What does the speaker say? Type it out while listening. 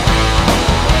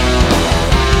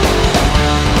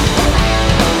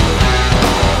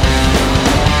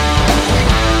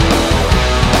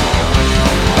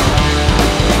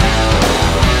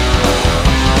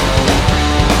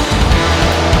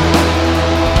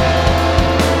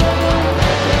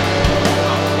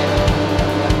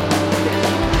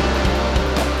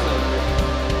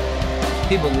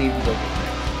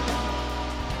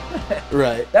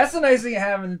Right. That's the nice thing of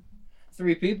having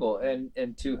 3 people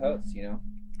and 2 hosts, you know.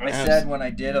 I said when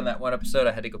I did on that one episode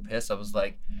I had to go piss, I was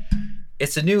like,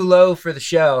 it's a new low for the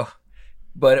show,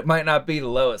 but it might not be the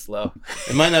lowest low.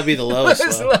 It might not be the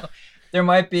lowest low. There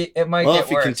might be, it might well, get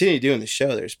if you worse. continue doing the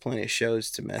show, there's plenty of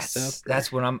shows to mess up.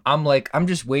 That's what I'm like, I'm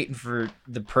just waiting for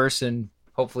the person,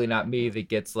 hopefully not me, that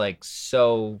gets like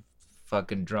so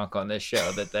fucking drunk on this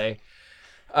show that they,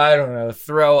 I don't know,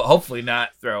 hopefully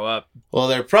not throw up. Well,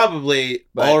 they're probably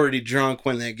already drunk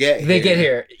when they get here. They get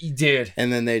here, dude.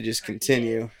 And then they just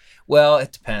continue. Well,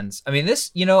 it depends. I mean, this,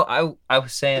 you know, I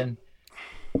was saying,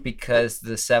 because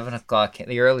the 7 o'clock,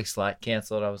 the early slot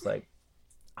canceled, I was like,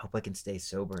 I hope I can stay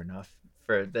sober enough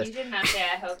for this. You did not say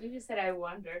I hope. You just said I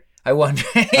wonder. I wonder.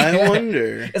 I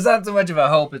wonder. It's not so much of a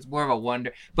hope. It's more of a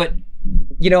wonder. But,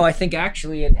 you know, I think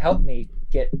actually it helped me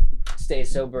stay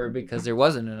sober because there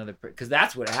wasn't another. Because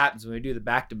that's what happens when we do the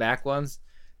back-to-back ones.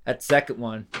 That second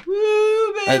one.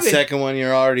 Woo, baby. That second one,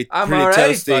 you're already I'm pretty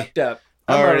already toasty. fucked up.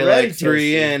 Already like 3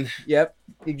 toasty. in. Yep.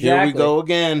 Exactly. Here we go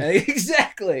again.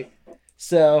 Exactly.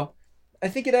 So I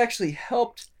think it actually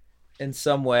helped in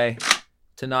some way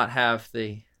to not have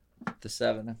the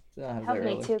 7. Helped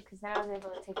me too, because now I was able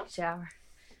to take a shower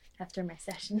after my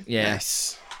session.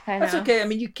 Yes. That's okay. I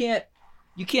mean, you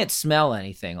can't smell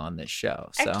anything on this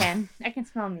show. So. I can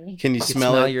smell me. Can you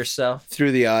smell it yourself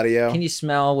through the audio? Can you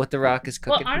smell what the Rock is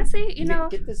cooking? Well, honestly, you know,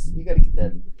 get this. You got to get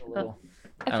that a little.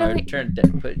 I feel like turn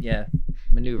it.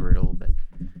 Maneuver it a little bit.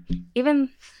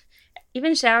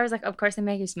 Even showers, like, of course, they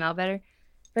make you smell better,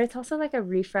 but it's also like a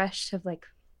refresh of like,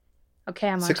 okay,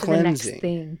 I'm on to the next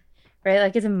thing, right?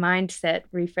 Like, it's a mindset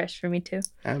refresh for me too.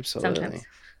 Absolutely. Sometimes.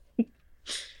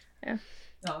 Yeah.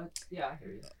 No, I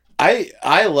hear you.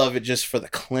 I love it just for the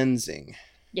cleansing.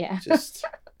 Yeah.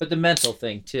 But the mental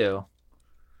thing too.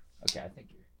 Okay, I think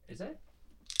is it?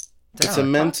 It's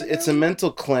a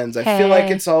mental cleanse. I feel like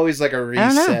it's always like a reset.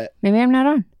 I don't know. Maybe I'm not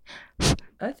on.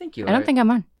 I think you. I don't think I'm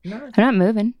on. No, I'm not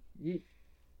moving. You're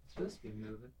supposed to be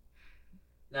moving.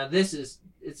 Now this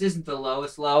isn't the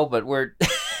lowest low, but we're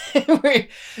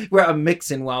we're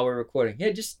mixing while we're recording. Yeah,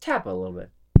 just tap a little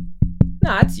bit.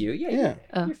 No, it's you. Yeah.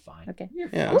 You're fine. Okay. You're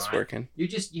fine. Yeah, it's working.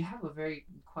 You have a very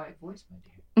quiet voice, my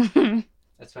dear.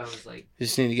 That's why I was like, you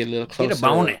just need to get a little closer. Get a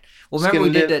bone it. Well, remember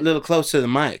we did that a little closer to the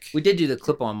mic. We did do the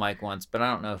clip-on mic once, but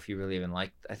I don't know if you really even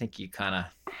liked. I think you kind of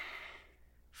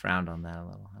frowned on that a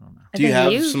little. I don't know. Do you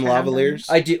have some lavaliers?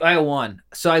 I do. I have one.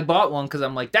 So I bought one because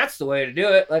I'm like, that's the way to do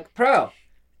it, like a pro.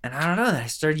 And I don't know. I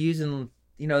started using,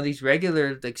 these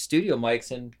regular like studio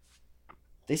mics, and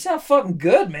they sound fucking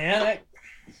good, man.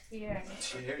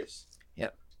 Cheers.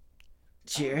 Yep.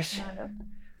 Cheers,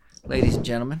 ladies and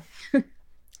gentlemen.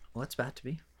 Well, it's about to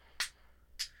be.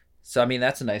 So I mean,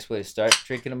 that's a nice way to start.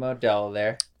 Drinking a Modelo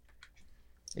there.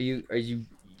 Are you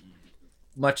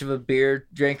much of a beer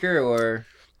drinker or?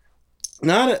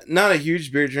 Not a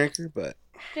huge beer drinker, but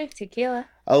drink tequila.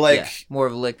 I like more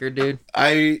of a liquor dude.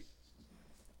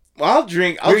 I'll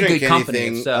drink anything.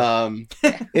 Company, so.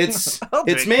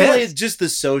 It's mainly just the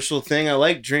social thing. I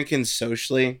like drinking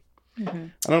socially. Mm-hmm.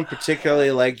 I don't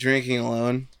particularly like drinking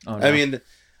alone. Oh, no. I mean,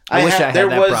 I wish I had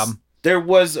that problem. There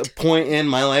was a point in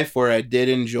my life where I did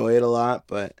enjoy it a lot,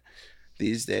 but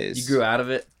these days you grew out of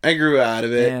it. I grew out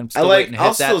of it. Man, I'm still waiting to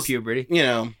hit that puberty.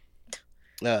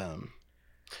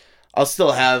 I'll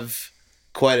still have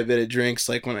quite a bit of drinks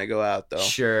like when I go out though.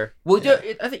 Sure. Well, yeah.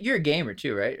 I think you're a gamer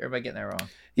too, right? Or am I getting that wrong?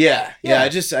 Yeah. I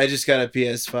just got a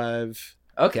PS5.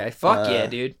 Okay. Fuck yeah,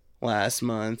 dude. Last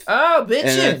month. Oh,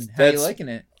 bitchin'. How you liking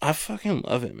it? I fucking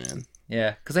love it, man.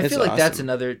 Yeah, because I feel like that's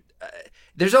another.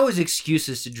 There's always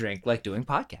excuses to drink, like doing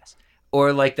podcasts,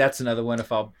 or like that's another one.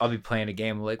 If I'll be playing a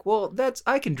game, like, well,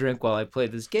 I can drink while I play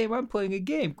this game. I'm playing a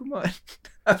game. Come on,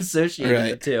 I'm associating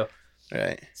it too.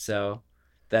 Right. So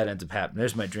that ends up happening.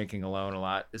 There's my drinking alone a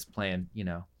lot. Is playing,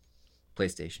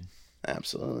 PlayStation.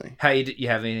 Absolutely. How you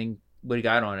have anything? What do you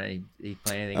got on it? You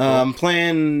playing anything? Cool? I'm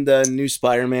playing the new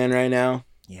Spider-Man right now.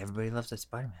 Yeah, everybody loves that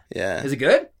Spider-Man. Yeah. Is it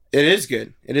good? It is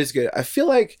good. I feel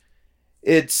like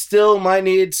it still might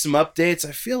need some updates.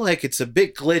 I feel like it's a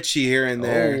bit glitchy here and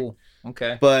there. Oh,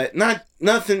 okay. But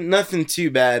nothing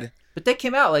too bad. But that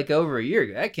came out like over a year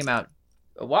ago. That came out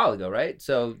a while ago, right?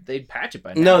 So they'd patch it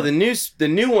by now. No, the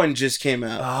new one just came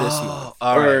out this month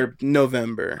or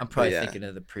November. I'm probably thinking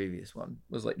of the previous one.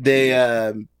 It was like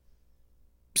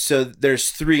so there's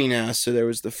 3 now. So there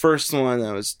was the first one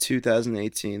that was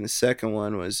 2018. The second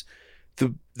one was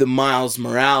the Miles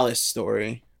Morales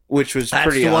story, which was pretty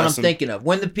awesome. That's the one I'm thinking of.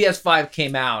 When the PS5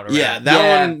 came out. Right? Yeah,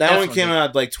 that one came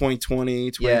out like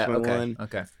 2020, 2021. Yeah,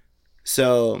 okay.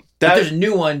 So there's a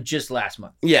new one just last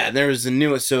month. Yeah, there was a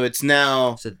new one. So it's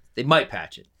now. So they might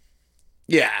patch it.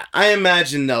 Yeah, I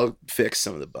imagine they'll fix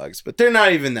some of the bugs, but they're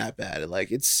not even that bad.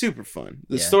 Like, it's super fun.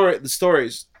 The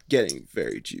story's getting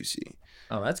very juicy.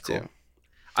 Oh, that's cool. Too.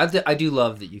 I do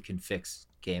love that you can fix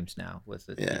games now with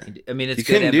it. Yeah. I mean, it's you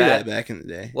good couldn't and do bad. that back in the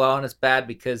day. Well, and it's bad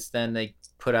because then they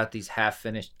put out these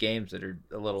half-finished games that are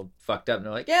a little fucked up, and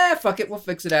they're like, yeah, fuck it, we'll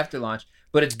fix it after launch.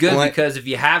 But it's good because if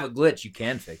you have a glitch, you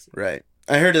can fix it. Right.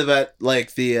 I heard about,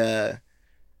 like, the,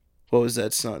 what was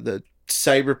that song? The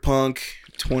Cyberpunk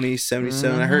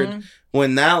 2077. I heard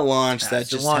when that launched, that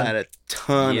just had a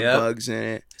ton of bugs in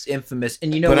it. It's infamous.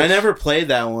 And but I never played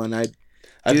that one. I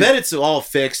bet it's all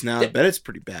fixed now. I bet it's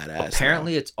pretty badass.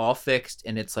 Apparently, it's all fixed,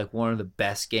 and it's like one of the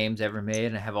best games ever made.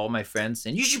 And I have all my friends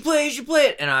saying, you should play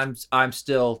it. And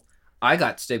I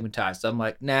got stigmatized. I'm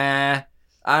like, nah,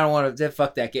 I don't want to.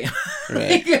 Fuck that game.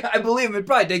 Right. I believe it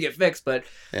probably did get fixed, but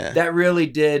that really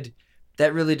did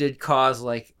cause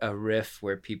like a riff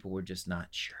where people were just not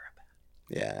sure about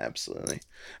it. Yeah, absolutely.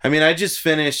 I mean, I just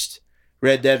finished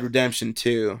Red Dead Redemption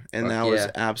 2, and that was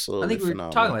absolutely phenomenal. I think we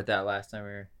were talking about that last time we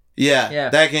were. Yeah,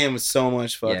 that game was so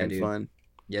much fucking fun.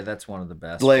 Yeah, that's one of the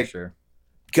best, like, for sure.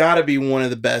 Gotta be one of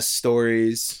the best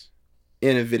stories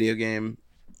in a video game.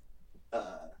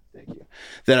 Thank you.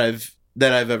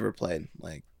 That I've ever played.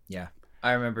 Like, yeah,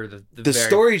 I remember the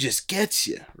story just gets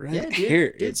you right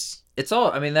here. It's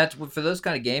all. I mean, that's for those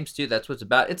kind of games too. That's what it's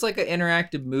about. It's like an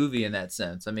interactive movie in that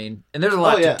sense. I mean, and there's a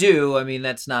lot to do. I mean,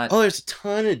 that's not. Oh, there's a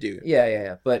ton to do.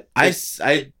 Yeah. But it's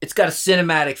got a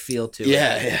cinematic feel to it.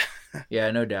 Yeah.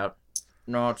 Yeah, no doubt.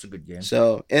 No, it's a good game.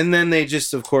 So, and then they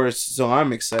just, of course, so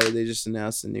I'm excited. They just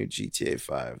announced the new GTA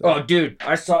 5. Oh, dude,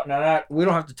 I saw. Now that we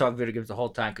don't have to talk video games the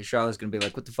whole time because Charlotte's gonna be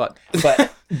like, "What the fuck?"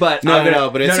 But but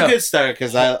it's a good start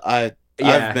because I've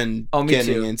been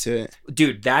getting into it.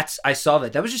 Dude, I saw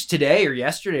that. That was just today or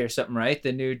yesterday or something, right?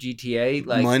 The new GTA,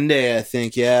 like Monday, I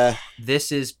think. Yeah.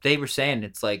 They were saying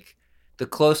it's like the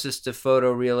closest to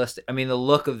photorealistic. I mean, the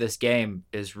look of this game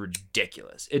is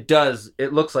ridiculous. It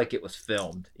looks like it was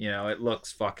filmed. You know, it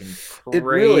looks fucking crazy. It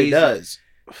really does.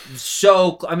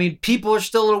 So, I mean, people are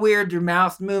still a little weird. Their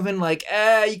mouth moving, like,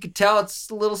 you could tell it's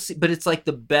a little, but it's like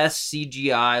the best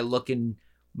CGI looking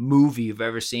movie you've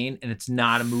ever seen, and it's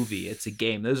not a movie, it's a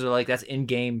game. That's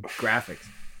in-game graphics.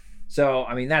 So,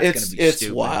 I mean, that's going to be stupid. It's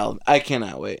wild. I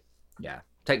cannot wait. Yeah.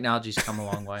 Technology's come a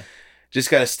long way. Just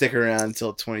got to stick around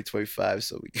until 2025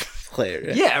 so we can play it.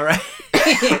 Right? Yeah,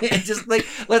 right. Just like,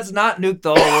 let's not nuke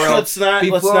the whole world. let's not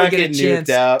get nuked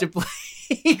out. To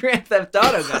play Grand Theft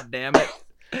Auto, goddammit.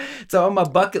 It's on my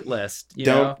bucket list.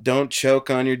 Don't choke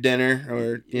on your dinner,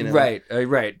 or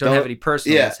Right. Don't have any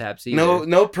personal mishaps either.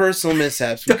 No personal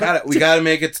mishaps. We gotta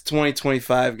make it to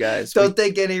 2025, guys. Don't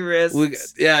take any risks. No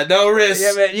risks. Yeah,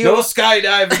 man, no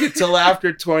skydiving until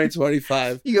after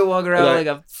 2025. You can walk around like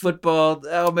a football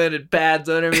helmet and pads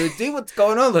on everything. Dude, what's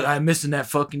going on? Look, I'm missing that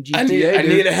fucking GTA. I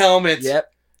need a helmet. Yep.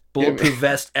 Bulletproof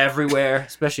vest everywhere,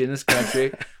 especially in this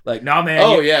country. Like, nah,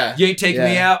 man. You ain't taking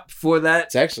me out before that.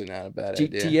 It's actually not a bad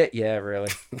idea. Yeah,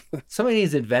 really. Somebody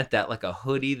needs to invent that, like a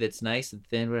hoodie that's nice and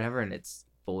thin, whatever, and it's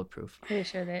bulletproof. Pretty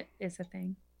sure that is a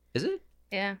thing. Is it?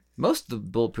 Yeah. Most of the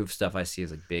bulletproof stuff I see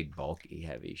is like big, bulky,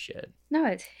 heavy shit. No,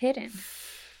 it's hidden,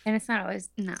 and it's not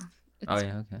always. No.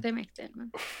 Okay. They make thin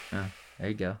ones. Oh, there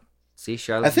you go. See,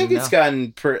 Charlotte. I think it's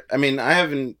gotten.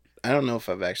 I don't know if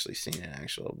I've actually seen an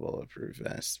actual bulletproof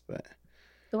vest, but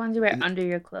the ones you wear under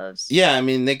your clothes. Yeah, I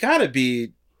mean, they gotta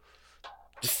be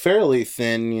fairly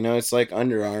thin. It's like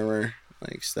Under Armour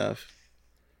like stuff.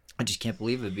 I just can't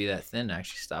believe it'd be that thin to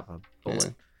actually stop a bullet. Yeah.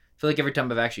 I feel like every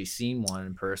time I've actually seen one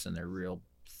in person, they're real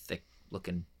thick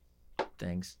looking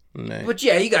things. Right. But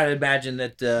yeah, you gotta imagine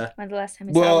that. When's the last time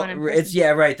you saw one in person? It's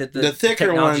right. That the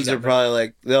thicker ones are probably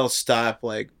like they'll stop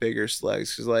like bigger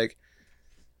slugs because like.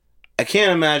 I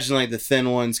can't imagine like the thin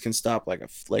ones can stop like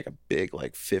a big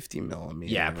like 50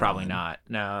 millimeter. Yeah, probably not.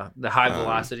 No, the high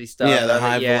velocity stuff. Yeah, the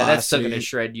high velocity. That's still gonna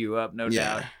shred you up, no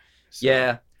doubt. So.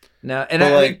 Yeah, no, and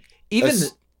I mean, even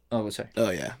sorry. Oh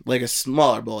yeah, like a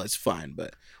smaller bullet's fine,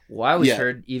 but I always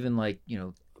heard even like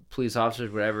police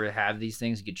officers whatever have these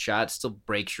things get shot, it still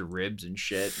breaks your ribs and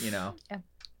shit. Yeah.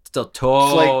 Still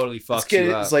totally fucks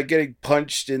you up. It's like getting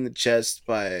punched in the chest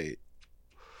by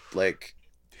like.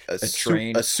 A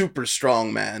super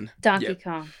strong man. Donkey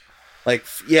Kong. Like,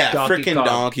 freaking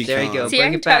Donkey Kong. There you go. See, I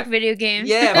can talk video games.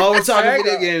 Yeah. We're talking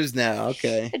video games now.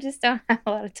 Okay. I just don't have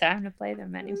a lot of time to play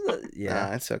them anymore. Yeah,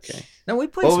 that's okay. No, we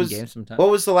play some games sometimes. What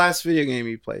was the last video game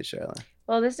you played, Charlotte?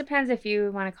 Well, this depends if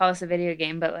you want to call this a video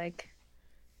game, but like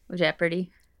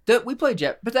Jeopardy. We play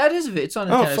Jet, but that is it's on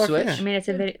Nintendo Switch. Yeah. I mean, it's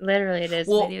a literally it is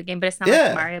a video game, but it's not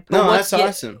like Mario Party. No, that's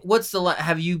awesome. What's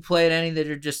have you played any that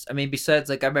are just? I mean, besides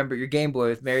like I remember your Game Boy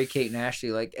with Mary Kate and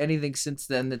Ashley. Like anything since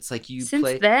then that's like you since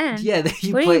played. Then, yeah.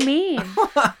 What do you mean?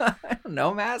 I don't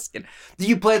know. I'm asking.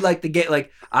 You played like the game.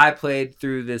 Like I played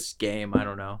through this game. I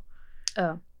don't know.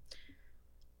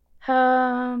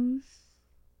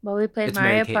 Well, we played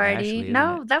Mario Party.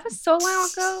 No, that was so long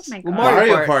ago. My God.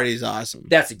 Mario Party is awesome.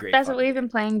 That's a great. That's what we've been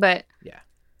playing, but yeah.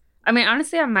 I mean,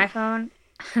 honestly, on my phone,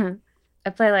 I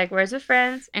play like Words with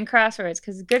Friends and Crosswords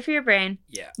because it's good for your brain.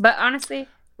 Yeah. But honestly,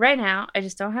 right now, I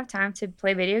just don't have time to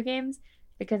play video games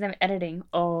because I'm editing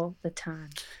all the time.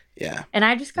 Yeah. And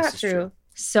I just got through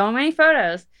so many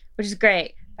photos, which is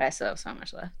great, but I still have so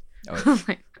much left. Oh,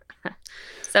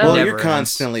 so you're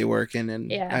constantly working,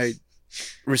 and I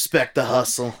respect the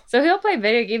hustle. So he'll play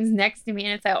video games next to me,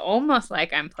 and it's almost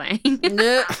like I'm playing.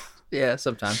 Yeah,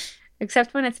 sometimes.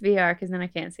 Except when it's VR, because then I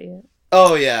can't see it.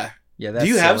 Oh yeah, yeah. That's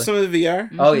Do you have some of the VR?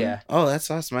 Mm-hmm. Oh yeah. Oh, that's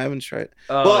awesome. I haven't tried.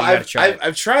 Oh, well, I've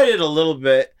tried it a little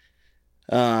bit.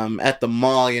 At the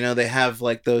mall, they have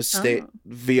like those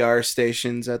VR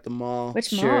stations at the mall.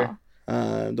 Which mall?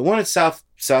 The one at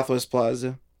Southwest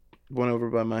Plaza. One over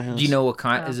by my house. Do you know what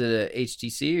kind? Is it a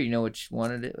HTC or you know which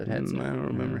one it had? I don't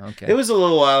remember. Okay. It was a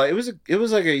little while. It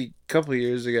was like a couple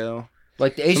years ago.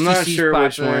 Like the HTC, I'm not sure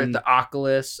which one. The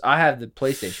Oculus. I have the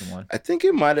PlayStation one. I think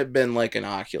it might have been like an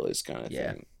Oculus kind of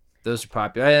thing. Those are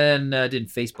popular. And didn't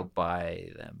Facebook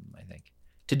buy them? I think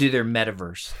to do their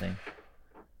metaverse thing.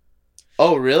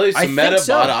 Oh really? So Meta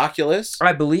bought Oculus?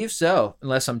 I believe so,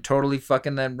 unless I'm totally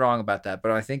fucking them wrong about that.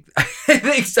 But I think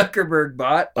Zuckerberg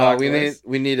bought. Oculus.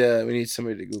 we need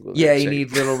somebody to Google that. Yeah, you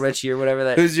need Little Richie or whatever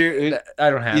that. I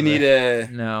don't have. You need a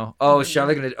no. Oh,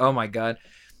 Charlotte gonna. Oh my God.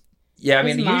 Yeah, I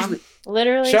mean usually.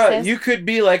 Literally says... you could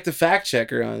be like the fact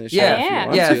checker on this show.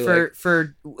 Yeah.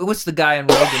 For what's the guy in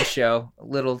Rogan's show?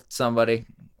 Little somebody.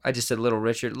 I just said Little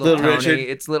Richard. Little Tony. Richard.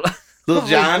 It's little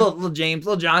John. Little James.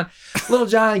 Little John. Little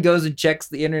John goes and checks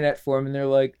the internet for him, and they're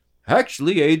like,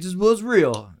 "Actually, AIDS was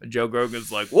real." And Joe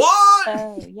Rogan's like, "What?"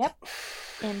 Oh, yep.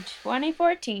 In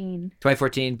 2014.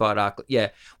 2014 bought Oculus. Yeah.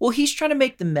 Well, he's trying to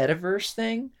make the metaverse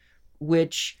thing,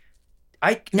 which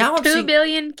I'm $2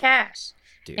 billion cash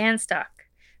and stock.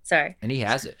 Sorry. And he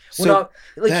has it. So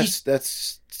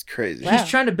that's crazy. He's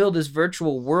trying to build this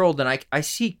virtual world, and I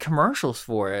see commercials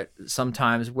for it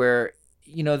sometimes where,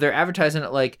 they're advertising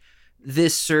it like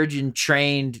this surgeon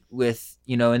trained with,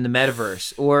 in the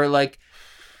metaverse, or like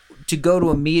to go to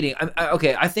a meeting.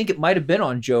 I think it might have been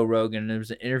on Joe Rogan. There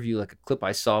was an interview, like a clip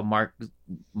I saw Mark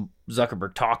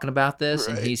Zuckerberg talking about this,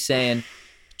 and he's saying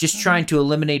just trying to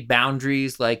eliminate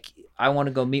boundaries, like I want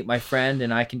to go meet my friend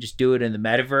and I can just do it in the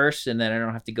metaverse and then I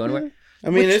don't have to go anywhere.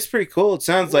 I mean, it's pretty cool. It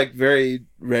sounds like very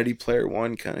Ready Player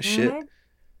One kind of shit.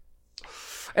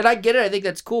 And I get it. I think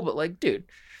that's cool. But like, dude,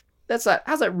 how's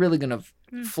that really going to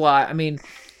fly? I mean,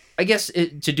 I guess to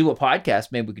do a podcast,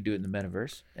 maybe we could do it in the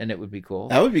metaverse and it would be cool.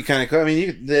 That would be kind of cool. I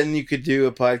mean, then you could do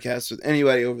a podcast with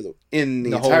anybody in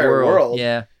the whole entire world.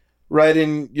 Yeah. Right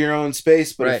in your own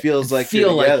space, but it feels like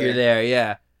you're there.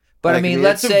 Yeah. But I mean,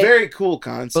 let's say it's a very cool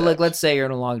concept. But like, let's say you're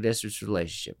in a long distance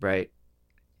relationship, right?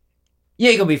 You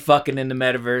ain't gonna be fucking in the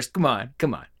metaverse. Come on.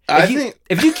 I think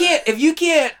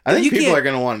people are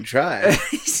gonna want to try.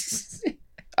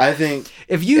 I think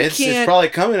it's probably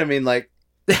coming. I mean, like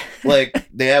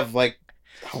they have like.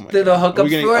 Oh my God. Are we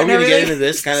gonna get into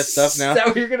this kind of stuff now? Is that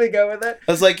where you're gonna go with it?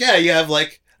 I was like, yeah, you have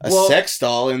like a sex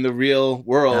doll in the real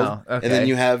world, and then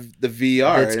you have the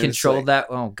VR. It's controlled that.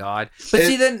 Oh God! But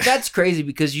see, then that's crazy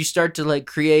because you start to like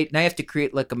create. Now you have to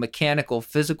create like a mechanical,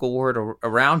 physical world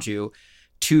around you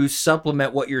to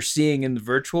supplement what you're seeing in the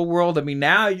virtual world. I mean,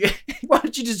 now why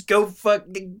don't you just go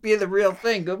fucking be the real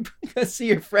thing? Go see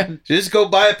your friend. Just go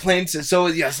buy a plane. So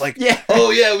it's like, oh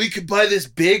yeah, we could buy this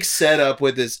big setup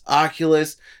with this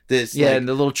Oculus, and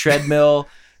the little treadmill.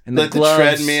 And the gloves,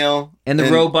 treadmill and the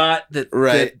robot that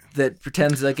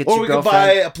pretends like it's your girlfriend. Or we could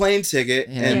buy a plane ticket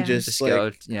and just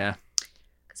go. Yeah.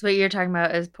 Because what you're talking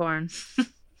about is porn.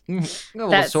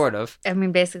 Well, sort of. I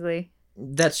mean, basically.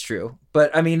 That's true,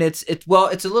 but I mean, it's a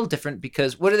little different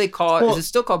because what do they call it? Is it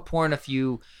still called porn if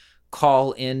you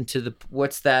call into the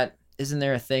what's that? Isn't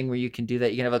there a thing where you can do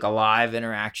that? You can have like a live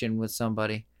interaction with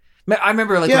somebody. I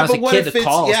remember like when I was a kid, the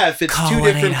calls. Yeah, if it's two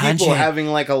different people having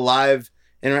like a live.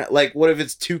 And like, what if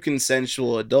it's two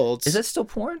consensual adults? Is that still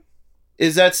porn?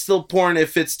 Is that still porn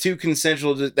if it's two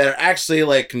consensual that are actually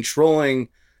like controlling?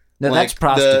 No, like, that's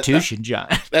prostitution, John.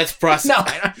 That's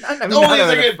prostitution. No, only if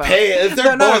they're getting paid. If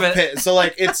they're both paid. So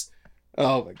like, it's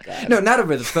Oh my god. No, not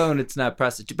over the phone. It's not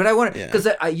prostitute. But I want to, because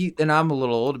and I'm a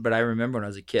little older, but I remember when I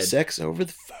was a kid. Sex over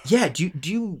the phone. Yeah. Do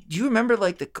you remember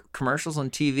like the commercials on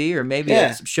TV, or maybe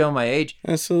that's showing my age?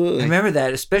 Absolutely. I remember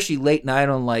that, especially late night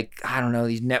on like, I don't know,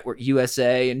 these Network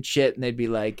USA and shit, and they'd be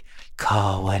like,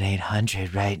 call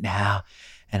 1-800 right now,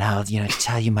 and I'll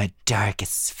tell you my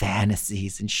darkest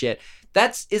fantasies and shit.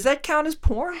 Is that count as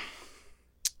porn?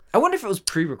 I wonder if it was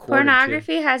pre-recorded.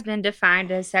 Pornography has been defined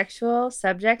as sexual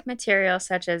subject material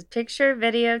such as picture,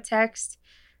 video, text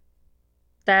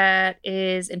that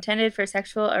is intended for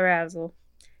sexual arousal,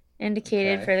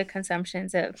 indicated for the consumption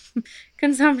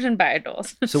by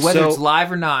adults. So whether it's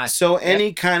live or not. So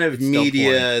any kind of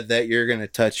media that you're going to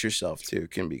touch yourself to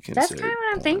can be considered. That's kind of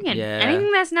what I'm thinking. Yeah.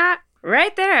 Anything that's not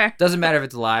right there. Doesn't matter if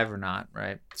it's live or not,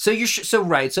 right? So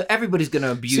so everybody's going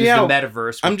to abuse the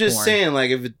metaverse. I'm just saying,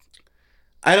 like,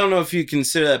 I don't know if you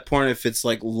consider that porn if it's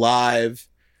like live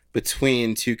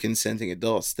between two consenting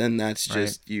adults. Then that's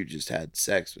just you just had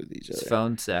sex with each other. It's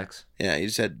phone sex. Yeah, you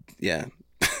just had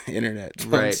internet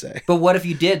phone sex. But what if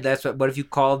you did? What if you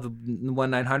called the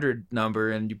 1-900 number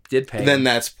and you did pay? Then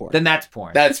that's porn. That's porn.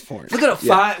 Look at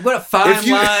what a fine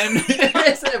line.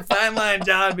 It's a fine line,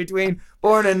 John, between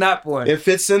porn and not porn. If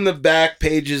it's in the back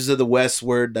pages of the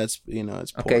Westword, that's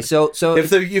it's porn. Okay, so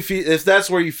if that's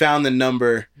where you found the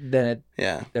number, then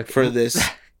for this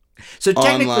so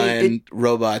online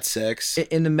robot sex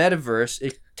in the metaverse,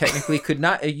 it technically could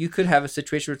not. You could have a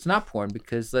situation where it's not porn,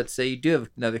 because let's say you do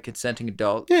have another consenting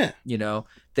adult. Yeah,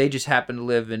 they just happen to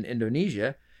live in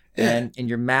Indonesia, and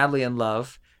you're madly in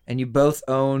love. And you both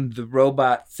own the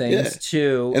robot things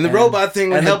too, and the robot thing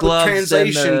would help with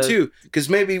translation too. Because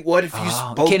maybe what if you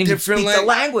spoke can't even different speak the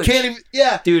language? Can't even,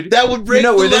 dude, that would break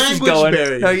where the this is going.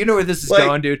 barrier. No, you know where this is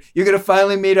going, dude. You're gonna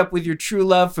finally meet up with your true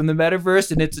love from the metaverse,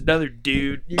 and it's another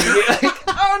dude. You're gonna be like,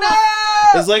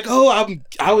 oh no! It's like,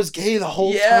 I was gay the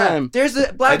whole time. There's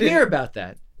a Black Mirror about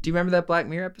that. Do you remember that Black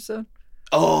Mirror episode?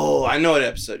 Oh, I know what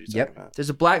episode you're talking about. There's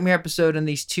a Black Mirror episode, and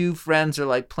these two friends are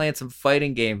like playing some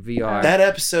fighting game VR. That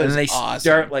episode is awesome. And they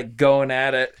start like going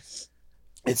at it.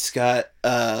 It's got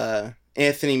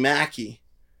Anthony Mackie.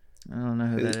 I don't know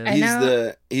who that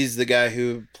is. He's the guy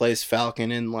who plays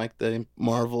Falcon in like the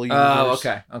Marvel universe.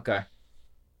 Oh, okay.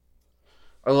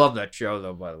 I love that show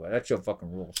though, by the way. That show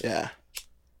fucking rules. Yeah.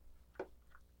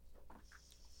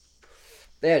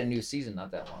 They had a new season not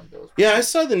that long ago. Yeah, I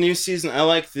saw the new season. I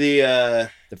like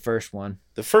the first one.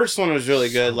 The first one was really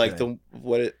good. So like good.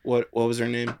 what was her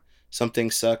name? Something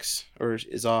sucks or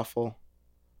is awful.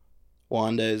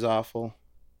 Wanda is awful.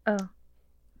 Oh.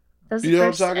 You know what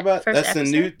I'm talking about? That's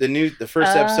episode? the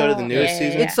first episode of the newest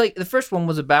season. It's like the first one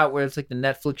was about where it's like the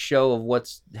Netflix show of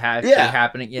what's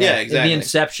happening. Yeah, exactly. The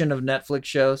inception of Netflix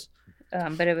shows.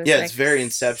 But it was it's very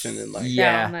Inception and like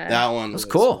that one was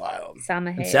cool. Wild.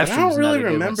 Salma Hayek. Inception. I don't really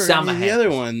remember any of the other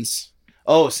ones.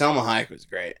 Oh, Salma Hayek was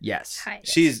great. Yes.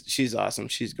 She's awesome.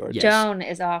 She's gorgeous. Joan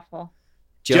is awful.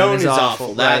 Joan is awful.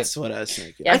 Right? That's what I was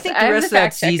thinking. Yes, I think the rest of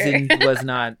that season was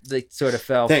not. They sort of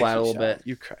fell flat a little bit.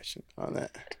 You crushed it on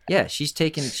that. Yeah, she's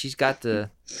got the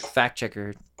fact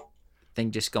checker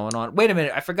thing just going on. Wait a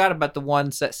minute, I forgot about the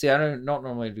one set. See, I don't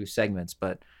normally do segments,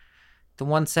 but the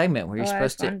one segment where you're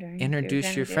supposed to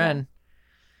introduce your friend,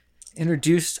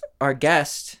 introduce our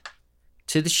guest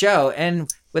to the show, and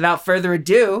without further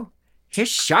ado, here's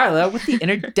Charla with the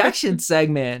introduction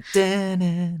segment.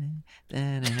 Okay.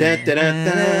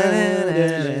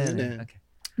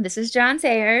 This is John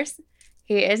Sayers.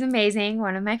 He is amazing,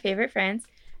 one of my favorite friends.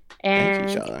 And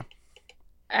thank you,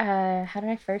 Charla. How did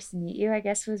I first meet you? I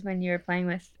guess was when you were playing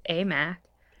with AMAC.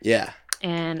 Yeah.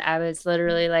 And I was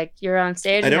literally like, you're on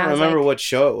stage. I don't remember what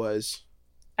show it was.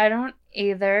 I don't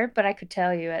either, but I could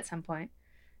tell you at some point.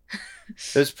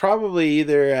 It was probably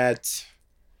either at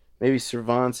maybe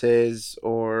Cervantes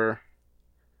or...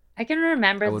 I can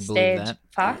remember the stage.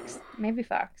 Fox? Maybe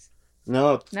Fox.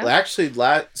 No, actually,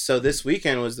 so this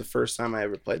weekend was the first time I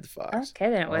ever played the Fox.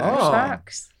 Okay, then it was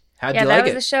Fox. How'd you like it? That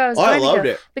was the show I was I going to loved go.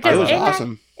 it. Because it was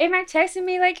awesome. AMAC texted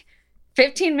me like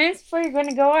 15 minutes before you're going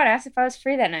to go out, asked if I was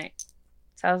free that night.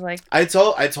 So I was like... I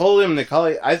told him to call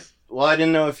you. I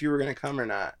didn't know if you were going to come or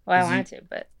not. Well, I wanted to,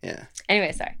 but... Yeah.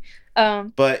 Anyway, sorry.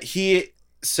 But I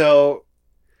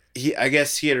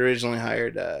guess he had originally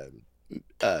hired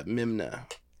Mimna.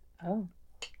 Oh.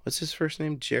 What's his first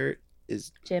name? Jarrett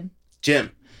is...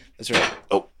 Jim. That's right.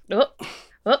 Oh.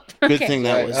 Okay. Good thing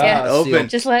that was open.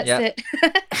 Just let it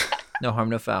sit. No harm,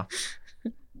 no foul.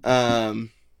 But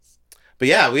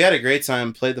yeah, we had a great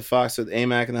time. Played the Fox with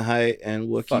AMAC and the Height and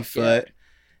Wookie Foot. Yeah.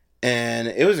 And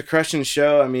it was a crushing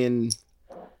show. I mean,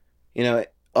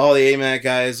 all the AMAC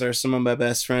guys are some of my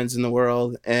best friends in the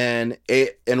world. And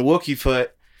Wookie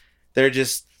Foot they're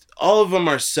just all of them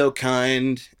are so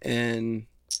kind, and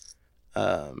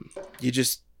you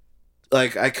just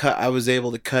like I was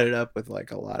able to cut it up with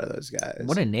like a lot of those guys.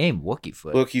 What a name, Wookie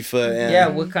Foot. Wookie Foot. Yeah.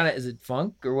 What kind of is it?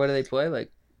 Funk or what do they play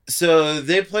like? So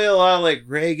they play a lot of like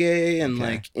reggae and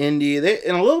like indie.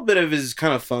 And a little bit of it is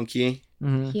kind of funky.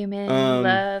 Mm-hmm. Human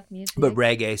love music, but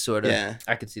reggae sort of. Yeah,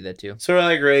 I could see that too. Sort of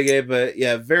like reggae, but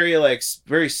yeah,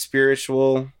 very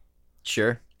spiritual.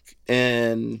 Sure.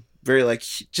 And very like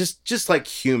just like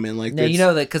human. Like no, you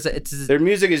know that because it's their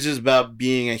music is just about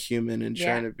being a human and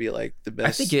trying to be like the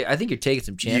best. I think you're taking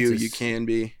some chances. You can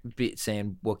be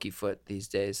saying Wookie Foot these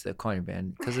days. The calling your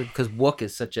band because Wook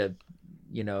is such a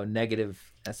negative.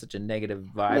 That's such a negative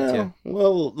vibe too. Well,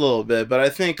 a little bit, but I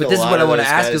think. But this is what I want to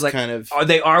ask: is like, kind of are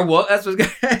they Wook? That's what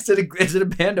is it a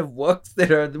band of Wooks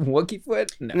that are the Wookie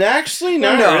Foot? No. Actually,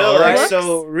 not really. Right?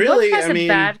 So really, Wook has a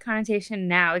bad connotation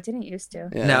now. It didn't used to.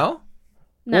 Yeah. No.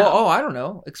 Well, I don't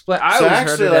know. Explain. I so always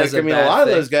actually, heard it as a bad lot thing.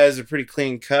 of those guys are pretty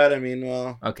clean cut. I mean,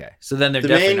 well, okay. So then they're the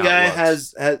definitely main not guy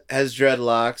Wooks. has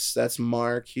dreadlocks. That's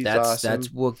Mark. He's awesome. That's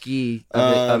Wookie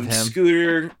of him.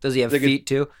 Scooter. Does he have feet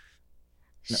too?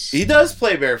 No. He does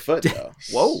play barefoot though.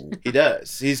 Whoa, he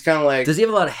does. He's kind of like. Does he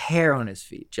have a lot of hair on his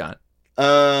feet, John?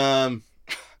 I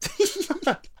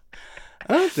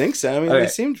don't think so. I mean, they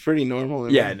seemed pretty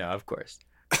normal. Yeah, no, of course.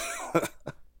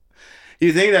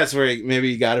 You think that's where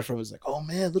maybe he got it from? It's like, oh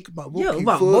man, look at my Wookie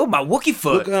foot. Whoa, my Wookie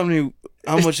foot. Look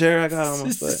how much hair I got on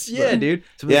my foot. Yeah, dude.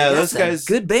 So those guys.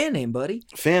 Good band name, buddy.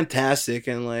 Fantastic,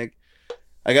 and like,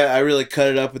 I really cut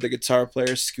it up with the guitar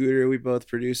player Scooter. We both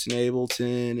produced in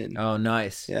Ableton, and oh,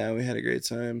 nice. Yeah, we had a great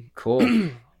time. Cool.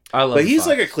 I love. But he's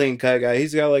like a clean cut guy.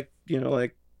 He's got like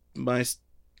like my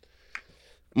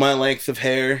length of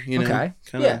hair. Okay.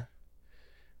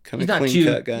 Kind of clean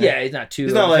cut guy. Yeah, he's not too.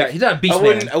 He's not like he's not a beast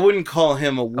man. I wouldn't call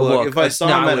him a Wook. If I saw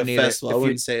him at a festival, I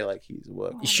wouldn't say like he's a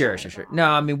Wook. Sure. No,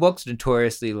 I mean Wook's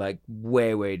notoriously like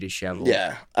way disheveled.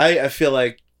 Yeah, I feel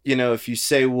like if you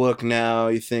say Wook now,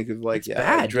 you think of like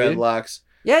bad, dreadlocks.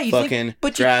 Dude. Yeah, you fucking think,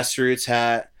 but grassroots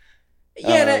hat.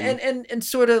 Yeah, and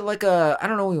sort of like I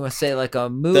don't know what you want to say, like a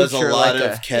mooch does a or lot like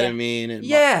of ketamine and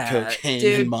cocaine.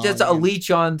 Dude, and that's a leech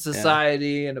on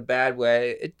society in a bad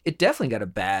way. It definitely got a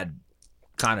bad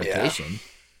connotation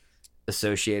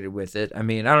associated with it. I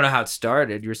mean, I don't know how it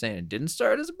started. You were saying it didn't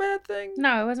start as a bad thing?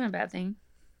 No, it wasn't a bad thing.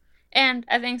 And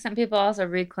I think some people also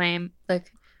reclaim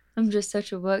like I'm just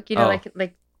such a Wook,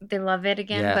 like they love it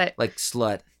again, but like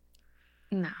slut.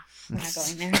 No, I'm not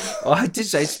going there. Oh, I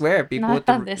swear, people with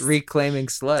the reclaiming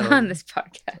slut on this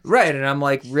podcast, right? And I'm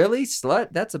like, really, slut?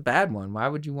 That's a bad one. Why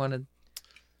would you want to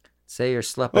say you're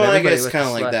slut? Well, I guess kind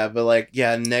of like that, but like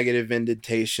negative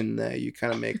indentation that you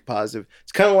kind of make positive.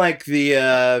 It's kind of like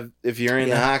the if you're in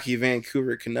the hockey,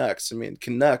 Vancouver Canucks. I mean,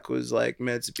 Canuck was like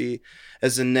meant to be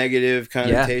as a negative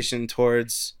connotation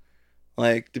towards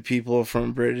like the people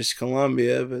from British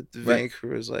Columbia, but the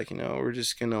Vancouver was like, we're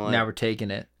just gonna like now we're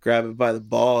taking it, grab it by the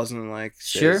balls, and like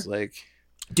says, like,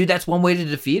 dude, that's one way to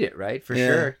defeat it, right? For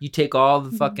sure, you take all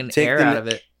the fucking air out of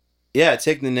it. Yeah,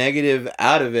 take the negative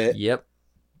out of it. Yep.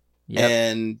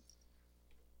 And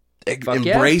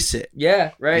embrace it.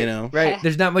 Yeah, right. Right.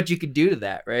 There's not much you could do to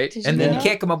that, right? And then you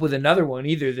can't come up with another one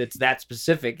either that's that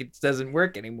specific. It doesn't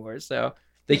work anymore. So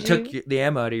they took the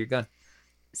ammo out of your gun.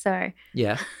 Sorry.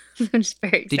 Yeah. I'm just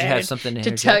very excited. Did you have something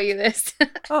to tell you this?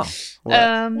 Oh.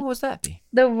 What was that?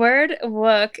 The word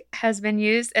Wook has been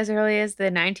used as early as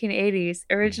the 1980s,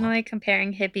 originally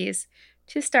comparing hippies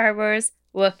to Star Wars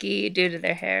Wookiee due to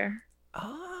their hair.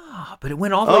 Oh, but it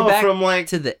went all the way back from like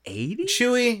to the 80s?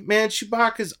 Chewie, man,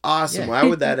 Chewbacca's awesome. Why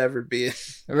would that ever be?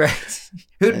 Right.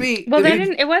 Who'd be well,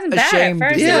 it wasn't bad at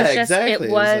first. Yeah, it was just,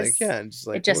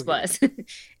 exactly. It just was.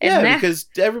 Because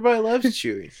everybody loves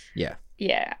Chewie. Yeah.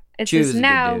 It says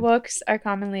now Wooks are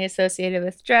commonly associated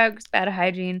with drugs, bad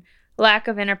hygiene, lack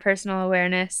of interpersonal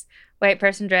awareness, white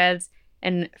person dreads,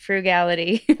 and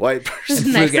frugality. White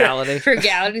person frugality.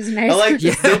 Frugality is nice. I like.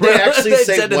 Did they actually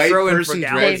say white person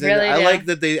dreads? Really I like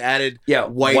that they added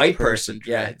white person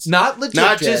dreads. Not legit.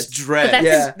 Not just dreads.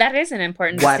 But that is an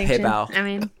important distinction. I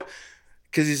mean,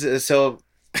 because he's so.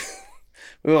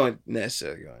 We won't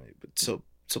necessarily go on it, but so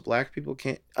black people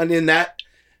can't. I mean that.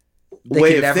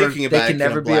 Way of thinking about it,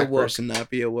 can a black person not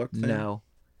be a Wook thing? No.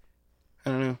 I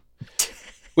don't know.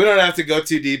 We don't have to go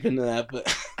too deep into that, but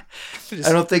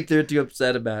I don't think they're too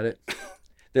upset about it.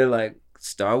 They're like,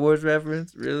 Star Wars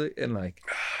reference? Really? And like,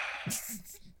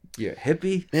 you're a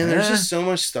hippie? Man, there's just so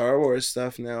much Star Wars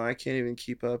stuff now. I can't even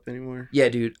keep up anymore. Yeah,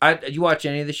 dude. You watch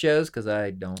any of the shows? Because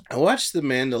I don't. I watched The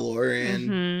Mandalorian.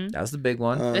 Mm-hmm. That was the big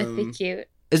one. That'd cute.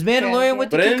 Is Mandalorian with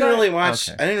the But I didn't really watch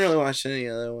any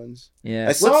other ones. Yeah.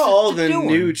 I saw all the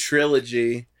new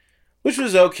trilogy. which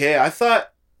was okay. I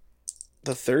thought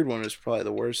the third one was probably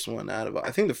the worst one out of.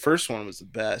 I think the first one was the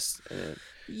best.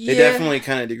 It definitely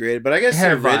kind of degraded, but I guess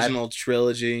the original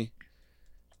trilogy,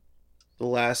 the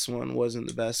last one wasn't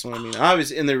the best one. I mean,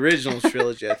 obviously in the original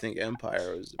trilogy, I think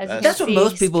Empire was the best. That's what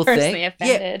most people think.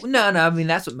 Offended. Yeah, no, I mean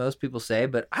that's what most people say.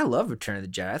 But I love Return of the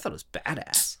Jedi. I thought it was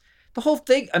badass. The whole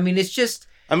thing. I mean, it's just.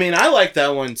 I mean, I like that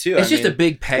one too. It's just a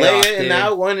big payoff. Leia in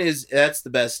that one that's the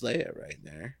best Leia right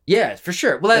there. Yeah, for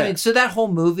sure. Well, I mean, so that whole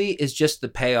movie is just the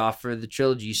payoff for the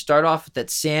trilogy. You start off with that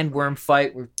sandworm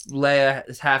fight where Leia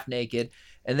is half naked,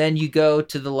 and then you go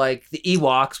to the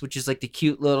Ewoks, which is like the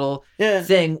cute little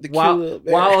thing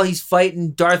while he's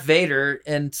fighting Darth Vader,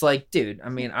 and it's like, dude, I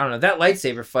mean, I don't know, that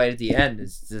lightsaber fight at the end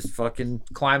is this fucking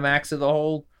climax of the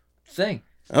whole thing.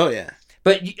 Oh yeah,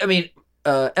 but I mean,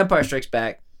 Empire Strikes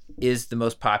Back is the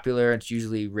most popular. It's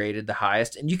usually rated the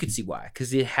highest, and you can see why,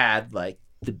 because it had like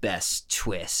the best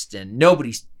twist, and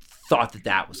nobody thought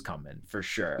that was coming for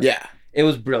sure. Yeah, it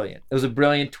was brilliant. It was a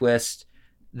brilliant twist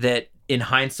that in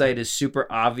hindsight is super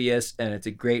obvious, and it's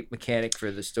a great mechanic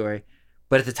for the story,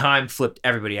 but at the time flipped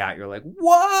everybody out. You're like,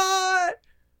 what?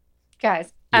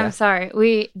 Guys, I'm sorry,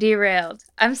 we derailed.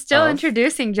 I'm still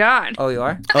introducing John. Oh, you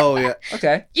are? Oh yeah.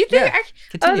 Okay. You think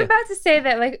I was about to say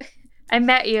that, like, I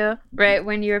met you right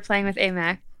when you were playing with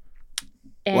AMAC.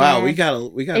 Wow, we got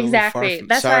exactly.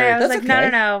 That's why I was like, okay.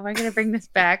 No, I'm gonna bring this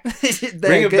back.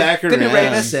 Bring it back around. Good to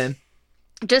rein us in.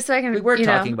 Just so I can. We were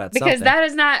talking about because something. that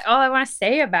is not all I want to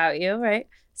say about you, right?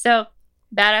 So,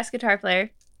 badass guitar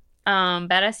player,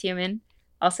 badass human.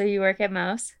 Also, you work at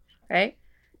Mouse, right?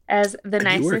 As the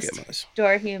nicest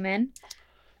door human.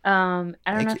 I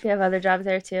don't know if you have other jobs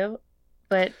there too,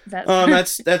 but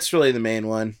that's really the main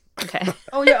one. Okay.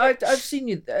 Oh yeah, I've seen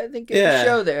you. I think in the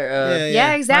show there.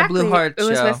 Yeah, exactly. My Blue Heart It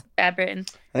was with Bad Britain.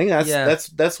 I think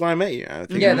that's why I met you. I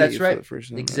think that's right. For the first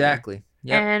time. Exactly.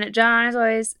 Yep. And John is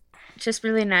always just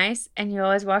really nice, and you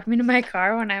always walk me to my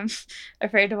car when I'm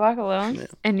afraid to walk alone.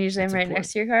 And usually I'm right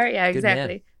next to your car. Yeah,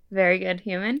 exactly. Very good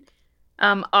human.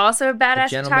 Also a badass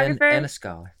photographer and a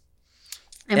scholar.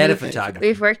 And a photographer.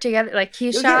 We've worked together. Like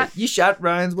you shot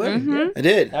Ryan's wedding. Mm-hmm. Yeah. I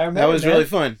did. I remember, that was really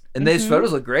fun. And those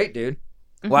photos look great, dude.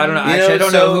 Well, I don't know. Actually, I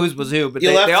don't know whose was who, but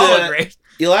they all look great.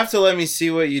 You'll have to let me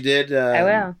see what you did. I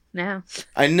will now.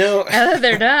 I know. Now that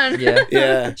they're done.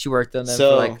 Yeah. She worked on them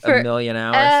for like a million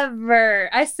hours.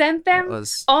 I sent them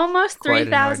almost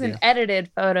 3,000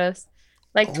 edited photos,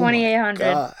 like 2,800.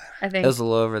 I think it was a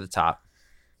little over the top.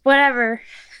 Whatever.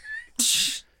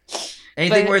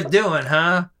 Anything worth doing,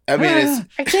 huh? I mean,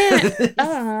 I can't. I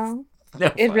don't know.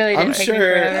 No, it really didn't take me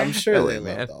forever. I'm sure they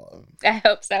loved all of them. I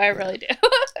hope so. I really do.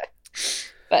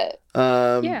 But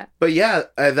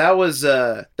that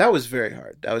was very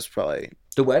hard. That was probably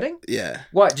the wedding. Yeah.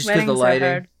 What? Just because the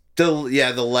lighting.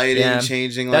 The lighting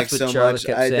changing like so much.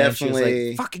 I definitely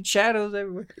like, fucking shadows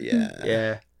everywhere. Yeah.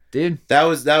 Yeah, dude. That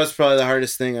was probably the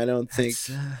hardest thing. I don't think.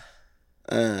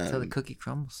 That's how the cookie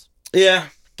crumbles. Yeah.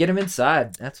 Get him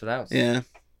inside. That's what I was. Yeah.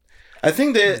 I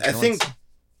think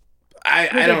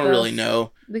I don't really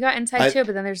know. We got inside too,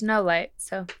 but then there's no light,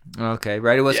 so. Okay,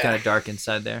 right. It was kind of dark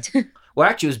inside there. Well,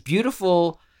 actually, it was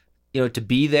beautiful, to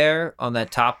be there on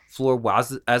that top floor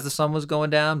as the sun was going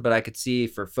down. But I could see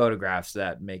for photographs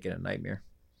that make it a nightmare.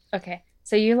 Okay,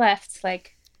 so you left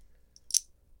like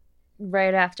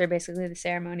right after basically the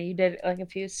ceremony. You did like a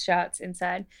few shots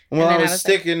inside. Well, I was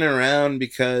sticking around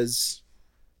because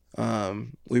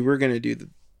we were gonna do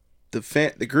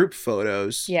the group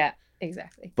photos. Yeah,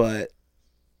 exactly. But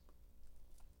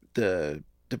the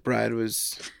bride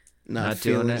was not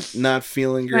feeling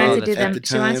great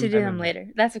She wanted to do them later.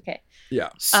 That's okay. Yeah.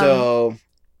 So,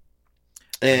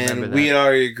 and we had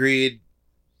already agreed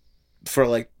for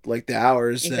like the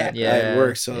hours that I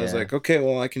work. So I was like, okay,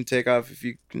 well, I can take off if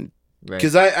you can,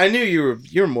 because I knew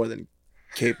you were more than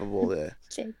capable to,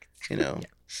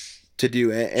 to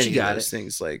do any of those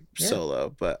things like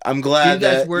solo. But I'm glad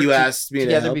that you asked me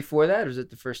together to help. Before that, or was it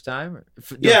the first time?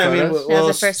 I mean, well,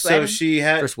 the first wedding. So she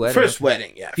had first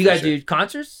wedding. Yeah. You guys do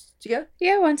concerts together?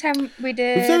 Yeah, one time we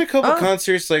did. We've done a couple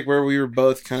concerts like where we were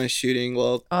both kind of shooting.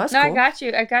 Well, that's cool. I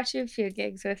got you a few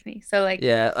gigs with me. So like,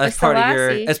 as part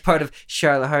of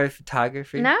Charlotte Hardy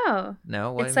photography. No.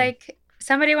 It's like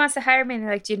somebody wants to hire me, and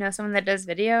they're like, "Do you know someone that does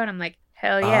video?" And I'm like,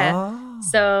 "Hell yeah!" Oh.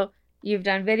 So you've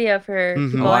done video for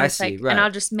people, and it's like, and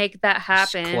I'll just make that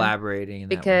happen. Just collaborating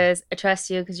because I trust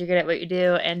you because you're good at what you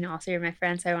do, and also you're my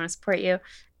friend, so I want to support you.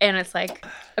 And it's like,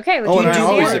 okay, and I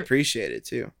always appreciate it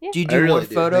too. Yeah. Do you do more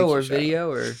photo or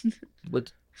video, or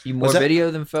what? You more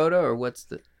video than photo, or what's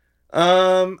the?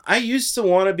 I used to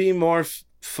want to be more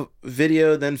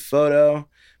video than photo,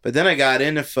 but then I got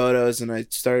into photos and I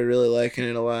started really liking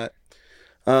it a lot.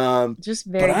 Just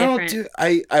very but I different. don't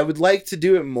do. I would like to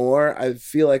do it more. I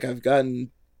feel like I've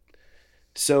gotten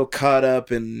so caught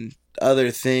up in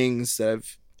other things that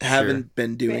haven't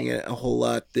been doing it a whole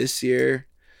lot this year.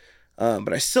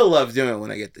 But I still love doing it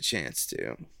when I get the chance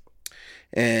to.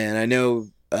 And I know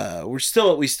we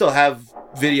still have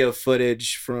video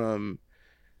footage from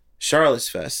Charlotte's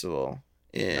Festival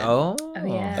at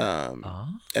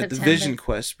the Vision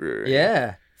Quest Brewery.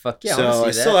 Yeah. Fuck yeah. So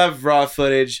I still have raw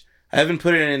footage. I haven't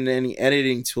put it in any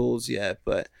editing tools yet,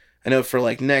 but I know for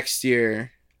like next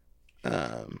year,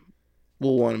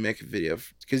 we'll want to make a video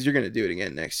because you're gonna do it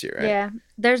again next year, right? Yeah.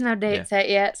 There's no date set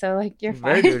yet, so like you're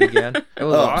fine. We better do it again. It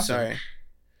was awesome. Sorry.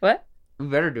 What? We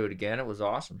better do it again. It was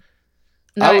awesome.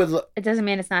 No, it doesn't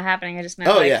mean it's not happening. I just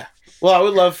meant. Yeah. Well, I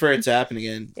would love for it to happen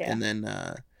again, and then.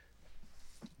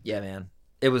 Yeah, man,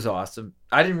 it was awesome.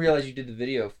 I didn't realize you did the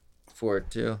video for it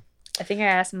too. I think I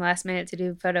asked him last minute to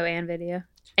do photo and video.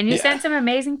 And you sent some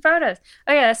amazing photos.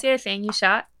 Oh, yeah, that's the other thing. You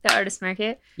shot the artist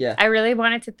market. Yeah. I really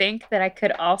wanted to think that I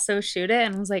could also shoot it.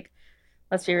 And I was like,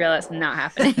 let's be real, it's not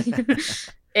happening.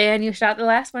 And you shot the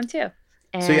last one, too.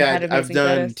 And so, yeah, I've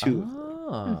done 2.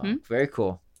 Oh, very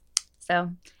cool.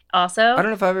 So, also. I don't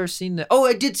know if I've ever seen that. Oh,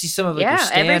 I did see some of your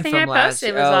stand everything from I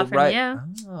posted was all from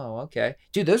you. Oh, okay.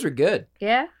 Dude, those were good.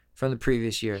 Yeah. From the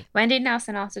previous year. Wendy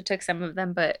Nelson also took some of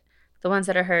them, but the ones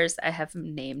that are hers, I have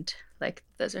named. Like,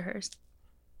 those are hers.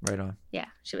 Right on. Yeah,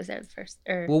 she was there the first.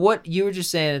 Well, what you were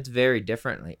just saying, it's very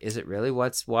differently. Is it really?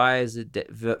 Why is it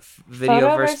video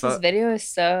photo versus video is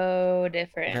so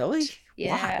different. Really?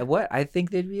 Yeah. Why? What? I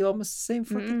think they'd be almost the same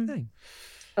fucking thing.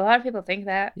 A lot of people think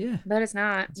that. Yeah. But it's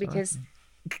not. That's because,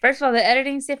 first of all, the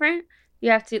editing's different. You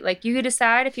have to, like, you could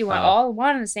decide if you want all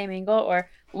one in the same angle or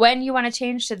when you want to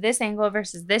change to this angle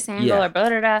versus this angle or blah,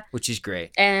 blah, blah. Which is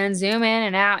great. And zoom in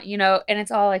and out, and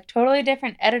it's all, like, totally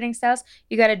different editing styles.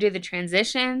 You got to do the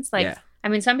transitions. Like, I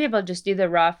mean, some people just do the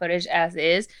raw footage as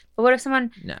is. But what if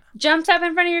someone jumps up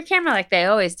in front of your camera like they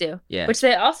always do? Yeah. Which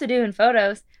they also do in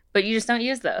photos, but you just don't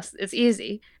use those. It's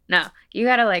easy. No, you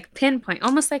got to, like, pinpoint.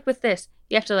 Almost like with this.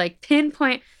 You have to, like,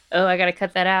 pinpoint. Oh, I got to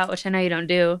cut that out, which I know you don't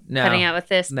do. No. Cutting out with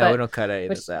this. No, we don't cut any of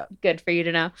this out. Good for you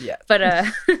to know. Yeah. But,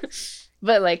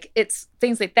 but, like, it's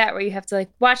things like that where you have to, like,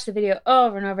 watch the video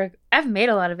over and over. I've made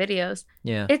a lot of videos.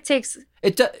 Yeah. It takes...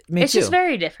 Me it's too. just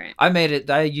very different. I made it...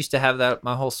 I used to have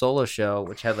my whole solo show,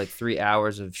 which had, like, 3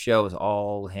 hours of shows,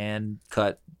 all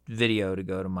hand-cut video to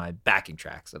go to my backing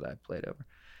tracks that I played over.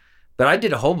 But I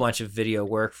did a whole bunch of video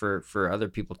work for other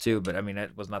people, too. But, I mean,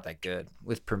 it was not that good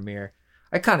with Premiere.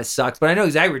 It kind of sucks. But I know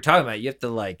exactly what you're talking about. You have to,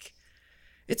 like...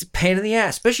 It's a pain in the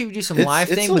ass, especially if you do some live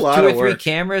thing with 2 or 3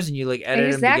 cameras and you like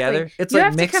edit them together. It's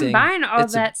like mixing. You have to combine all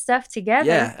that stuff together.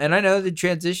 Yeah, and I know the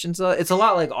transitions. It's a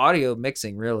lot like audio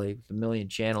mixing, really. With a million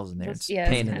channels in there. It's a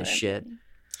pain in the shit.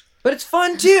 But it's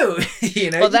fun too.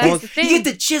 Well, that's the thing. You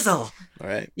get to chisel. All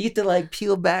right. You get to like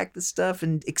peel back the stuff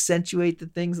and accentuate the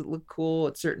things that look cool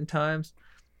at certain times.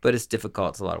 But it's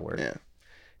difficult. It's a lot of work. Yeah.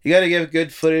 You got to give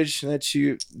good footage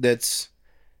that's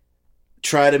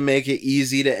try to make it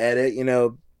easy to edit,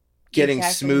 getting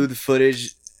smooth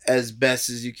footage as best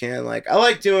as you can. Like, I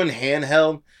like doing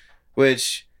handheld,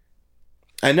 which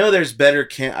I know there's better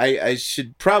I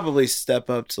should probably step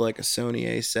up to like a Sony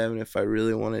A7 if I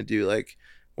really want to do like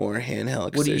more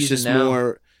handheld. What do you use just now?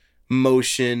 More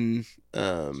motion.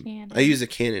 I use a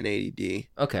Canon 80D.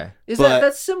 Okay.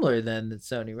 That's similar then than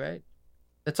Sony, right?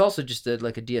 It's also just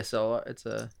like a DSLR. It's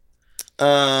a the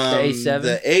A7.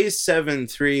 The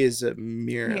A7 III is a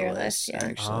mirrorless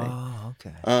actually. Oh,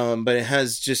 okay. But it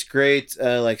has just great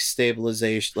like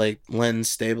stabilization, like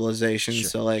lens stabilization. Sure,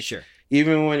 so like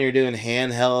even when you're doing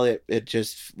handheld, it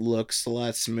just looks a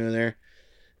lot smoother.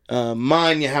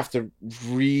 Mine, you have to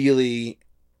really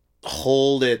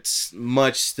hold it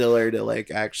much stiller to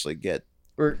like actually get.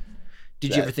 Or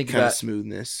did you ever think about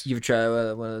smoothness? You ever try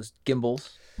one of those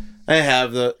gimbals? I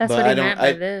have That's but what I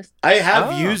don't. I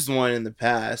have used one in the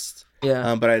past.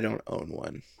 Yeah, but I don't own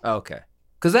one. Oh, okay,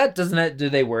 because do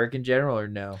they work in general or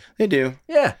no? They do.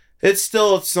 Yeah, it's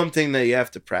still something that you have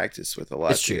to practice with a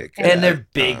lot. It's true, and they're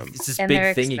big. It's this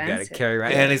big thing you got to carry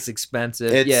around, and it's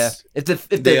expensive. If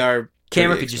the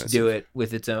camera could just do it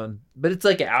with its own, but it's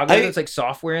like an algorithm. It's like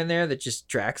software in there that just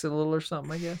tracks it a little or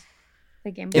something. I guess.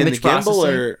 The gimbal. Image processing.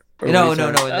 Or no, in the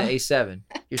A7.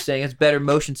 You're saying it's better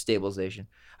motion stabilization.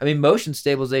 I mean, motion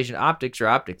stabilization optics are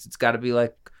optics. It's got to be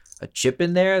like a chip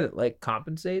in there that like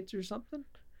compensates or something.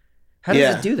 How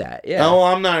does it do that? Yeah. Oh,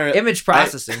 I'm not. Image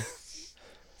processing.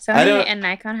 Sony and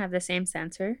Nikon have the same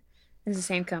sensor. It's the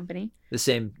same company. The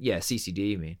same, CCD,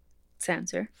 you mean?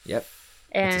 Sensor. Yep.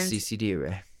 And it's a CCD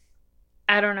array.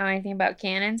 I don't know anything about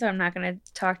Canon, so I'm not going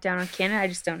to talk down on Canon. I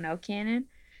just don't know Canon.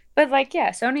 But like,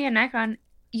 yeah, Sony and Nikon,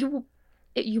 you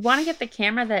want to get the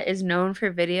camera that is known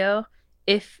for video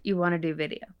if you want to do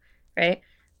video, right?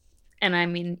 And I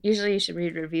mean, usually you should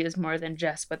read reviews more than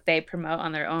just what they promote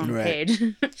on their own page.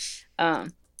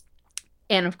 And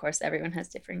of course, everyone has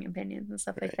differing opinions and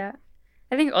stuff like that.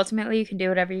 I think ultimately you can do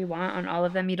whatever you want on all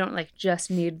of them. You don't like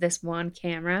just need this one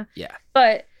camera. Yeah.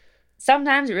 But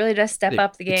sometimes it really does step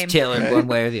up the game. It's tailored one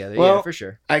way or the other. Well, yeah, for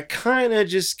sure. I kind of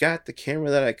just got the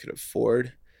camera that I could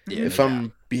afford. Yeah, if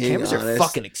I'm being honest. Cameras are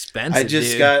fucking expensive, I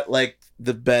just got like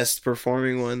the best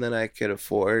performing one that I could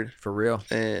afford. For real.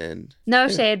 And no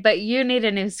shade, but you need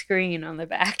a new screen on the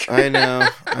back. I know.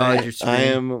 I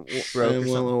am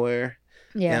well aware.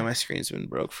 Yeah, my screen's been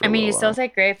broke for a while. You still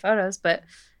take great photos, but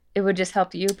it would just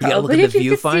help you probably. You gotta look at the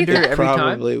viewfinder every time?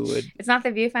 Probably would. It's not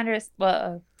the viewfinder.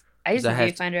 Well, I use the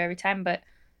viewfinder every time, but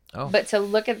to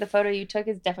look at the photo you took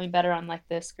is definitely better on like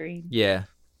this screen. Yeah.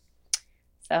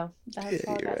 So that's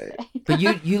all I gotta say. But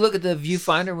you look at the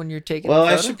viewfinder when you're taking the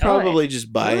photo? I should probably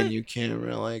just buy a new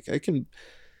camera. Like I can.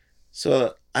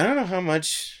 So I don't know how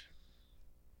much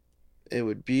it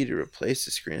would be to replace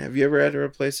the screen. Have you ever had to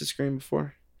replace the screen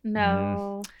before?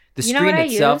 No. The screen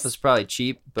itself is probably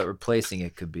cheap, but replacing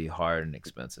it could be hard and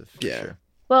expensive. Yeah. Sure.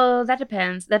 Well, that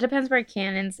depends. That depends where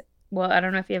Canon's. Well, I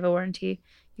don't know if you have a warranty.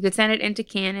 You could send it into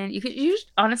Canon. You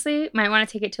honestly might want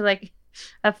to take it to like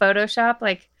a photo shop,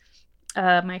 like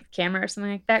my camera or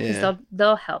something like that, because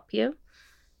they'll help you.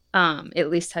 At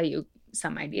least tell you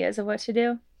some ideas of what to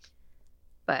do.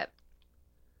 But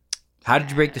how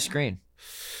did you break the screen?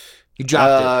 You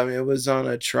dropped it. It was on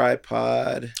a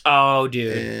tripod. Oh,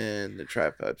 dude. And the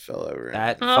tripod fell over.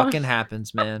 That fucking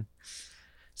happens, man.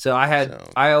 So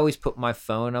I always put my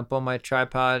phone up on my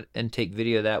tripod and take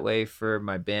video that way for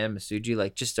my band, Masuji,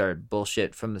 like just our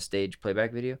bullshit from the stage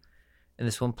playback video. And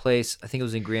this one place, I think it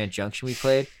was in Grand Junction we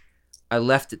played, I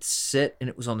left it sit and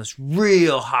it was on this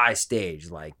real high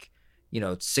stage, like,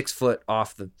 6 foot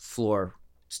off the floor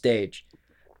stage.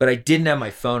 But I didn't have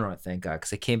my phone on it, thank God,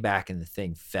 because I came back and the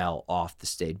thing fell off the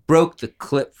stage. Broke the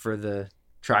clip for the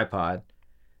tripod,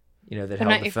 that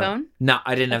held the phone. No,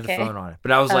 I didn't have the phone on it.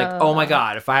 But I was like, oh my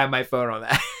God, if I had my phone on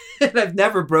that. And I've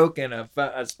never broken a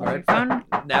smartphone.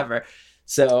 Never.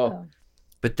 So,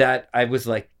 but that, I was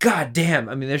like, God damn.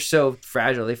 I mean, they're so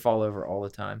fragile. They fall over all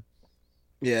the time.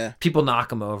 Yeah. People knock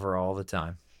them over all the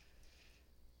time.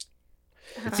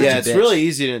 It's really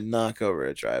easy to knock over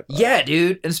a tripod. Yeah,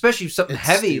 dude, and especially something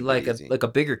heavy like a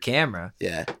bigger camera.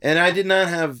 Yeah, and I did not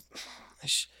have.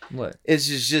 What? It's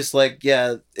just like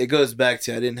it goes back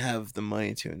to I didn't have the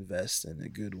money to invest in a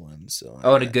good one. So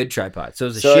and a good tripod. So it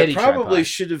was a shitty tripod. I probably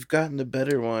should have gotten a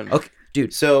better one. Okay,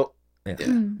 dude. So yeah.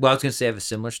 Well, I was gonna say I have a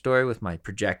similar story with my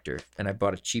projector, and I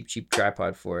bought a cheap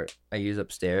tripod for it. I use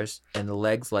upstairs, and the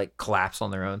legs like collapse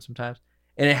on their own sometimes.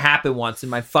 And it happened once, and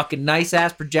my fucking nice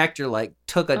ass projector like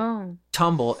took a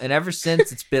tumble, and ever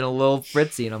since it's been a little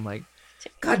fritzy. And I'm like,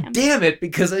 God damn it,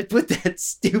 because I put that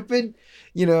stupid,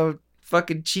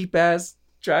 fucking cheap ass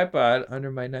tripod under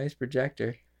my nice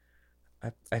projector.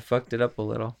 I fucked it up a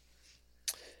little.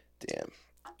 Damn,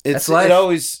 it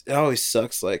always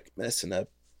sucks like messing up.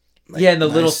 Like, and the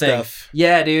nice little stuff.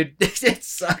 Yeah, dude, it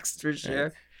sucks for sure.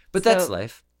 Right. But that's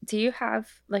life. Do you have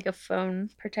like a phone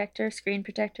protector, screen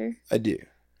protector? I do.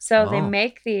 So they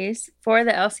make these for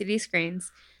the LCD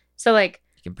screens. So like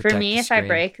for me, if I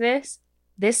break this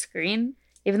screen,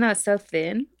 even though it's so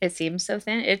thin, it seems so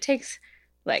thin, it takes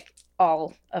like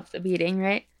all of the beating,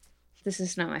 right? This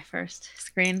is not my first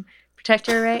screen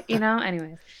protector, right?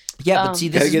 Anyways. Yeah, but see,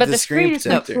 the screen is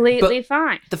completely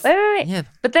fine. Wait. Yeah.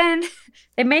 But then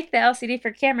they make the LCD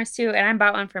for cameras too, and I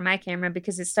bought one for my camera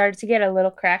because it started to get a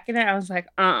little crack in it. I was like,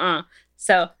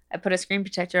 So I put a screen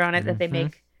protector on it that they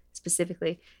make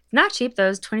specifically. It's not cheap though;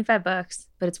 it's $25,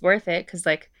 but it's worth it because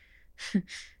like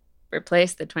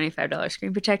replace the $25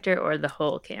 screen protector or the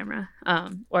whole camera.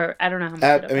 Or I don't know how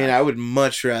much. I would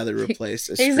much rather replace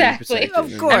a screen protector.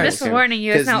 Of course, I'm just warning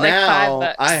you. It's not like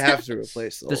 $5. I have to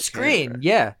replace the whole screen. Camera.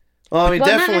 Yeah. Well,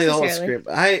 definitely the whole screen.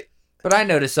 But I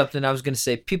noticed something. I was going to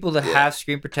say, people that have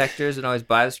screen protectors and always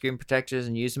buy the screen protectors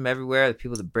and use them everywhere are the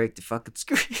people that break the fucking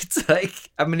screens. Like,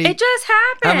 it just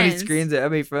happens. How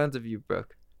many phones have you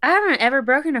broke? I haven't ever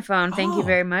broken a phone. Thank you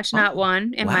very much. Not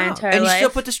one in my entire life. And you still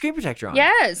put the screen protector on?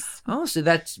 Yes. Oh, so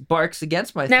that barks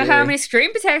against my theory. Now, how many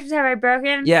screen protectors have I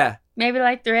broken? Yeah. Maybe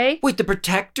like 3. Wait, the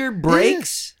protector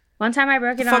breaks? One time I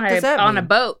broke it on a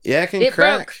boat. Yeah, it can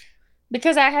crack. Broke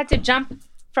because I had to jump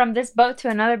from this boat to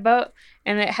another boat,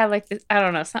 and it had like this, I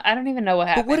don't know. I don't even know what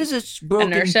happened. But what does a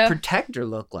broken protector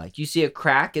look like? You see a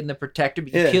crack in the protector,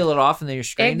 but you peel it off, and then your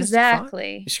screen is fine?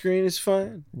 Exactly. Your screen is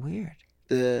fine. Weird.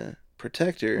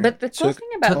 protector. But the cool thing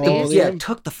about these,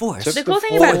 took the force. the cool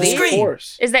thing about these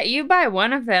force. is that you buy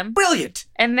one of them, Brilliant,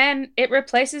 and then it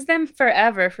replaces them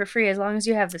forever for free as long as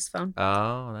you have this phone.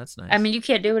 Oh, that's nice. I mean, you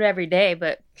can't do it every day,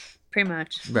 but pretty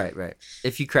much. Right.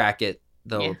 If you crack it,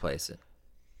 they'll replace it.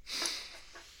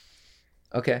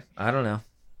 Okay, I don't know.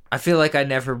 I feel like I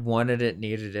never wanted it,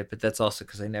 needed it, but that's also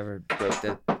because I never broke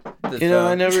the phone.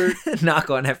 I never knock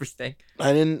on everything.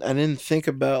 I didn't think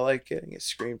about like getting a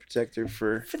screen protector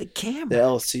for the camera, the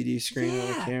LCD screen on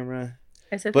the camera.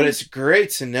 But it's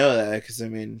great to know that because I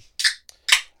mean,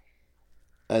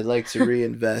 I'd like to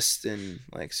reinvest in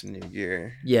like some new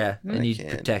gear. Yeah, and you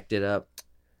protect it up,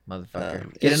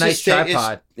 motherfucker. Get a nice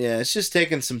tripod. It's just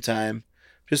taking some time.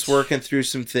 Just working through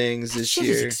some things this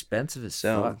year. It's expensive as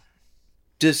fuck.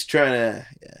 Just trying to,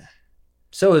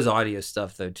 So is audio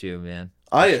stuff though too, man.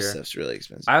 Audio stuff's really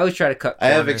expensive. I always try to cut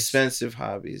corners. I have expensive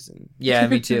hobbies, and yeah,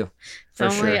 me too.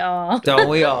 Don't we all? Don't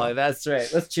we all? That's right.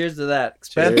 Let's cheers to that.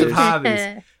 Expensive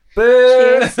hobbies.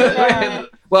 Boo! Cheers to that.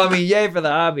 Well, I mean, yay for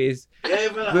the hobbies. Yay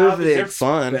for the hobbies. They're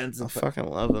fun. I fucking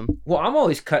love them. Well, I'm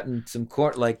always cutting some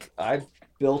corn. Like I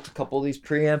built a couple of these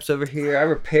preamps over here. I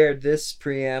repaired this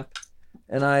preamp.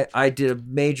 And I did a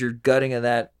major gutting of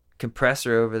that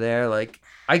compressor over there. Like,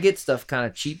 I get stuff kind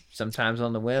of cheap sometimes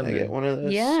on the whim. Can I get one of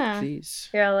those? Yeah. Please.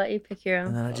 Here, I'll let you pick your own.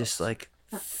 And then I just, like,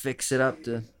 fix it up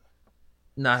to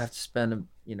not have to spend,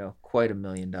 quite $1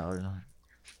 million on it.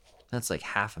 That's like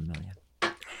 $500,000.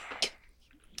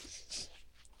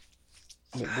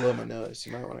 I'm going to blow my nose.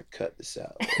 You might want to cut this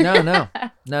out. No.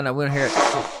 We don't hear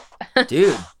it.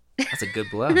 Dude, that's a good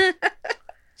blow.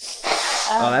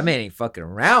 Oh, that man ain't fucking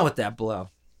around with that blow.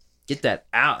 Get that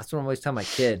out. That's what I'm always telling my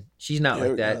kid. She's not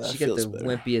like that. She got the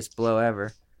wimpiest blow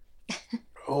ever.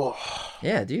 Oh.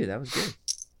 Yeah, dude, that was good.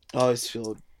 I always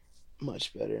feel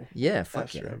much better. Yeah, fuck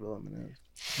after yeah. I blow my nose.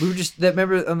 We were just,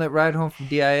 remember on that ride home from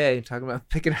DIA talking about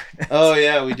picking our nose? Oh,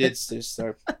 yeah, we did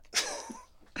start.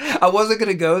 I wasn't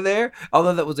going to go there,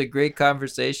 although that was a great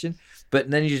conversation.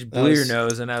 But then you just blew your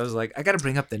nose, and I was like, I got to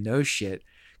bring up the nose shit.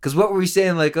 Because what were we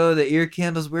saying? Like, oh, the ear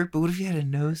candle's weird, but what if you had a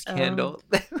nose candle?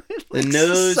 The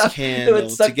nose candle. It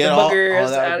would suck to get the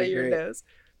boogers out of your nose.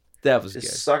 That was good.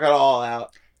 Suck it all out.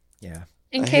 Yeah.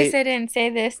 In case I didn't say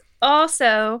this,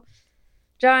 also,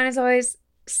 John is always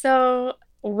so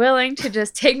willing to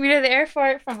just take me to the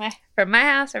airport from my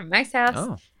house or Mike's house.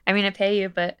 Oh. I mean, I pay you,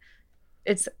 but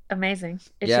it's amazing.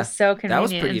 It's just so convenient. That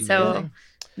was pretty and so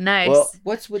nice. Well,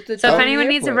 what's with the? So if anyone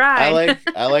needs a ride,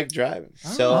 I like driving.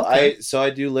 So okay. I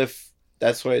do Lyft.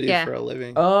 That's what I do for a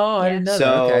living. Oh, I didn't know that.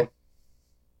 So okay.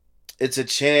 It's a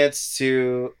chance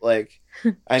to like.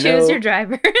 I choose know, your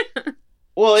driver.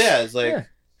 Well, yeah, it's like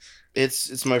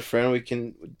it's my friend. We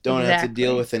don't have to Exactly.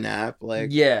 deal with an app.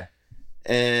 Like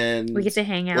and we get to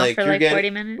hang out like, for like 40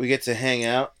 minutes. We get to hang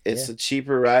out. It's a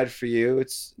cheaper ride for you.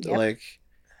 It's like.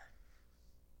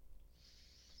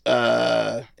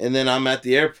 And then I'm at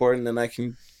the airport, and then I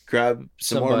can grab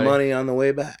some more money on the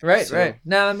way back. Right.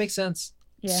 No, that makes sense.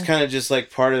 Yeah. It's kind of just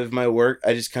like part of my work.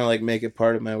 I just kind of like make it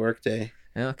part of my work day.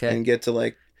 Okay. And get to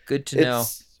like. Good to know.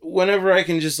 Whenever I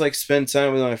can just like spend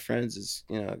time with my friends is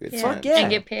a good time. And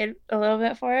get paid a little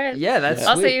bit for it. Yeah, that's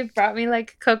also sweet. you've brought me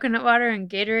like coconut water and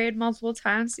Gatorade multiple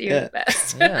times. So you're the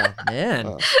best. Yeah, man.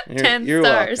 Oh, 10 you're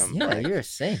stars. welcome. Yeah, you're a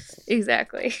saint.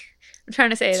 Exactly. I'm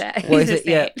trying to say that. Well, He's a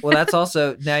saint. well, that's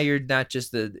also now you're not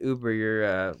just the Uber,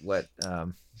 you're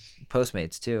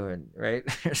Postmates too, right?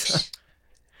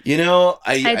 I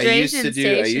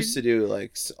used to do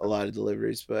like a lot of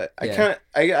deliveries, but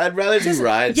I'd rather do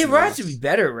rides. Yeah, rides would be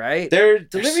better, right?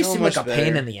 Deliveries seem like a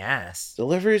pain in the ass.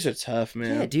 Deliveries are tough,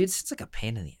 man. Yeah, dude, it's like a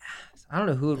pain in the ass. I don't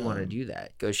know who would want to do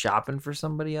that. Go shopping for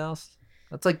somebody else.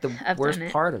 That's like the worst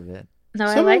part of it. No,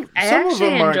 I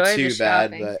actually enjoy the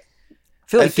shopping. But I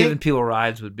feel like giving people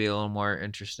rides would be a little more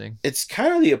interesting. It's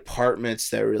kind of the apartments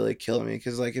that really kill me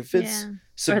because, like, if it's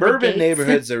suburban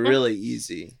neighborhoods are really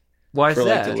easy. Why is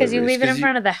that? Because you leave it in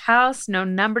front of the house, no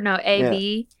number, no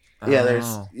AB.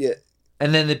 Yeah,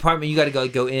 And then the apartment, you got to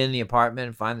go in the apartment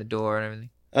and find the door and everything.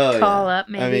 Oh, call up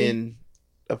maybe. I mean,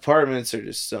 apartments are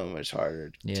just so much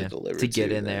harder to deliver to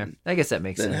get in there. I guess that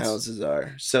makes sense. Than houses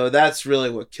are. So that's really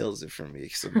what kills it for me.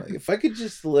 Because I'm like, if I could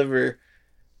just deliver.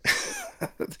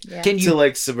 Can you to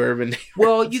like suburban?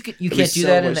 Well, you can't do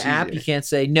that in the app. You can't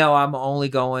say no. I'm only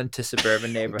going to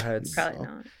suburban neighborhoods. Probably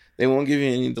not. They won't give you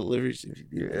any deliveries if you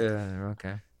do that. Yeah,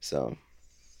 okay. So,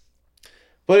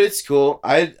 but it's cool.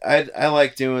 I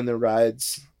like doing the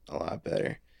rides a lot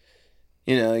better.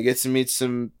 You get to meet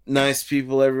some nice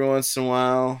people every once in a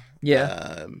while.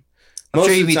 Yeah. I'm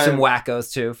sure you meet some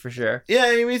wackos too, for sure.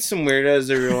 Yeah, you meet some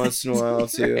weirdos every once in a while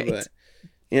too. Right. But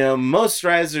most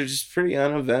rides are just pretty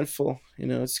uneventful.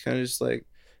 It's kind of just like,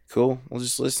 cool. We'll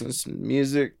just listen to some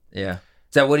music. Yeah.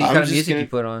 So what kind of music you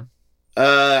put on?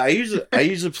 I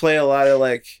usually play a lot of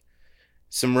like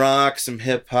some rock, some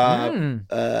hip hop,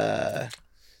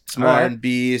 some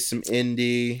R&B, some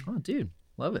indie. Oh, dude,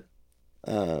 love it.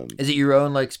 Is it your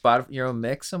own like your own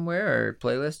mix somewhere or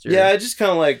playlist? Or? Yeah, I just kind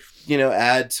of like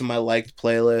add to my liked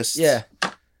playlist. Yeah,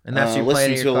 and that's you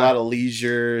listen to a lot of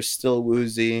Leisure, Still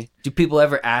Woozy. Do people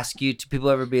ever ask you? Do people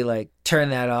ever be like,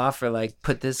 turn that off or like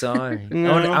put this on?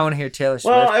 No. I want to hear Taylor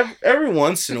Swift. Well, every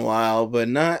once in a while, but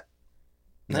not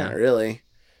really.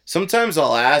 Sometimes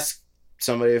I'll ask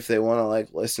somebody if they want to like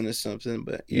listen to something,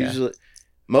 but usually.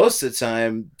 Most of the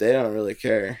time, they don't really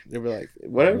care. They'll be like,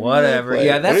 whatever.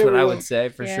 Yeah, that's what I would say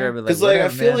for sure. Because I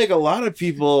feel like a lot of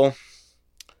people,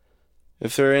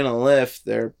 if they're in a Lyft,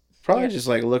 they're probably just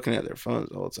like looking at their phones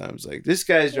the whole time. It's like, this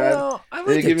guy's driving. Well, I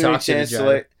they like give to me a talk chance to the to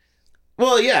like.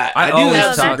 Well, yeah, I do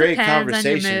have some great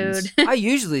conversations. I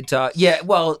usually talk. Yeah,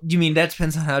 well, you mean that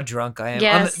depends on how drunk I am.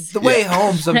 Yes. The way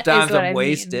home, sometimes I'm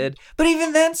wasted. But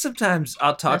even then, sometimes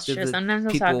I'll talk to the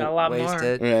sometimes people I'll talk a lot more.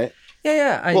 Right.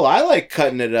 Yeah. I like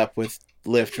cutting it up with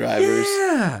Lyft drivers.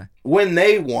 Yeah. When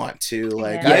they want to.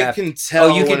 Like, I can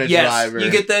tell when a driver. You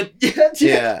get that.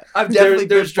 Yeah. I've definitely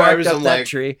there's drivers up I'm that like,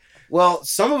 tree. Well,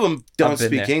 some of them don't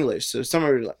speak English. So some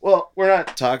are like, well, we're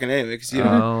not talking anyway because you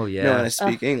don't know how to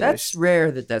speak English. That's rare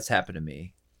that's happened to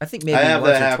me. I think maybe I have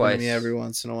once that or happen twice. to me every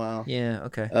once in a while. Yeah,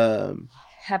 okay.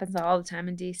 Happens all the time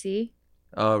in DC.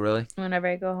 Oh, really? Whenever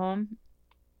I go home.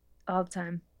 All the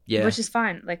time. Yeah. Which is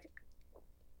fine. Like,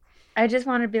 I just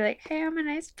want to be like, hey, I'm a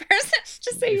nice person.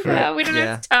 Just so you know. We don't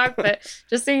have to talk, but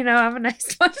just so you know, I'm a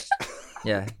nice one.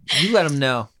 Yeah. You let them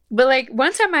know. But, like,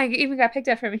 one time I even got picked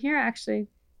up from here, actually.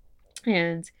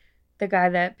 And the guy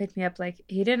that picked me up, like,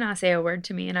 he did not say a word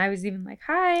to me. And I was even like,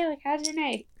 hi, like, how's your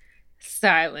night?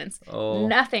 Silence. Oh.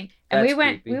 Nothing. And we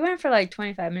went for, like,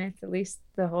 25 minutes at least,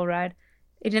 the whole ride.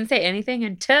 He didn't say anything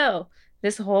until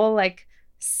this whole, like,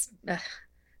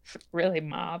 really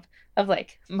mob of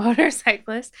like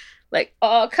motorcyclists like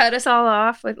all cut us all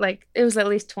off with like it was at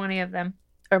least 20 of them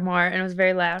or more and it was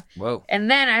very loud. Whoa. And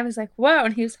then I was like, whoa,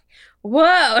 and he was like,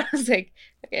 whoa. And I was like,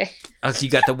 okay. Oh, so you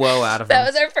got the whoa out of him. That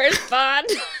was our first bond.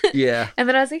 Yeah. And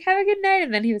then I was like, have a good night.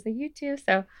 And then he was like, you too.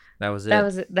 So that was it.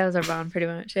 That was our bond pretty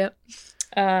much. Yep.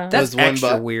 That's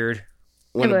extra weird.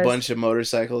 When a bunch of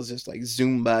motorcycles just like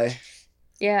zoom by.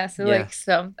 Yeah. So like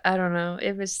I don't know.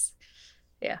 It was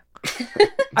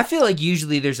I feel like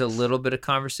usually there's a little bit of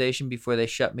conversation before they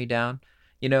shut me down.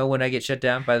 When I get shut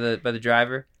down by the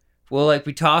driver, we'll like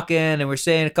be talking and we're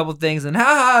saying a couple things and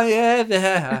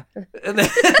yeah, and then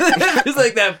there's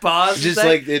like that pause.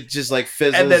 It just like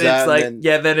fizzles and then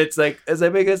out. Then it's like, is I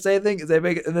make it say anything?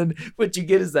 And then what you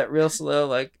get is that real slow,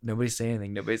 like nobody's saying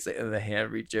anything, and the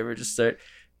hand reach over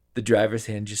the driver's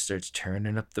hand just starts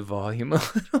turning up the volume a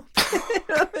little bit.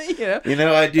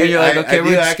 I do. And you're like, okay,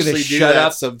 we're just actually gonna do shut that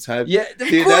up sometimes. Yeah,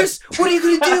 of course. What are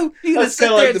you gonna do? You're gonna that's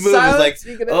kind of like the move.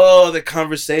 Is like, the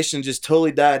conversation just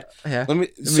totally died. Yeah.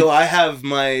 So I have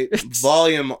my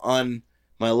volume on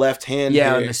my left hand. Yeah,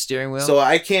 here, on the steering wheel. So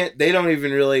I can't. They don't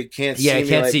even really can't. Yeah, see I me,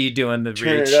 can't like, see you doing the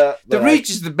turn reach. It up, the reach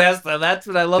is the best though. That's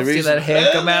what I love. Seeing that hand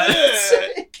come out.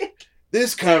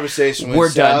 This conversation went We're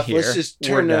done south. here. Let's just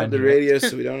turn up the radio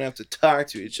so we don't have to talk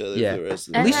to each other for the rest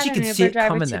of the At day. least you can see it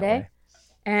coming that way.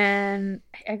 And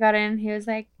I got in. He was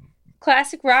like,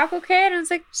 "Classic rock, okay?" And I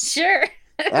was like, "Sure."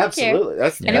 Absolutely.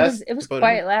 It was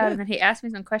quite loud. And then he asked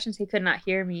me some questions. He could not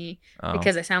hear me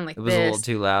because I sound like this. It was a little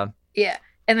too loud. Yeah.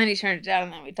 And then he turned it down,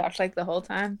 and then we talked like the whole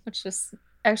time, which was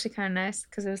actually kind of nice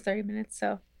because it was 30 minutes.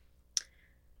 So.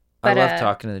 But, I love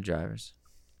talking to the drivers.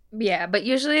 Yeah, but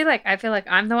usually, like, I feel like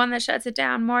I'm the one that shuts it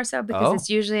down more so because it's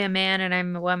usually a man and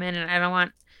I'm a woman and I don't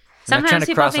want. Sometimes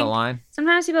people cross a line.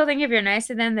 Sometimes people think if you're nice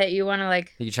to them that you want to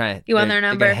like. You want their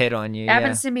number. They hit on you. It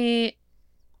happens to me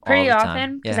pretty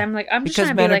often because I'm like I'm just trying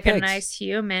to be like a nice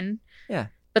human. Yeah.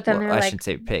 But then they're like, I shouldn't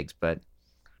say pigs, but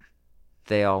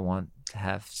they all want to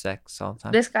have sex all the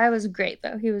time. This guy was great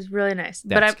though. He was really nice.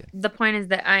 The point is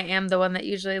that I am the one that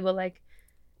usually will like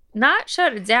not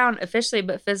shut it down officially,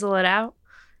 but fizzle it out.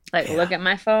 Like look at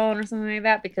my phone or something like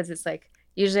that because it's like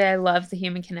usually I love the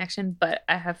human connection, but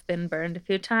I have been burned a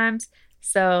few times,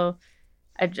 so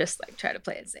I just like try to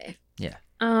play it safe. Yeah.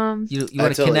 You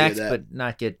want to connect, but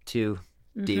not get too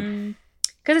deep.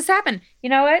 Because it's happened. You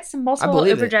know what? Some multiple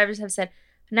Uber drivers have said,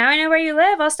 "Now I know where you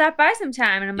live. I'll stop by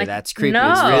sometime." And I'm like, "That's creepy."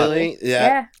 No. Really?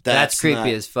 Yeah. That's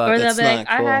creepy as fuck. Or they'll be like,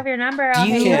 "I have your number. I'll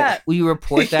hit you up." Will you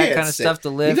report that kind of stuff to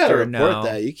Lyft? You gotta or report no?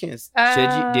 that. You can't.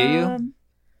 Should you? Do you?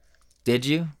 Did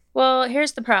you? Well,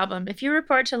 here's the problem. If you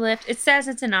report to Lyft, it says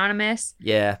it's anonymous.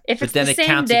 Yeah. If but it's then the it same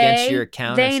counts day, against your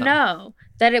account. they know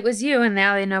that it was you, and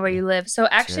now they know where you live. So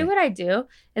actually, right. what I do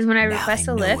is when I request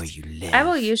a Lyft, I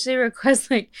will usually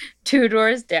request like 2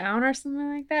 doors down or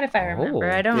something like that if I remember.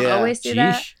 I don't always do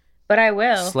that, but I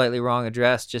will. Slightly wrong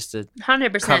address just to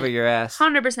 100% cover your ass.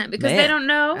 100% because they don't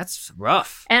know. That's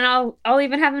rough. And I'll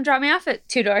even have them drop me off at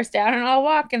 2 doors down, and I'll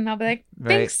walk, and they'll be like,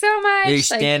 "Thanks so much." You're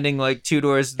standing like 2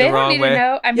 doors the wrong way. They don't need to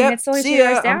know. I mean, it's only 2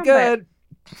 doors down, I'm good.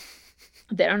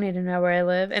 But they don't need to know where I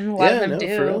live, and a lot of them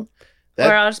do.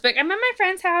 Or I'll just be like, I'm at my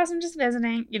friend's house. I'm just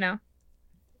visiting,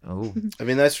 Oh. I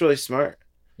mean, that's really smart.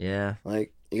 Yeah.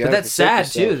 Like, but that's sad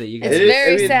too that you get. It's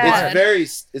very sad.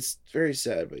 It's very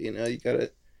sad, but you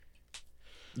gotta.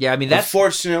 Yeah, I mean that's.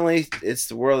 Unfortunately, it's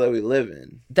the world that we live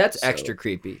in. That's extra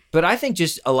creepy. But I think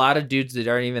just a lot of dudes that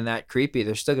aren't even that creepy,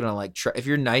 they're still gonna like try. If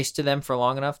you're nice to them for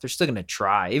long enough, they're still gonna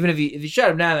try. Even if you shut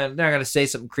them down, they're not gonna say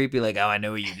something creepy like, "Oh, I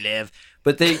know where you live."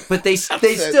 But they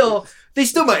still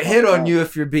might hit on you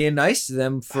if you're being nice to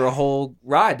them for a whole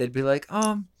ride. They'd be like,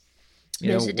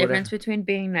 There's a difference between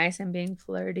being nice and being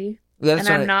flirty. Well, and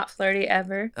I'm not flirty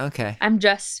ever. Okay. I'm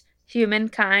just human,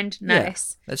 kind,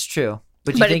 nice. Yeah, that's true.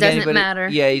 But it doesn't matter.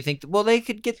 Yeah, you think, well, they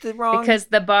could get the wrong. Because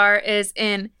the bar is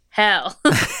in hell.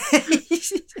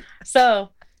 So,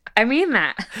 I mean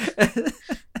that.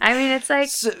 I mean, it's like,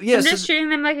 I'm just treating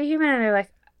them like a human, and they're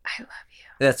like, I love you.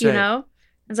 That's right. You know?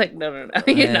 It's like, no.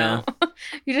 You know?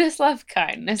 You just love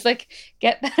kindness. Like,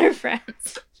 get better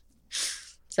friends.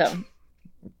 So.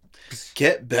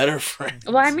 Get better friends.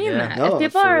 Well, I mean that. If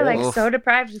people are like so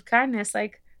deprived of kindness,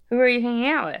 like, who are you hanging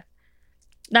out with?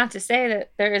 Not to say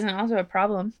that there isn't also a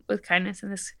problem with kindness in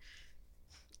this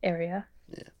area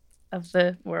of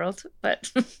the world,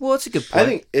 but well, it's a good point. I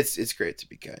think it's great to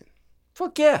be kind.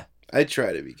 Fuck yeah. I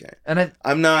try to be kind. And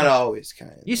I'm not always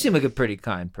kind. You seem like a pretty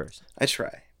kind person. I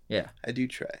try. Yeah. I do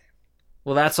try.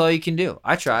 Well, that's all you can do.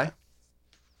 I try.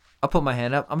 I'll put my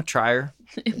hand up. I'm a trier.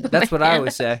 That's what I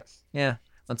always say. Yeah.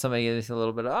 When somebody gives a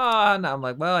little bit of, no, I'm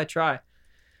like, well, I try.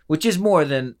 Which is more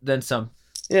than some.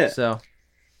 Yeah. So.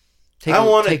 I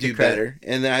want to do better.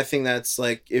 And I think that's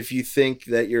like, if you think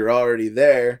that you're already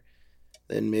there,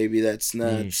 then maybe that's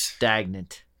not. You're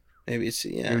stagnant. Maybe it's,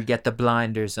 You get the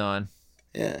blinders on.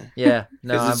 Yeah. Yeah.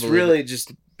 No, because it's really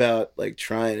just about like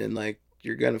trying, and like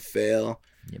you're going to fail.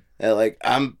 Yep. And like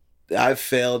I've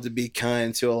failed to be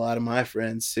kind to a lot of my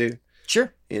friends too.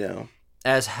 Sure.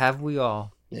 As have we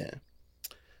all. Yeah.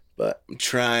 But I'm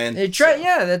trying.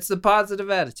 Yeah, that's the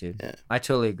positive attitude. Yeah. I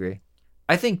totally agree.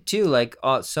 I think too, like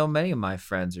so many of my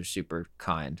friends are super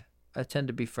kind. I tend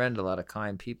to befriend a lot of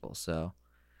kind people, so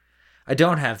I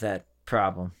don't have that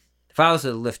problem. If I was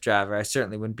a Lyft driver, I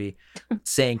certainly wouldn't be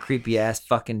saying creepy ass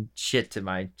fucking shit to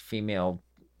my female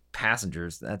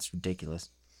passengers. That's ridiculous.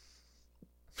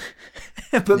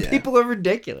 But people are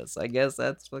ridiculous. I guess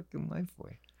that's fucking life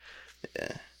for you.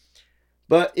 Yeah.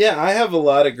 But yeah, I have a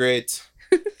lot of great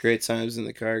times in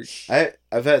the car.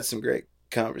 I've had some great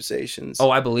conversations. Oh,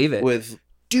 I believe it. With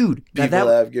people that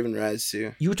I've given rides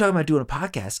to. You were talking about doing a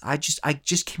podcast. I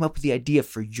just came up with the idea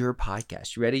for your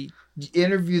podcast. You ready?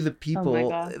 Interview the people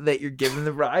that you're giving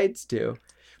the rides to.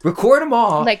 Record them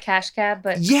all. Like Cash Cab,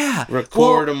 but... Yeah.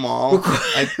 Record them all.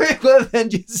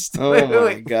 Then just... Oh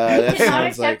my God. That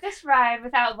sounds like... this ride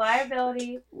without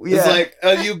liability. It's like,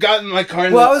 you got in my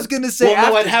car... Well, I was going to say...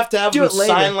 Well, no, I'd have to have them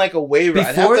sign like a waiver.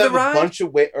 I'd have to have a bunch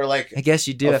of or like... I guess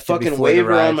you do have a fucking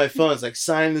waiver on my phone. It's like,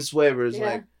 sign this waiver. It's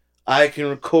like, I can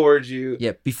record you.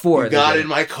 Yeah, before... You got in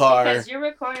my car. Because you're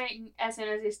recording as soon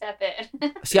as you step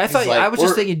in. See, I thought... I was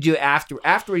just thinking you do it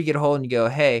after you get a hold and you go,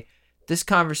 hey... This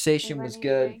conversation was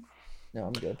good. No,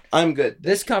 I'm good. I'm good.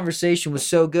 This conversation was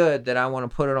so good that I want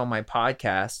to put it on my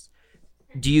podcast.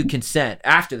 Do you consent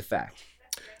after the fact?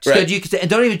 Right. Do you consent? And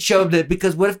don't even show them that,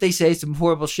 because what if they say some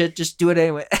horrible shit? Just do it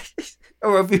anyway.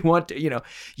 Or if you want to, you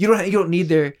don't need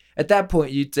their. At that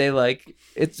point, you'd say like,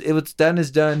 what's done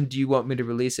is done. Do you want me to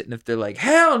release it? And if they're like,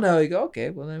 hell no, you go,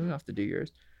 okay, well then we don't have to do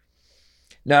yours.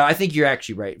 No, I think you're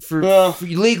actually right. For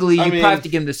legally, you probably have to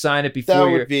get them to sign it before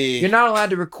you're not allowed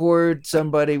to record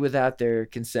somebody without their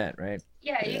consent, right?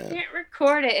 Yeah, you can't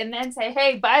record it and then say,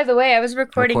 hey, by the way, I was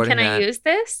recording can I use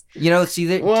this?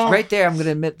 See, right there, I'm going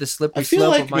to admit the slippery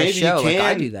slope of my show.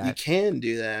 I do that. You can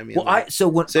do that. I mean,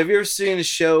 so have you ever seen a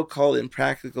show called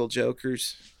Impractical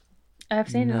Jokers? I've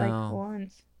seen it like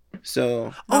once.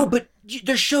 So. But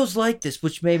there's shows like this,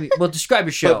 which maybe. Well, describe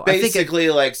your show. But basically,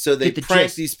 so they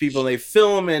prank these people, they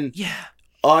film and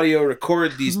audio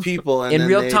record these people, and in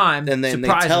real time, and then they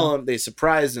tell them, they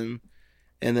surprise them,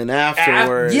 and then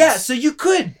afterwards, so you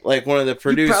could, like, one of the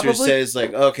producers says,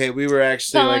 like, okay, we were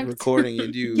actually like recording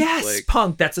you. Yes, like,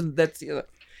 punk. That's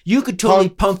You could totally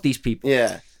punk these people.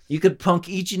 Yeah. You could punk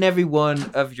each and every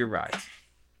one of your rides.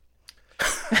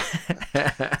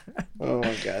 Oh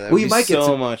my god! Well, you might get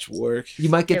so much work. You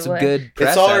might get some good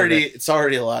press. It's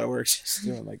already a lot of work just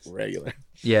doing like regular.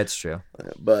 Yeah, it's true.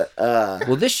 But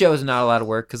well, this show is not a lot of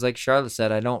work because, like Charlotte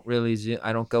said, I don't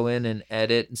go in and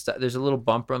edit and stuff. There's a little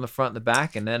bumper on the front and the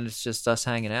back, and then it's just us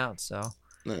hanging out. So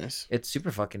nice. It's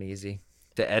super fucking easy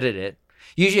to edit it.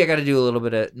 Usually, I got to do a little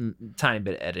bit of tiny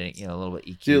bit of editing, a little bit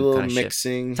EQ, do a little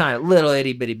mixing, tiny little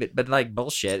itty bitty bit, but like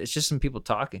bullshit. It's just some people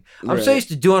talking. I'm so used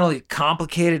to doing all these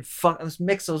complicated this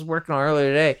mix I was working on earlier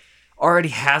today already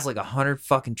has like 100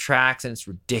 fucking tracks, and it's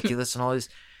ridiculous and all these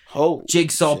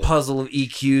jigsaw puzzle of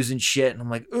EQs and shit. And I'm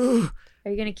like, ugh.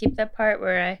 Are you gonna keep that part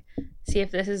where I see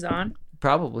if this is on?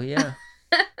 Probably, yeah.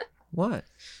 What?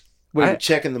 Wait, you're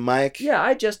checking the mic? Yeah,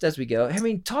 I adjust as we go. I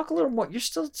mean, talk a little more. You're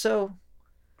still so.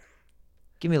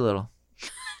 Give me a little.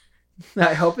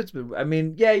 I hope it's been. I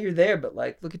mean, yeah, you're there, but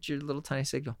like, look at your little tiny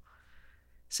signal.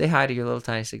 Say hi to your little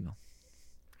tiny signal.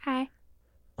 Hi.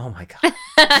 Oh my god.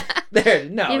 There,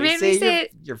 no. You made me say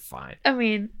it. You're fine. I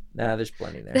mean. Nah, there's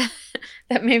plenty there.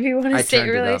 That made me want to say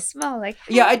it really small. Like. Hi.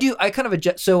 Yeah, I do. I kind of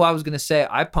adjust. So I was gonna say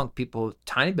I punk people a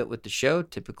tiny bit with the show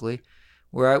typically,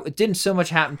 where it didn't so much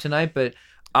happen tonight, but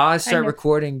I start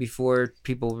recording before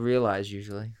people realize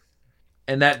usually.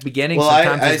 And that beginning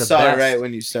sometimes I is the saw best. it right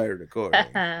when you started recording.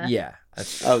 Yeah.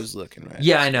 I was looking right.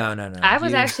 Yeah, I know. I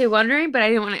was actually wondering, but I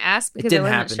didn't want to ask because I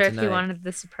wasn't sure if you wanted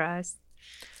the surprise.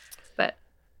 But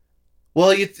well,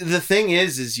 the thing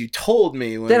is you told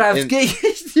me when that I was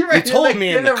you told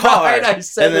me in the car, and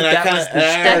then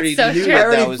I already knew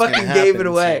that was fucking happen, gave it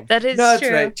away. So. That is no, true.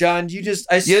 That's right, John. You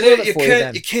just you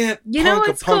can't. You know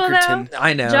what's cool though?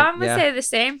 I know. John would say the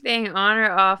same thing on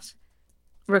or off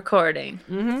recording.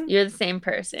 Mm-hmm. You're the same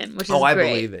person, which is great. I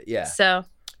believe it. Yeah. So.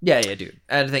 Yeah, dude.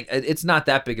 And I think it's not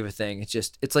that big of a thing.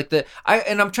 It's like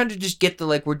I'm trying to just get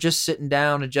we're just sitting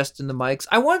down, adjusting the mics.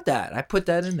 I want that. I put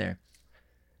that in there.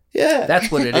 Yeah, that's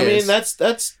what it is. I mean, that's.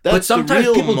 But sometimes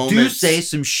the real people moments. do say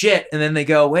some shit, and then they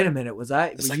go, "Wait a minute, were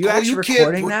you actually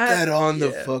recording that? Put that on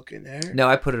the fucking air." No,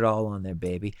 I put it all on there,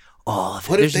 baby. All of it.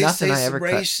 What There's if they nothing say I ever some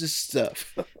racist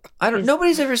stuff?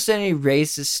 Nobody's ever said any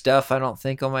racist stuff. I don't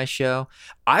think on my show.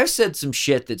 I've said some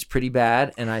shit that's pretty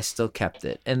bad, and I still kept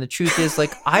it. And the truth is,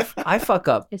 like, I fuck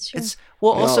up. It's true.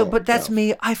 But that's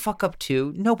me. I fuck up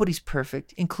too. Nobody's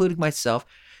perfect, including myself.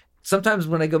 Sometimes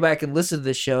when I go back and listen to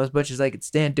this show, as much as I could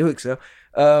stand doing so,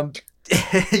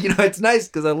 it's nice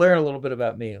because I learn a little bit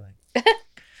about me. Like,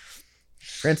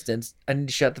 for instance, I need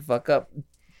to shut the fuck up.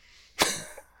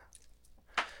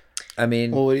 I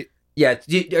mean, yeah.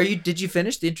 Did you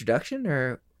finish the introduction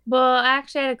or? Well, I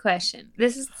actually had a question.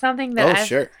 This is something that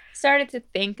I've started to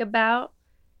think about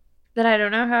that I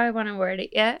don't know how I want to word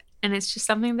it yet, and it's just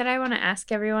something that I want to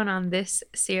ask everyone on this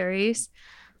series,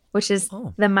 which is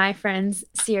the My Friends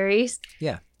series.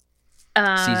 Yeah.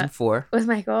 Season 4 with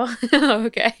Michael.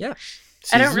 Okay. Yeah.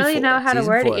 I don't really know how to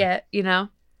word it yet,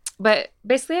 but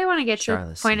basically I want to get to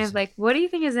the point of like, what do you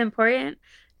think is important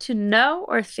to know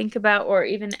or think about or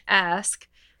even ask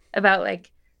about like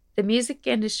the music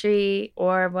industry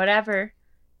or whatever,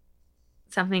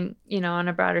 something, on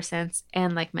a broader sense,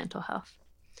 and like mental health?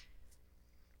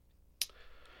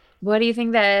 What do you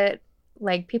think that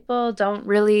like people don't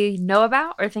really know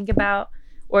about or think about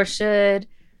or should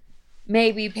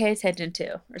maybe pay attention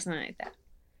to or something like that?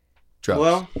 Drugs.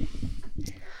 Well,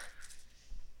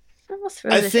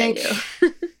 I think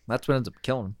that's what ends up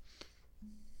killing them.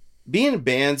 Being in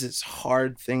bands is a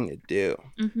hard thing to do.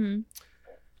 Mm-hmm.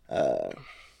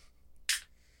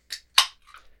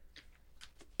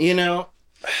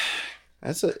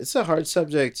 It's a hard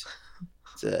subject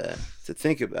to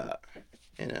think about.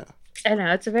 I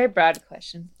know it's a very broad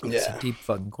question. It's a deep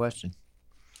fucking question.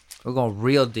 We're going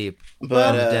real deep on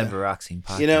the Denver Rock Scene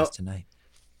podcast tonight.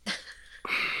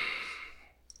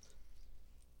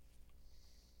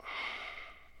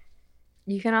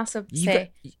 You can also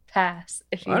say pass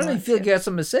if you want. I don't even feel like you got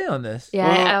something to say on this. Yeah,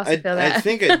 I also feel that. I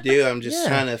think I do. I'm just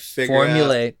trying to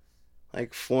formulate.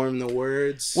 Like form the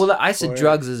words. Well, I said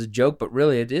drugs as a joke, but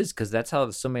really it is because that's how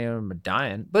so many of them are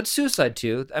dying. But suicide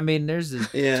too. I mean, there's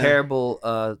this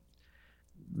terrible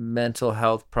mental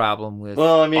health problem with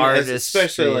artists,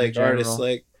 especially like artists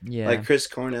like Chris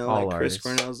Cornell. All like artists.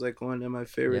 Chris Cornell's like one of my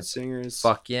favorite singers.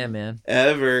 Fuck yeah, man.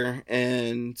 Ever.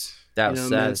 And that was sad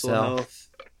mental health.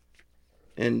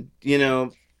 And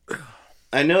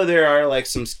I know there are like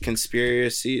some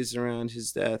conspiracies around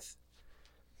his death.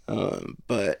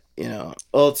 But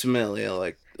ultimately,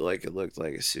 like it looked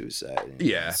like a suicide.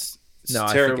 Yeah, it's a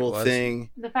terrible thing.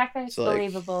 The fact that it's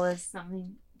believable is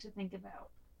something to think about.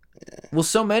 Yeah. Well,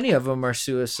 so many of them are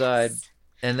suicide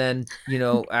And then,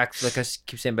 like I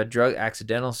keep saying about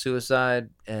accidental suicide,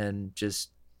 and just,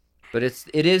 but it's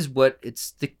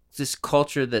this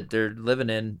culture that they're living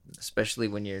in, especially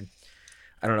when you're,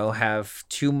 I don't know, have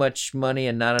too much money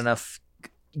and not enough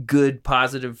good,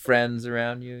 positive friends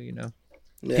around you,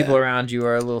 Yeah. People around you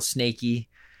are a little snaky.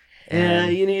 Yeah,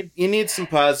 you need some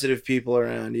positive people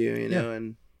around you,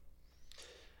 and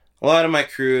a lot of my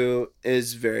crew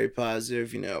is very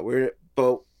positive,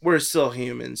 we're still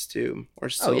humans too. We're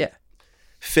still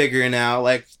figuring out,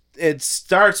 like, it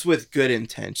starts with good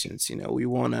intentions, we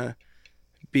want to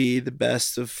be the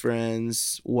best of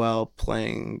friends while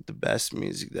playing the best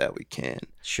music that we can.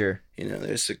 Sure.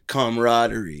 There's a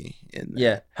camaraderie in that.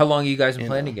 Yeah. How long you guys been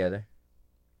playing together?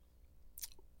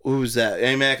 Who was that?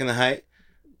 AMAC and the Height?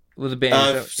 With the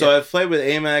band. So I've played with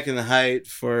AMAC and the Height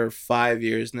for 5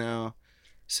 years now,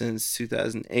 since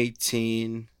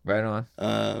 2018. Right on.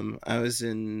 I was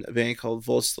in a band called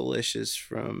Volts Delicious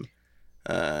from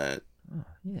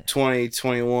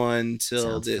 2021 till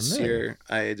Sounds this familiar. year.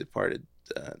 I departed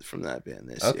from that band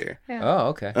this year. Yeah. Oh,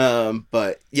 okay.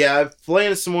 But yeah, I'm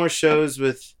playing some more shows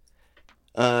with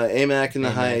AMAC and the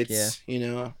AMAC, Heights.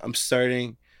 I'm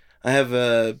starting. I have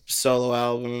a solo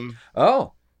album.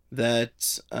 Oh. That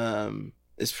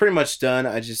is pretty much done.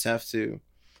 I just have to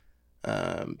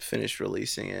finish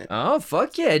releasing it. Oh,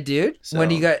 fuck yeah, dude. So, when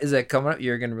do you got? Is that coming up?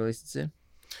 You're gonna release it soon?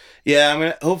 Yeah, I'm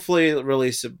gonna hopefully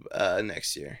release it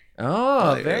next year. Oh,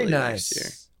 Probably very early nice. next year.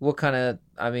 What kind of?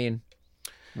 I mean,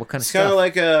 what kind of It's stuff? kind of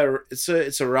like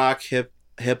it's a rock hip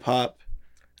hop.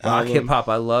 Rock hip hop.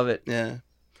 I love it. Yeah.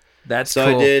 That's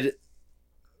so cool.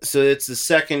 So it's the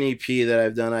second EP that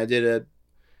I've done. I did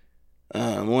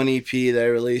one EP that I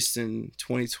released in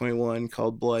 2021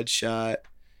 called Bloodshot.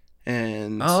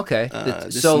 And okay.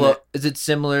 Solo, is it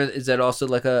similar? Is that also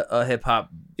like a hip hop?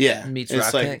 Yeah, meets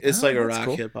it's rock. It's like a rock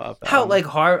hip hop. How like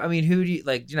hard? I mean, who do you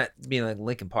like? You're not being like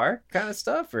Linkin Park kind of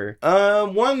stuff, or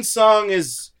one song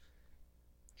is.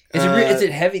 Is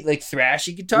it heavy, like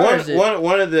thrashy guitar?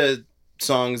 One of the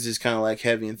songs is kind of like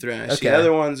heavy and thrashy. Okay. The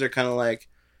other ones are kind of like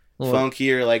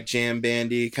funky or like jam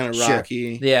bandy, kind of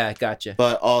rocky. Yeah, gotcha.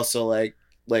 But also like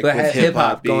with hip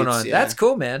hop going beats, on. Yeah. That's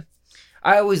cool, man.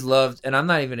 I always loved, and I'm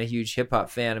not even a huge hip hop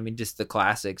fan. I mean, just the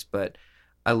classics, but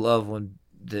I love when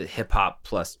the hip hop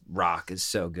plus rock is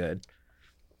so good.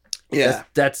 Yeah,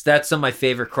 that's some of my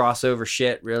favorite crossover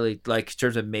shit. Really, like in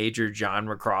terms of major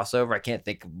genre crossover, I can't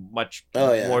think of much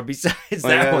more besides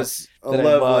that one. I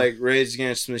love like Rage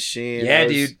Against the Machine. Yeah,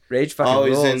 dude, Rage fucking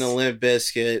always rules. into Limp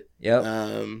Bizkit.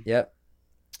 Yep.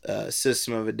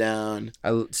 System of a Down.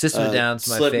 System of a Down's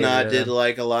my favorite. Slipknot did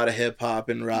like a lot of hip hop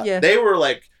and rock. Yeah. They were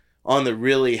like on the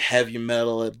really heavy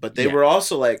metal, but they were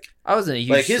also like I wasn't a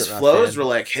huge like his flows were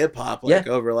like hip hop, like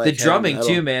over like the drumming metal.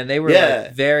 too, man. They were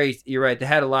like very. You're right. They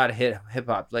had a lot of hip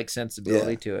hop like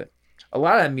sensibility to it. A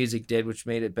lot of that music did, which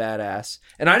made it badass.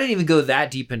 And I didn't even go that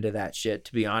deep into that shit,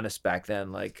 to be honest, back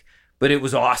then. Like, but it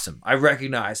was awesome. I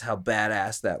recognize how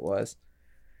badass that was.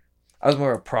 I was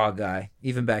more a prog guy.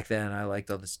 Even back then, I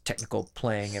liked all this technical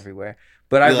playing everywhere.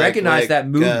 But I recognize that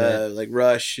movement. Like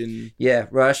Rush and... Yeah,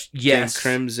 Rush. Yes.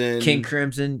 King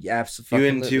Crimson. Yeah, absolutely. You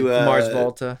into... Mars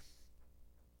Volta.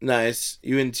 Nice.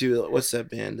 You into... What's that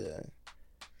band?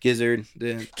 Gizzard.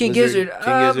 King Gizzard.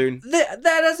 That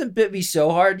hasn't bit me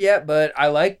so hard yet, but I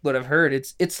like what I've heard.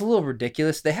 It's a little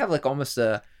ridiculous. They have like almost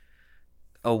a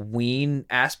ween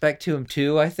aspect to them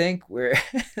too, I think, where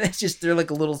they're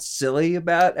like a little silly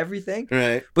about everything,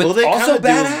 right? But they also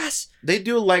badass. They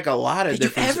do like a lot of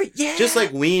different, just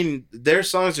like Ween. Their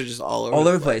songs are just all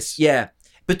over the place. Yeah,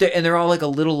 but they're all like a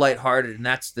little lighthearted, and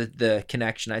that's the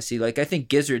connection I see. Like I think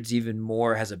Gizzard's even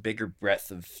more has a bigger breadth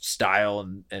of style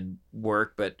and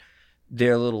work, but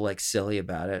they're a little like silly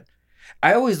about it.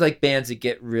 I always like bands that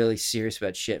get really serious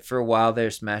about shit. For a while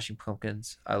there, Smashing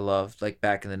Pumpkins, I loved, like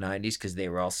back in the 90s because they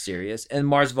were all serious. And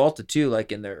Mars Volta too,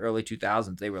 like in the early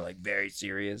 2000s, they were like very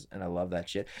serious, and I love that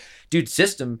shit. Dude,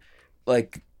 System,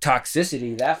 like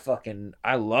Toxicity,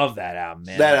 I love that album,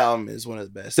 man. That album is one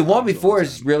of the best. The one before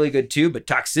is really good too, but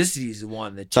Toxicity is the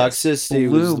one that just Toxicity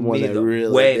blew was the one me that the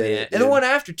really way, did man. it, and the one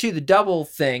after too, the double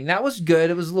thing, that was good.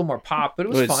 It was a little more pop, but it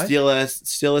was fine.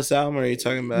 Steelist album, or are you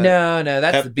talking about? No,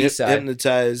 that's the B-side.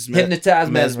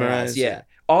 Hypnotized, Mesmerized. Yeah,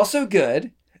 also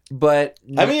good, but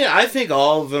I mean, I think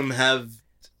all of them have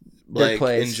like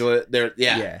enjoy their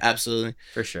absolutely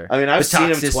for sure. I mean, I've seen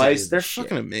them twice. They're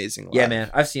fucking amazing live. Yeah, man,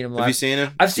 I've seen them live. Have you seen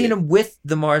them? I've seen them with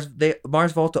the Mars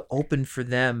Volta opened for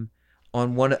them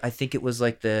on one. I think it was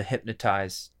like the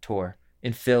Hypnotize tour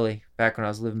in Philly back when I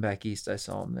was living back east. I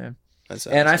saw them there. That's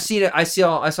awesome. And I've seen it. I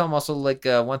saw them also like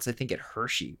once, I think at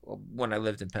Hershey when I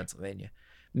lived in Pennsylvania.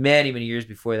 Many years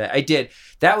before that. I did.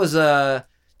 That was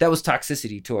That was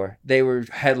Toxicity tour. They were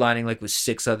headlining like with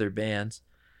 6 other bands.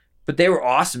 But they were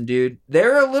awesome, dude. They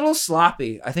were a little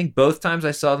sloppy. I think both times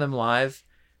I saw them live,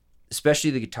 especially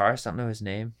the guitarist, I don't know his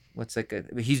name.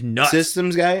 He's nuts.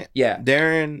 Systems guy? Yeah.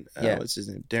 Darren. Yeah. What's his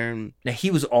name? Darren. Now, he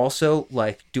was also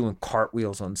like doing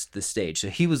cartwheels on the stage. So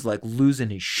he was like losing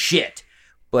his shit,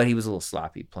 but he was a little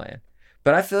sloppy playing.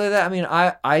 But I feel like that. I mean,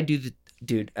 I do the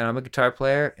dude, and I'm a guitar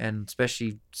player, and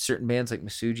especially certain bands like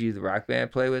Masuji, the rock band I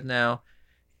play with now,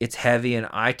 it's heavy, and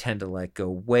I tend to like go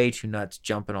way too nuts,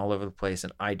 jumping all over the place,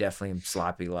 and I definitely am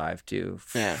sloppy live too.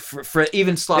 Yeah. For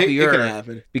even sloppier it can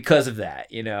happen. because of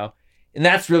that, you know. And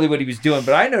that's really what he was doing.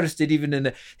 But I noticed it even in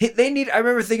the I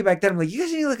remember thinking back then, I'm like, you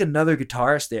guys need like another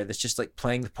guitarist there that's just like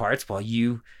playing the parts while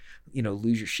you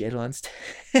lose your shit on stage,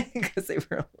 because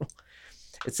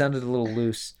it sounded a little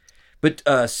loose. But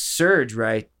Serge,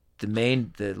 right, the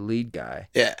lead guy,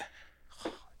 yeah,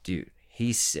 dude,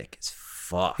 he's sick as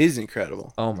fuck. He's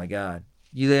incredible. Oh my god,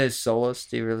 you listen to his solos?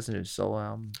 Do you ever listen to his solo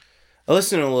album? I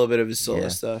listened to a little bit of his solo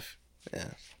stuff.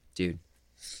 Yeah, dude,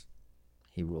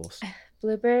 he rules.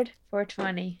 Bluebird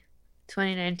 420,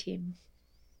 2019.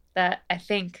 That I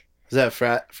think. Is that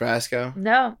Frasco?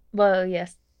 No, well,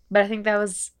 yes, but I think that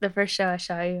was the first show I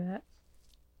saw you at.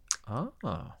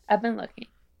 Oh, I've been looking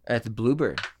at the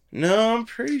Bluebird. No, I'm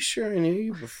pretty sure I knew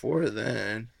you before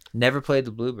then. Never played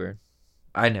the Bluebird.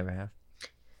 I never have.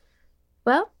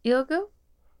 Well, you'll go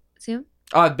soon.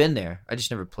 Oh, I've been there. I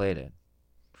just never played it.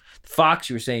 Fox,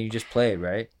 you were saying you just played,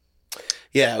 right?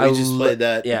 Yeah, we just played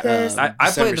that. Yeah,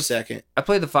 I played the 2nd. I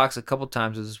played the Fox a couple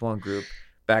times with this one group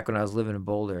back when I was living in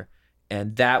Boulder,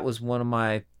 and that was one of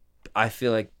my, I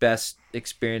feel like, best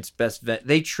experience, best event.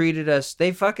 They treated us.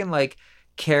 They fucking like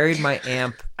carried my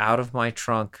amp out of my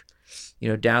trunk,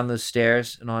 down those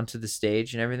stairs and onto the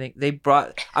stage and everything.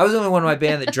 I was the only one in my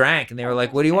band that drank, and they were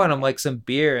like, "What do you want?" I'm like, "Some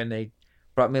beer," and they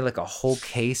brought me like a whole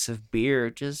case of beer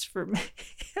just for me.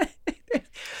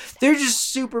 They're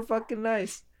just super fucking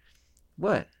nice.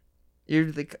 What?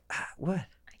 You're like, what?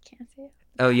 I can't say it.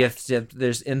 Oh,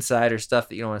 there's insider stuff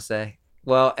that you don't want to say.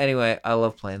 Well, anyway, I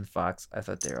love playing the Fox. I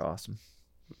thought they were awesome.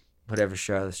 Whatever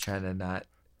Charlotte's trying to not.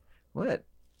 What?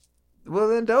 Well,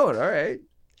 then don't. All right.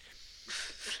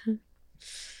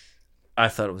 I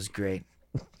thought it was great.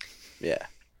 Yeah.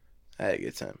 I had a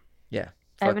good time. Yeah.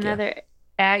 I have another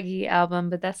Aggie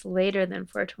album, but that's later than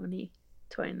 420,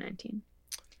 2019.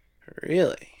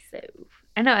 Really? So,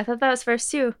 I know. I thought that was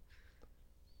first too.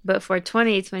 But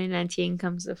 420, 2019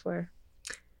 comes before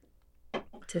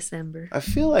December. I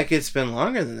feel like it's been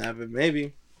longer than that, but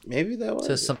maybe that was.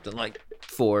 So something like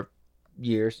 4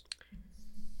 years.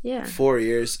 Yeah. 4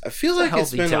 years. I feel like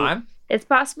it's been time. It's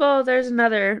possible there's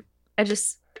another. I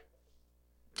just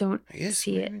don't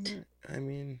see it. Not. I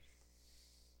mean,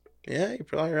 yeah, you're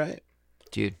probably right.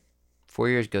 Dude, 4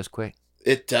 years goes quick.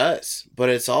 It does, but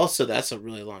it's also, that's a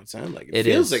really long time. Like it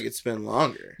feels like it's been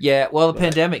longer. Yeah, well, the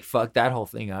pandemic fucked that whole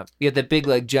thing up. You had that big,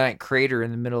 like, giant crater in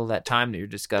the middle of that time that you're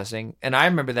discussing, and I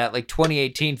remember that. Like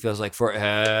 2018 feels like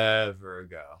forever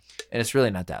ago, and it's really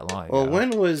not that long ago. Well,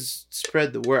 when was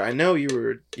Spread the Word? I know you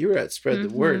were at Spread the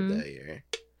Word that year.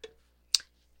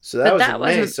 So that was in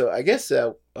May. So I guess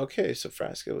that okay. So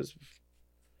Frasco was.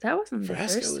 That wasn't the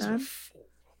first time.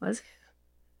 Was it?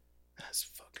 That's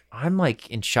fucking. I'm like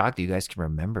in shock that you guys can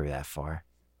remember that far.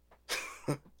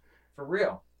 For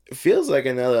real. It feels like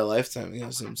another lifetime ago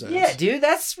sometimes. Yeah, dude,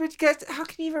 that's how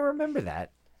can you even remember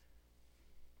that?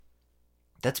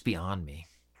 That's beyond me.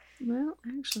 Well,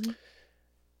 actually,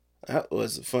 that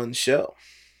was a fun show.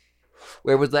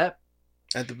 Where was that?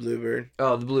 At the Bluebird.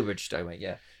 Oh, the Bluebird you're talking about,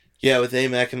 yeah. Yeah, with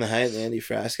AMAC and the Height and Andy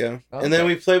Frasco. Oh, and then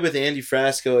we played with Andy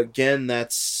Frasco again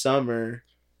that summer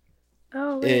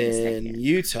in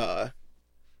Utah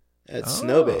at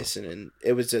Snow Basin. And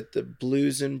it was at the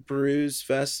Blues and Brews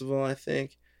Festival, I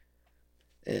think.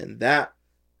 And that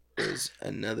was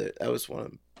one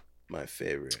of my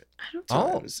favorite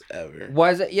times ever.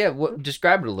 Why is that? Yeah,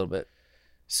 describe it a little bit.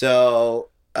 So,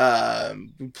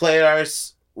 we played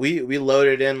we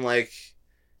loaded in like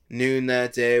noon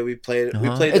that day. We played. We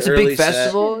played. It's the a early big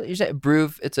festival. You said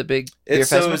Brew. It's a big beer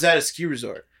festival. So it was at a ski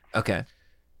resort. Okay.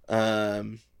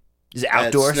 Is it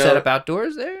outdoor? Set up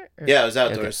outdoors there? Or? Yeah, it was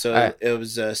outdoors. Okay. So it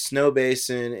was a Snow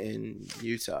Basin in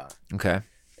Utah. Okay.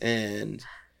 And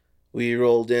we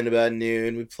rolled in about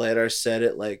noon. We played our set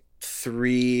at like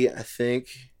 3, I think.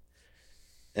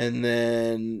 And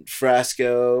then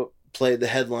Frasco played the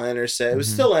headliner set. It was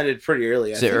still ended pretty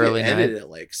early. I think early it ended at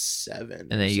like 7.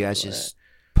 And then you guys just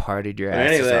partied your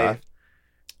asses off.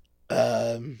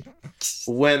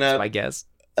 Went up. I guess.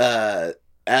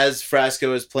 As Frasco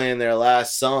was playing their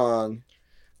last song,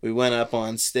 we went up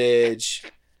on stage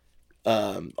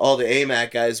all the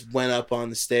AMAC guys went up on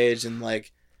the stage, and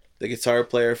like the guitar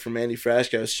player from Andy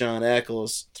Frashko, Sean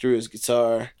Eccles, threw his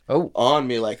guitar on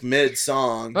me like mid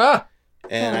song,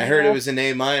 and I heard it was in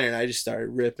A minor, and I just started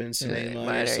ripping some A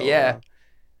minor solo. Yeah,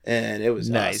 and it was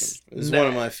nice. Awesome. It was one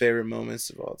of my favorite moments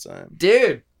of all time,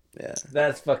 dude. Yeah,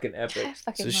 that's fucking epic.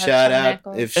 So shout out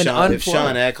if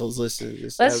Sean Eccles listens to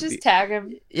this. Let's just tag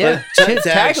him. Yeah,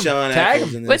 tag Sean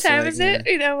Eccles. What time is it?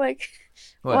 You know, like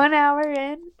 1 hour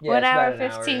in, 1 hour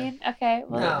 15. Okay,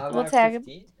 we'll tag him.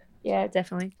 Yeah,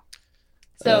 definitely.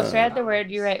 So spread the word.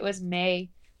 You're right. Was May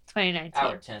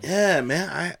 2019. Yeah,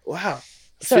 man. Wow.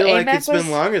 I So feel like AMAC it's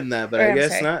been longer than that, but I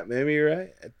guess sorry. not. Maybe you're right.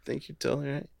 I think you're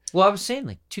totally right. Well, I was saying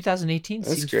like 2018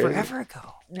 That's seems crazy. forever ago.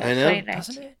 No, I know. 2019.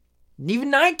 Doesn't it?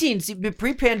 Even 19. See,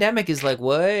 pre-pandemic is like,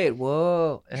 wait,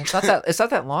 whoa, and it's not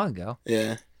that long ago.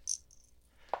 Yeah.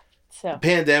 So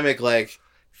Pandemic, like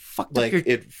Fucked up your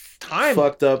it time.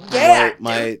 fucked up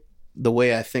Yeah, the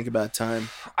way I think about time.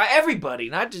 Everybody,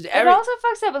 not just it every. also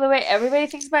fucks up with the way everybody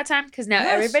thinks about time because now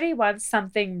Yes. everybody wants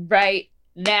something right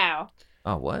now.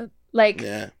 Oh, what? Like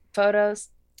Yeah. photos.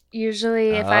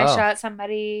 Usually, if I Oh. shot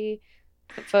somebody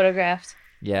photographed,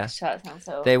 Yeah, shot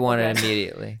so they want it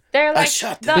immediately. They're like,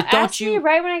 shot they'll them. But don't ask me you-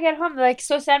 right when I get home. They're like,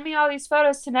 so send me all these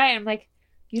photos tonight. I'm like,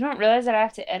 you don't realize that I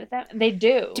have to edit them? And they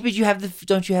do. But you have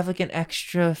don't you have like an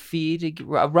extra fee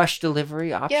a rush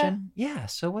delivery option? Yeah.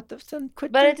 So what the then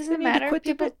quit? But the- it doesn't they need to matter. quit the-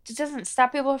 People, it doesn't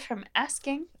stop people from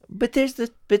asking. But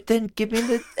then give me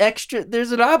the extra.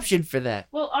 There's an option for that.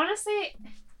 Well, honestly,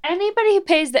 anybody who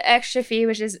pays the extra fee,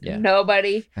 which is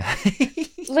nobody,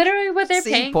 literally what they're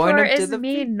See, paying point for 'em to is the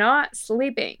me fee. not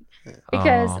sleeping.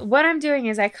 Because Oh. what I'm doing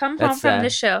is I come home That's from sad. the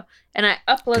show and I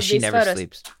upload 'Cause she these never photos.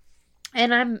 sleeps.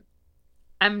 And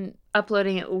I'm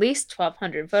uploading at least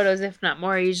 1,200 photos, if not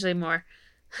more, usually more.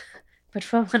 But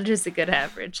 1,200 is a good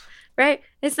average, right?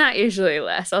 It's not usually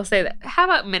less. I'll say that. How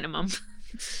about minimum?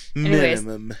 Anyways,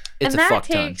 Minimum. It's and a that fuck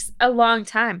ton. takes a long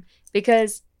time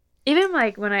because even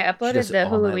like when I uploaded does it the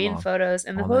all night Halloween long. photos,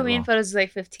 and the All night Halloween long. photos is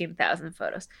like 15,000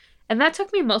 photos, and that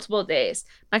took me multiple days.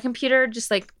 My computer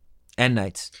just like And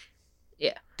nights.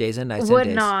 Yeah. Days and nights would and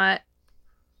days. not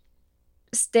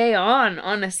stay on,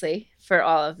 honestly, for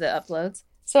all of the uploads.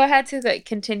 So I had to like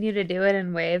continue to do it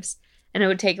in waves, and it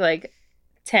would take like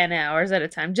 10 hours at a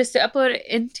time just to upload it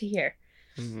into here.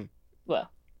 Mhm.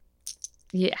 Well,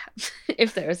 yeah,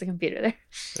 if there was a computer there.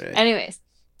 Right. Anyways,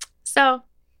 so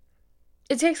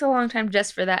it takes a long time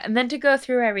just for that. And then to go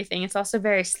through everything, it's also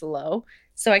very slow.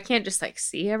 So I can't just like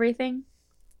see everything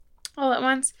all at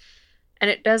once. And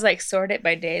it does like sort it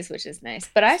by days, which is nice.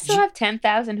 But I still have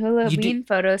 10,000 Halloween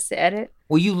photos to edit,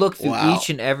 Well, you look through Wow. each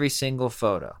and every single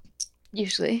photo.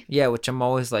 usually. Yeah, which I'm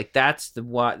always like, that's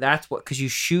what, because you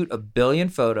shoot 1 billion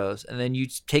photos and then you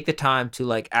take the time to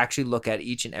like actually look at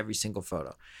each and every single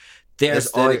photo.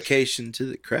 There's That's dedication to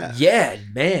the craft. Yeah,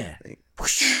 man.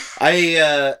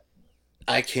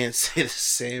 I can't say the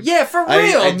same. Yeah, for I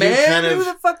real, do man. kind of- Who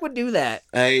the fuck would do that?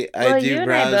 I Well, do you and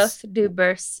browse. I both do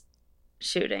burst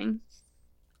shooting.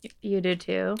 You do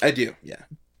too. I do, yeah.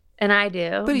 And I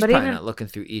do. But he's probably even not looking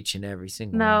through each and every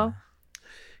single No. one.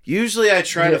 Usually I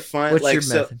try to find What's like your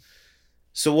so. method?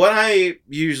 So what I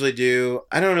usually do,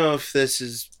 I don't know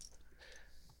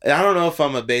if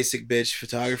I'm a basic bitch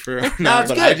photographer or No, not,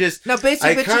 it's but good. I just No, basic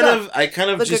I bitch kind it up. of I kind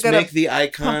of Look, I just got a make the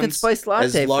Pumpkin icons spice latte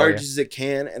as for large you. as it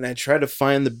can, and I try to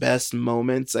find the best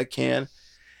moments I can.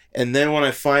 And then when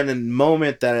I find a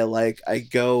moment that I like, I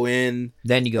go in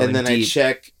Then you go and in then deep. I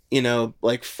check,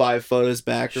 like 5 photos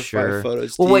back or Sure. 5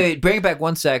 photos Well, deep. wait, bring it back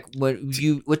one sec.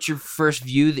 What's your first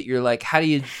view that you're like?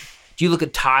 Do you look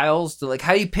at tiles?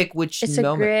 How do you pick which it's a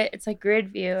moment? grid. It's like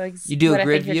grid view. You do what a I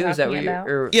grid think you're view? Is that what talking you're? about.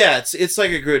 Or, Yeah, it's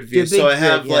like a grid view. They're big So I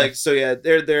have grid, yeah.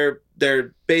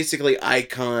 they're basically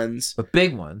icons, but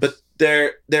big ones. but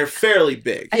they're fairly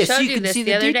big. I Yeah, so showed you you can this see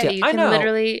the the other detail. day. You I can know.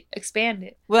 literally expand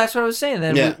it. well, that's what I was saying.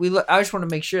 Then Yeah. we look. I just want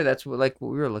to make sure that's what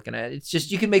we were looking at. It's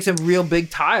just you can make some real big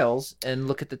tiles and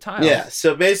look at the tiles. Yeah,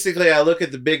 so basically I look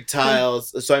at the big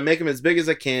tiles, so I make them as big as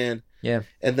I can. Yeah.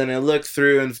 And then I look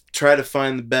through and try to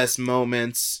find the best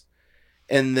moments.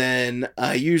 And then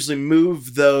I usually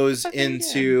move those Fucking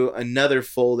into another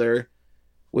folder,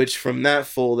 which from that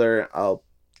folder I'll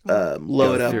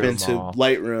load Go up through 'em into all.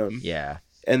 Lightroom Yeah.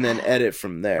 and then edit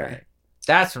from there. Right.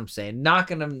 That's what I'm saying.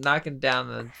 Knocking down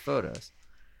the photos.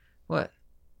 What?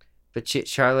 But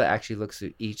Charlotte actually looks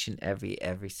through each and every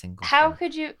single. How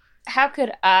photo.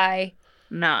 could I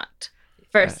not?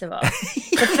 First of all,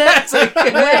 That's a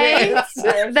good way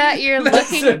answer. that you're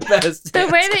That's looking, the best. the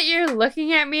way answer. that you're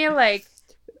looking at me like,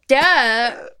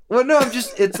 duh, Well, no, I'm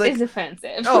just. It's like. is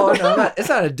offensive. Oh no, it's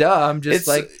not a duh. I'm just It's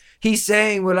like he's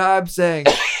saying what I'm saying.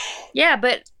 Yeah,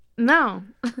 but No.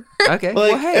 Okay.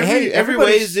 Well, Well, like, hey, every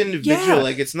way is individual. Yeah.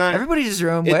 Like it's not. Everybody's his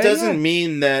own way. It doesn't yeah.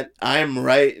 mean that I'm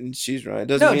right and she's wrong. It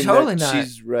doesn't No, mean totally that not.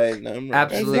 she's right and I'm wrong.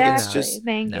 Absolutely I think not. it's just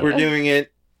Thank you. we're doing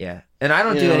it. Yeah, and I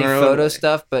don't You do know, any our own photo way.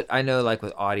 stuff, but I know, like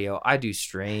with audio, I do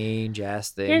strange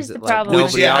ass things. Here's that, the like, problem. Which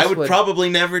nobody I else would probably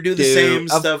never do the same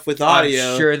stuff with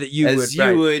audio. I'm sure that you as would.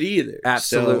 you would either.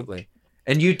 Absolutely.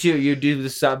 And you too, you do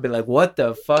the stuff, be like, what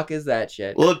the fuck is that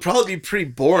shit? Well, it'd probably be pretty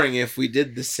boring if we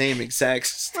did the same exact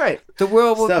stuff. Right. The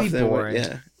world would be that boring.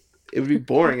 Yeah. It would be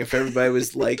boring if everybody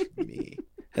was like me,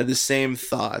 had the same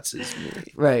thoughts as me.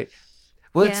 Right.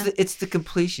 Well, Yeah. it's the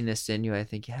completionist in you. I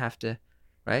think you have to,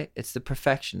 right? It's the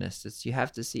perfectionist. It's you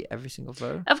have to see every single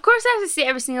photo. Of course, I have to see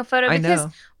every single photo I because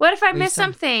know. what if I What miss you saying?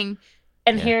 something?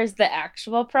 And Yeah. here's the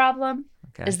actual problem: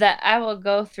 Okay. is that I will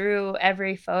go through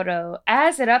every photo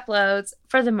as it uploads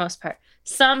for the most part.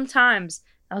 Sometimes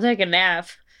I'll take a nap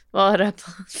while it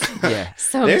uploads. Yeah.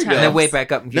 Sometimes. There you go. And then wait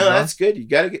back up and keep No, going. that's good. You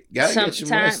gotta get your rest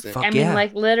Sometimes. in. Fuck I mean, yeah.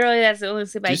 like literally, that's the only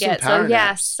sleep I Do some get. So power yeah,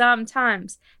 naps.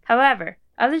 sometimes. However,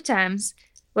 other times,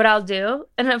 what I'll do,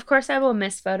 and of course I will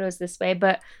miss photos this way,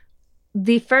 but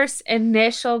the first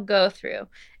initial go through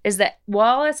is that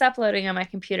while it's uploading on my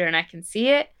computer and I can see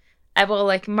it, I will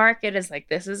like mark it as like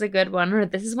this is a good one or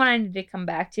this is one I need to come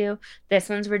back to. This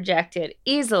one's rejected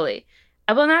easily.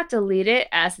 I will not delete it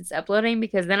as it's uploading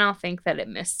because then I'll think that it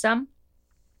missed some.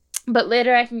 But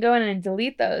later I can go in and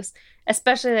delete those,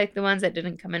 especially like the ones that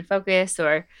didn't come in focus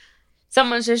or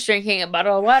someone's just drinking a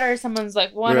bottle of water, someone's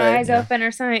like one Right, eye's open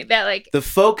or something like that. Like The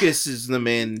focus is the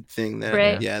main thing that,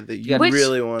 Right. that you Which-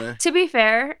 really want to. to be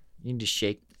fair, You need to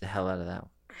shake the hell out of that one.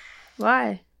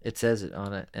 why? It says it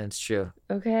on it, and it's true.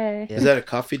 Okay. Yeah. Is that a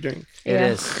coffee drink? It Yeah.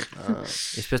 is. You're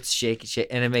supposed to shake it,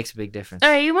 and it makes a big difference.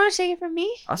 All right, you want to shake it for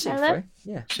me? I'll shake it Ella? for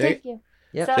you. Yeah. Shake Thank it. you.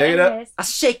 Yep. So Shake it up. anyways, I'll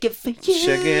shake it for you.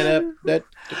 Shake it up.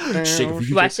 Shake it for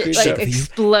you. watch it Shake like it up.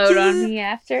 explode on me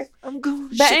after. I'm going.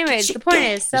 But anyways, the point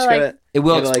is, so Just like gotta- it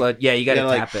will you gotta, like- explode. Yeah, you gotta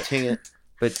like tap it. ting it.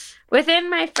 within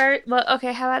my first, well,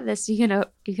 okay, how about this? You can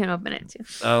open it too.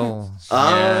 Oh. Oh,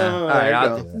 yeah. All right, there you I'll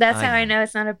go. do it. That's how I know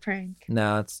it's not a prank.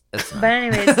 No, it's not. But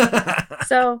anyways,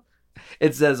 so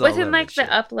it says all within over like it, the shit.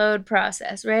 upload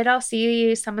process, right? I'll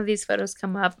see some of these photos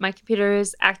come up. My computer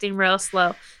is acting real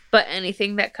slow, but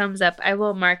anything that comes up, I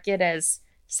will mark it as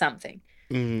something.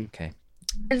 Mhm. Okay.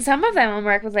 And some of them will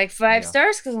mark with like 5 Yeah.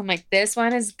 stars because I'm like, this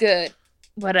one is good,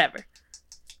 whatever.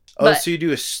 Oh, But- so you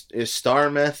do a star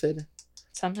method?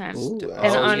 Sometimes. Ooh,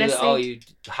 And honestly- you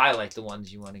highlight the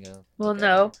ones you want to go. Well, look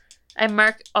no, at. I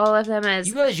mark all of them as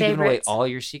You realize you're giving away favorites. all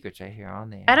your secrets right here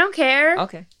on there. I don't care.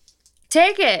 Okay.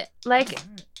 Take it. Like,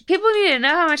 people need to know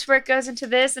how much work goes into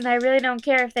this, and I really don't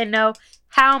care if they know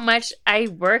how much I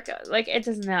work. Like, it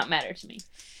does not matter to me.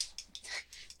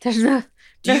 There's no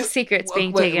secrets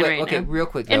being taken right okay, now. real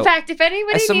quick. In though. fact, if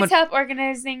anybody As someone- needs help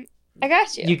organizing, I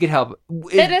got you. You could help.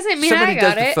 That doesn't mean somebody I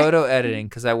got does it. the photo editing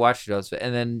because I watched those,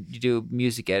 and then you do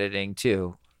music editing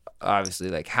too. Obviously,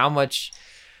 like how much?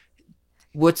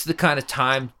 What's the kind of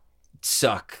time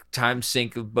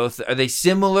sink of both? Are they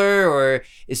similar, or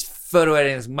is photo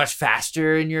editing much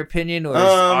faster in your opinion, or is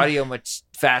audio much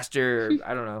faster? Or,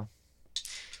 I don't know.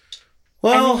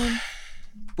 Well, I mean,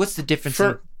 What's the difference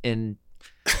For- in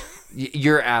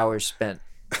your hours spent?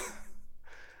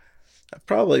 I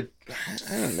probably,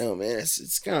 I don't know, man.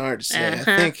 It's kind of hard to say.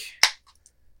 Uh-huh.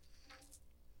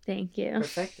 Thank you.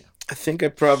 Perfecto. I think I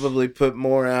probably put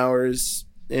more hours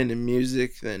into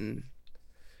music than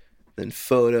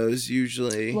photos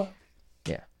usually. Whoa.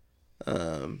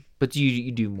 But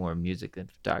you do more music than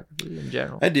photography in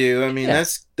general. I do. I mean, Yeah.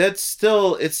 it's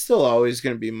still always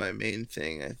going to be my main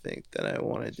thing. I think that I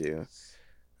want to do.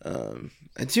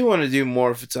 I do want to do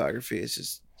more photography. It's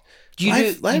just Do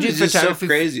you life do is just so photography?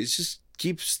 crazy. It just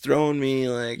keeps throwing me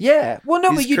like Yeah. Well, no,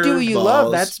 but these you do what you love.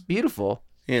 curveballs. That's beautiful.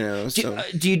 you know. Do, So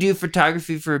do you do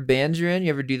photography for bands you're in? You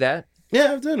ever do that?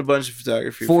 yeah, I've done a bunch of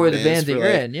photography For the bands that for, you're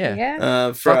like, in, yeah.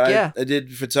 Yeah. Fuck yeah. I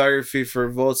did photography for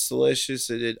Volts Delicious.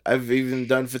 I've even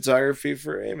done photography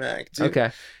for AMAC too.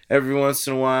 Okay. Every once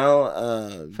in a while.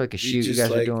 For like a shoot you just, guys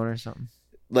are like, doing or something.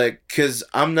 Like, cause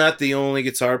I'm not the only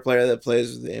guitar player that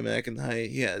plays with AMAC and the Height.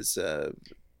 He has a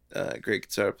great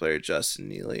guitar player, Justin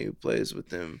Neely, who plays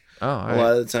with him Oh, all a right.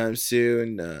 lot of the times too,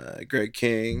 and Greg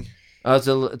King. Oh,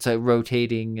 it's like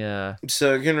rotating.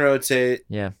 So it can rotate.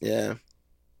 Yeah. Yeah.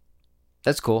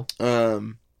 That's cool.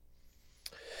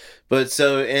 But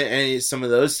so and some of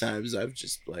those times I've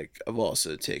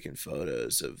also taken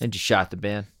photos of And you shot the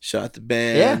band. shot the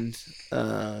band.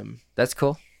 That's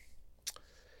cool.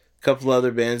 A couple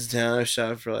other bands in town I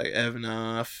shot for like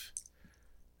Evanoff,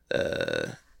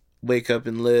 Wake Up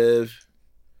and Live.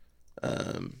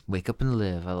 Wake up and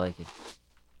live. I like it.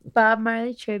 Bob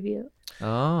Marley tribute.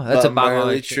 Oh, that's a Bob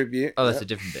Marley tribute. Oh, that's a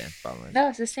different band. Bob Marley. No,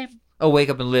 it's the same. Oh, Wake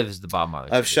Up and Live is the Bob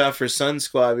Marley. I've shot for Sun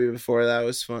Squabby before. That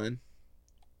was fun.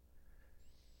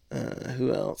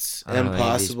 Who else?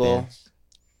 Impossible.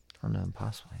 I don't know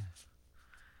Impossible.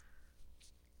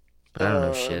 But I don't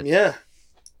know shit. Yeah.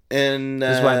 And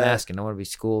this is why I'm asking. I want to be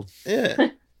schooled. Yeah.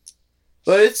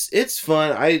 But it's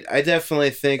fun. I definitely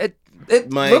think it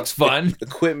looks fun.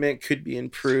 Equipment could be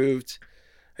improved.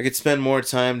 I could spend more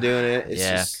time doing it. It's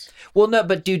just, well, no,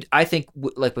 but dude, I think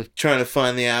like with trying to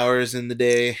find the hours in the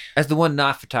day. As the one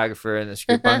not photographer in this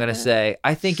group, I'm gonna say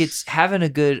I think it's having a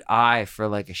good eye for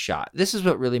like a shot. This is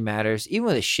what really matters. Even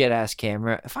with a shit ass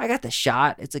camera, if I got the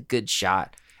shot, it's a good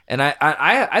shot. And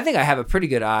I think I have a pretty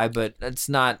good eye, but it's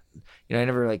not. I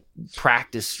never like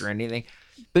practiced or anything.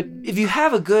 But if you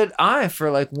have a good eye for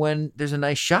like when there's a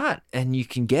nice shot and you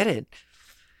can get it,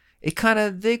 it kind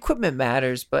of the equipment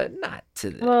matters, but not to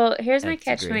the. Well, here's my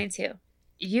catch-22.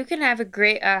 You can have a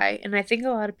great eye, and I think a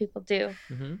lot of people do.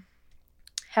 Mm-hmm.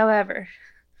 However,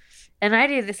 and I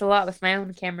do this a lot with my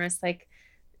own cameras. Like,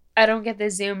 I don't get the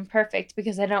zoom perfect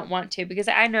because I don't want to. Because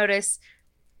I notice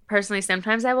personally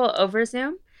sometimes I will over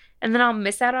zoom. And then I'll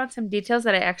miss out on some details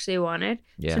that I actually wanted.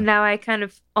 Yeah. So now I kind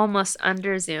of almost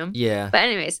under zoom. Yeah. But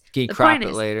anyways, can you crop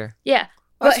it later? Yeah.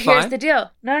 But here's the deal.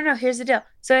 No. Here's the deal.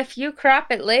 So if you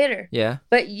crop it later. Yeah.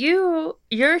 But your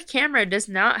camera does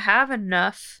not have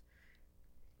enough,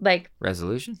 like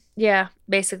resolution. Yeah,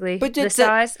 basically. But the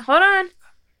size. Hold on.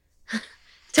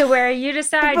 To where you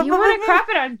decide you want to crop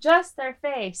it on just their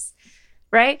face,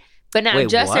 right? But now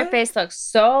their face looks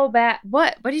so bad.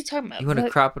 What? What are you talking about? You want to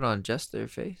crop it on just their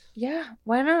face? Yeah,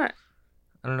 why not?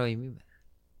 I don't know what you mean by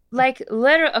that. Like,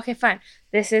 literally, okay, fine.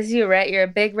 This is you, right? You're a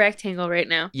big rectangle right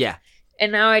now. Yeah.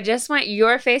 And now I just want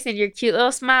your face and your cute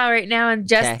little smile right now and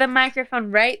just the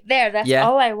microphone right there. That's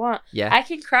all I want. Yeah. I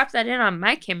can crop that in on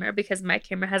my camera because my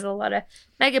camera has a lot of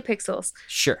megapixels.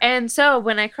 Sure. And so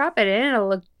when I crop it in, it'll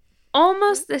look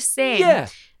almost the same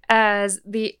as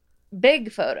the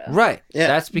big photo. Right. Yeah.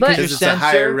 That's because it's a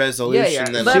higher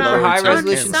resolution than but super high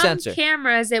resolution sensor. Some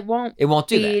cameras it won't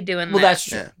do doing that. Well, that's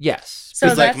true. Yeah. Yes. So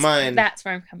like mine. That's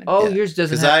where I'm coming from. Oh, yours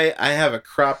doesn't because I have a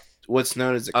crop what's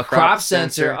known as a crop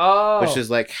sensor, which is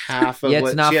like half of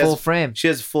it's not full frame. She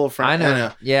has full frame. I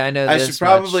know. Yeah, I know. I should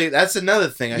probably that's another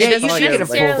thing. It doesn't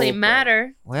necessarily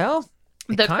matter. Well,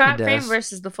 the crop frame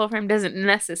versus the full frame doesn't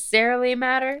necessarily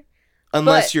matter.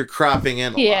 Unless you're cropping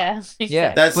in a lot.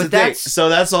 Yeah. That's the thing. So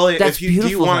that's all. Do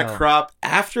you want to crop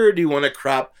after, or do you want to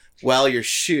crop while you're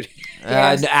shooting?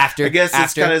 After. I guess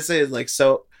it's kind of saying like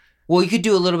so. Well, you could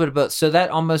do a little bit of both. So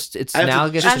that almost it's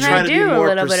analogous. Just try to be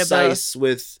more precise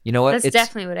with. You know what? That's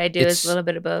definitely what I do. Is a little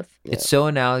bit of both. It's so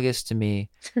analogous to me.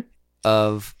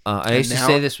 I used to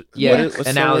say this. Yeah,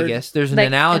 analogous. There's an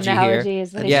analogy here.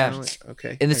 Yeah.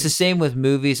 Okay. And it's the same with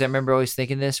movies. I remember always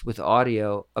thinking this with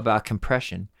audio about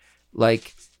compression.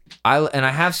 Like I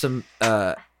have some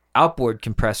outboard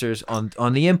compressors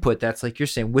on the input. That's like you're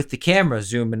saying with the camera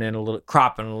zooming in a little,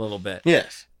 cropping a little bit.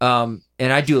 Yes. And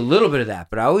I do a little bit of that,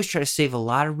 but I always try to save a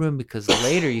lot of room because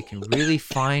later you can really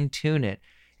fine tune it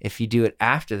if you do it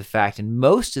after the fact. And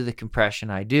most of the compression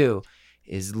I do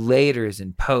is later, is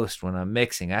in post when I'm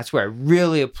mixing. That's where I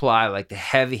really apply like the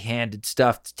heavy-handed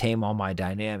stuff to tame all my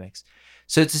dynamics.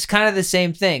 So it's just kind of the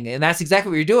same thing. And that's exactly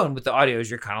what you're doing with the audio is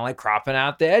you're kind of like cropping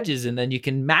out the edges and then you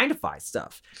can magnify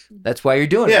stuff. That's why you're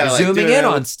doing it. You're like zooming in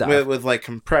on stuff. With like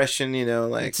compression,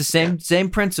 like. It's the same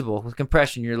principle with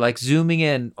compression. You're like zooming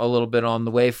in a little bit on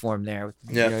the waveform there.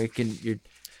 Yeah. You're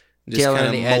just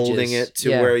kind of molding it to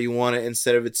where you want it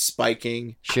instead of it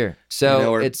spiking. Sure. So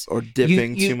or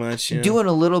dipping too much. Doing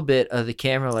a little bit of the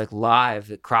camera like live,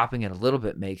 cropping it a little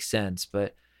bit makes sense.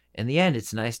 But in the end,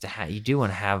 it's nice to have. You do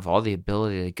want to have all the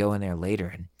ability to go in there later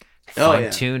and fine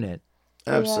tune it.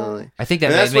 Absolutely. I think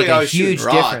that might make a huge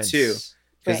difference too,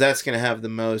 because that's going to have the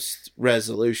most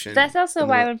resolution. That's also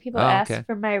why when people ask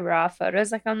for my raw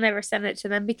photos, like I'll never send it to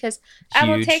them because I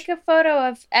will take a photo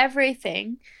of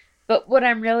everything, but what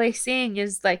I'm really seeing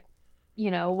is like,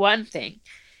 one thing.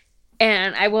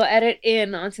 And I will edit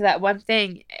in onto that one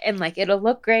thing and like it'll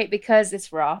look great because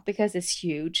it's raw, because it's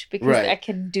huge, because I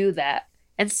can do that.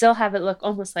 And still have it look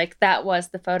almost like that was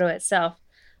the photo itself.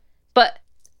 But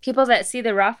people that see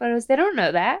the raw photos, they don't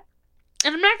know that.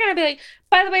 And I'm not going to be like,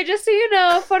 by the way, just so you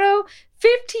know, photo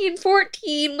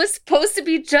 1514 was supposed to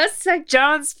be just like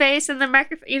John's face in the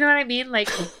microphone. You know what I mean? Like,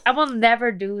 I will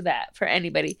never do that for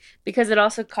anybody because it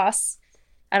also costs,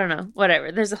 I don't know,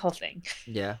 whatever. There's a whole thing.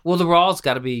 Yeah. Well, the raw's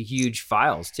got to be huge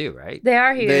files too, right? They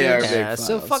are huge. They are big files.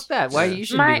 So fuck that. Why you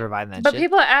shouldn't be providing that but shit.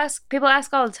 People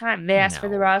ask all the time. They ask for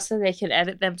the raw so they can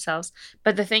edit themselves.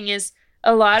 But the thing is,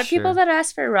 A lot of people Sure. that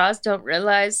ask for RAWs don't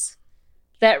realize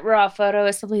that raw photo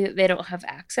is something that they don't have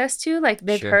access to. Like,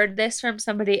 they've Sure. heard this from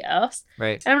somebody else.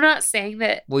 Right. And I'm not saying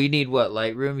that Well, you need what,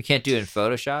 Lightroom? You can't do it in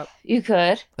Photoshop? you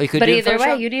could. Oh, you could But do it in either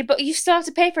way, Photoshop? but you still have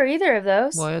to pay for either of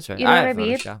those. Well, that's right. You know what I have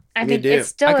mean? Photoshop. I You mean, do. it's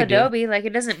still I could do it. Adobe. Like,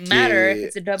 it doesn't matter if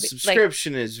it's Adobe. Like,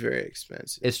 Subscription is very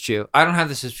expensive. It's true. I don't have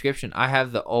the subscription. I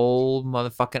have the old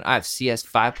motherfucking. I have CS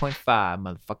 5.5,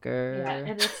 motherfucker. yeah,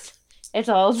 and it's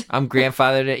old. I'm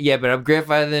grandfathered in. Yeah, but I'm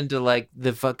grandfathered into like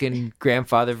the fucking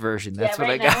grandfather version. That's Yeah, what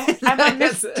right I got. now,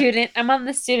 I'm on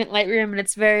the student Lightroom, and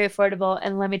it's very affordable.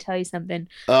 And let me tell you something.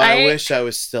 Oh, I wish I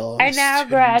was still. I now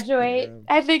graduate.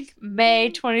 I think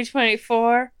May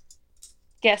 2024.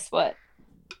 Guess what?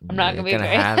 I'm not gonna be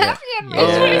very happy in May Oh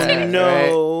 2024.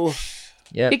 no!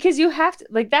 Yeah. Because you have to,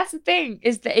 like, that's the thing,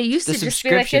 is that it used The to just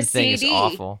be like subscription a thing CD, is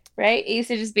awful. right? It used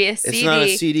to just be a CD. It's not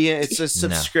a CD. It's a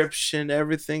subscription.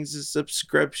 Everything's a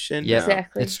subscription. Yeah, now.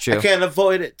 Exactly. It's true. I can't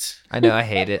avoid it. I know. I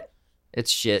hate it. It's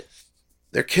shit.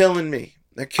 They're killing me.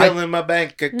 They're killing my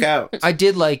bank account. I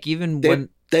did like even when.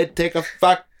 They take a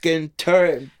fucking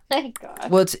turn. Thank God.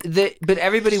 Well, but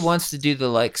everybody wants to do the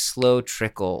like slow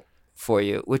trickle for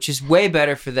you, which is way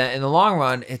better for them in the long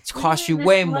run. It costs you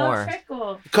way more.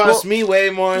 It costs me way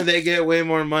more. They get way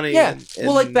more money. Yeah.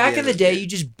 Well, like back in the day,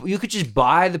 year. you could just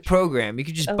buy the program. You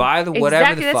could just buy the whatever.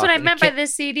 Exactly. The That's fuck. what I And meant by the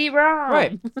CD-ROM.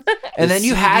 Right. And then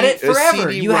you had it a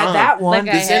forever. You had CD-ROM. that one.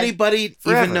 Like I Does had anybody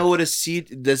forever. even know what a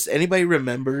CD? Does anybody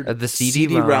remember The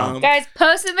CD-ROM? Guys,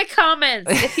 post in the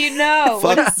comments if you know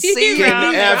what a Fucking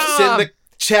CD-ROM is. F's in the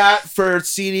chat for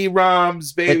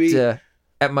CD-ROMs, baby.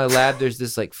 At my lab, there's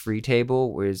this like free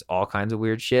table where there's all kinds of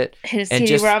weird shit. And And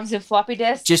just- CD-ROMs and floppy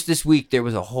disks. Just this week, there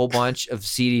was a whole bunch of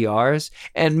CDRs,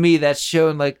 and me, that's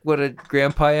showing like what a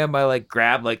grandpa I am. I like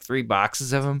grabbed like 3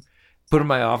 boxes of them, put them in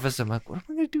my office. I'm like, what am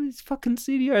I gonna do with these fucking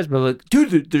CDRs? But I'm like,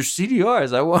 dude, they're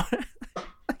CDRs. I want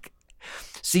like,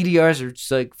 CDRs are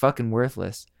just like fucking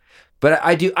worthless. But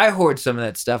I hoard some of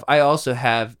that stuff. I also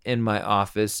have in my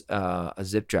office a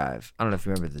zip drive. I don't know if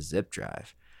you remember the zip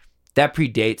drive. That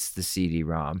predates the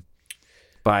CD-ROM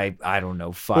by, I don't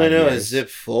know, 5 years. I know a zip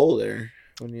folder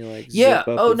when you like. Yeah. Zip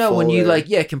up Oh a no, when you folder.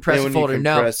 like compress Yeah, a when you folder.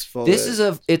 No, compress folder. this is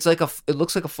it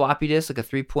looks like a floppy disk, like a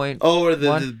 3. Oh, or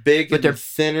the big, but but they're they're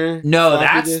thinner. No, floppy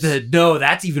that's disk?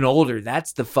 that's even older.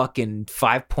 That's the fucking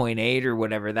 5.8 or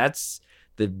whatever. That's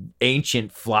the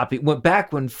ancient floppy. Went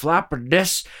back when floppy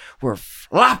disks were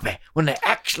floppy, when they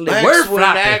actually That's were when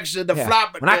floppy. actually the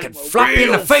floppy when I disk could were flop you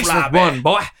in the real face floppy. with one,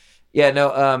 boy. Yeah,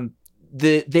 no.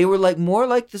 They were like more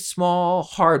like the small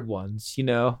hard ones, you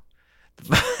know.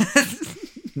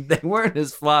 They weren't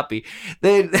as floppy.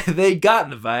 They'd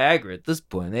gotten the Viagra at this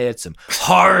point. They had some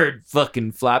hard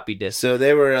fucking floppy disks. So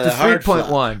they were The hard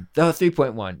 3.1. The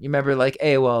 3.1. You remember like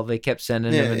AOL, they kept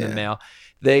sending them in the mail.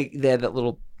 They had that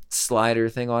little slider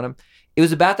thing on them. It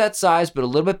was about that size, but a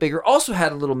little bit bigger. Also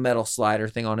had a little metal slider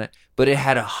thing on it, but it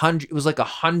had 100. It was like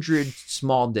 100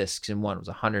 small discs in one. It was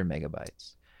 100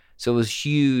 megabytes. So it was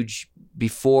huge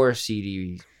before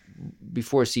CD-ROMs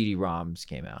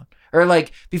came out, or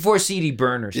like before CD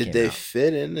burners. Did came they out.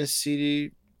 fit in the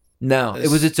CD? No, it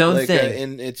was its own like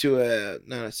thing. Into a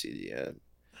not a CD.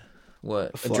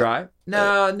 What? A flop. drive?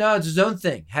 No, it's its own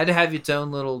thing. Had to have its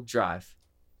own little drive.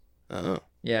 Oh,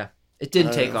 Yeah, it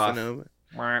didn't take off.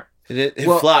 It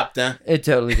Well, flopped, huh? It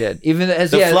totally did. Even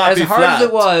as The as floppy hard as it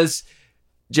flopped. was,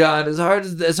 John, as hard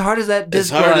as that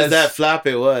disc As hard was, as that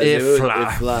floppy was, it it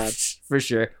flopped. flopped. For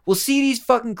sure. Well, CDs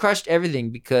fucking crushed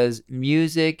everything because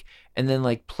music and then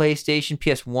like PlayStation,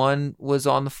 PS1 was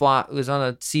on the flop. It was on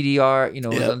a CDR. You know,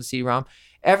 it was Yep. on the CD-ROM.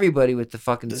 Everybody with the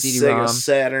fucking The CD-ROM Sega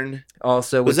Saturn.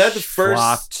 also Was which that the first-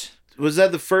 flopped. Was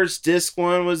that the first disc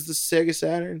one? Was the Sega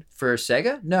Saturn? For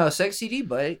Sega? No, Sega CD,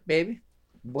 baby.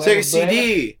 Sega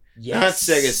CD, Yes. not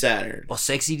Sega Saturn. Well,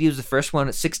 Sega CD was the first one.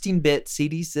 A 16-bit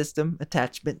CD system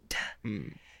attachment. Hmm.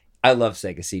 I love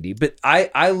Sega CD, but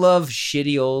I love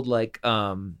shitty old like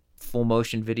full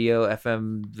motion video,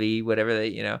 FMV, whatever they,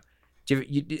 you know.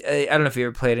 I don't know if you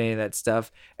ever played any of that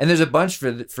stuff. And there's a bunch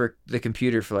for the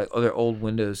computer for like other old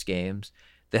Windows games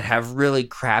that have really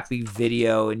crappy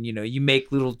video, and you know, you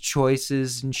make little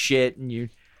choices and shit, and you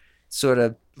sort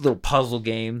of little puzzle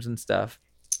games and stuff,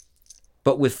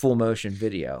 but with full motion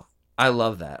video. I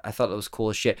love that. I thought that was cool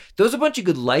as shit. There was a bunch of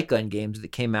good light gun games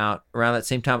that came out around that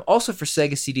same time. Also for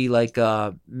Sega CD, like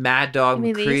Mad Dog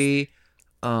You mean McCree.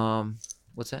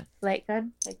 What's that? Light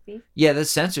gun, like these. Yeah, the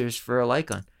sensors for a light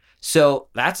gun. So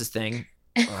that's a thing.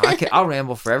 I'll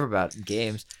ramble forever about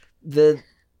games. The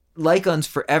light guns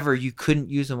forever, you couldn't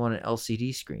use them on an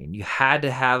LCD screen. You had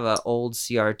to have an old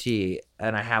CRT,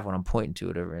 and I have one. I'm pointing to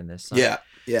it over in this. Yeah.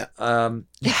 You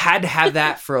had to have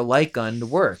that for a light gun to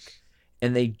work.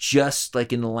 and they just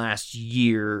like in the last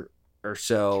year or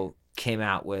so came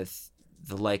out with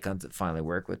the light guns that finally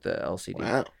work with the LCD.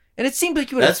 Wow. And it seemed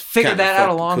like you would have figured that out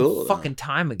a long fucking though.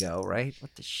 time ago, right?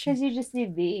 What the shit? Because you just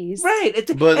need these. Right.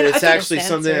 But it's actually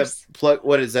something that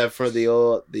what is that for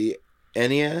the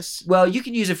NES? Well, you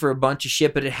can use it for a bunch of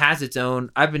shit, but it has its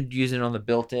own. I've been using it on the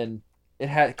built-in.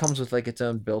 It comes with like its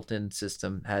own built-in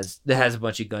system. That has a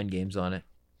bunch of gun games on it.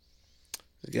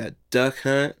 It's got Duck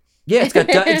Hunt. Yeah, it's got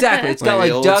exactly. It's got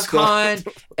like Duck Hunt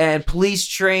and Police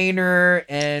Trainer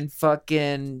and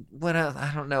fucking what else?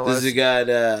 I don't know. Does it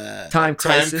got Time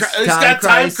Crisis? It's got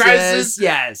Time Crisis.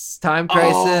 Yes, Time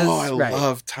Crisis. Oh, I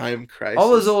love Time Crisis. All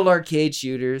those old arcade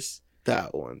shooters.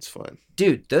 That one's fun,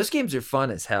 dude. Those games are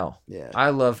fun as hell. Yeah, I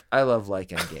love light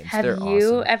gun games. Have They're you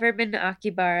awesome. ever been to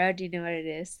Akibara? Do you know what it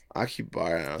is?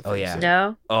 Akibara. I don't Oh think yeah. so.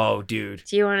 No. Oh, dude.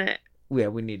 Do you want to? Yeah,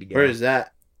 we need to go. Where is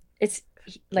that? It's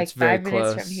like It's very 5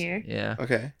 minutes close. from here. Yeah.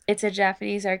 Okay. It's a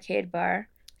Japanese arcade bar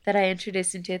that I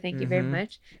introduced him to. Thank you very Mhm.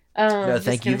 much. No, Just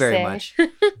thank you gonna very say. much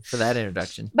for that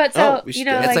introduction. But so we you should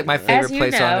know, do that. It's like my favorite as you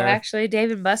place know, on earth. actually,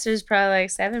 Dave and Buster's probably like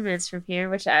 7 minutes from here,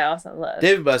 which I also love.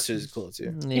 David Buster's is cool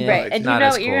too. Yeah, Right, and you not know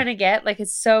as what you're cool. gonna get? Like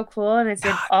it's so cool, and it's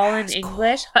Not all in as cool.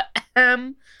 English.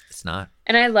 It's not,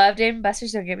 And I love Dave and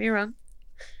Buster's. Don't get me wrong,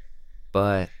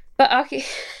 but but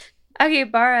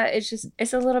Akibara is just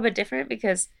it's a little bit different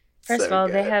because first So of all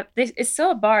good. it's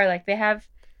still a bar. Like they have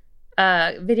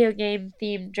video game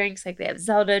themed drinks. Like they have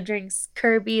Zelda drinks,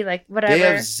 Kirby, like whatever. They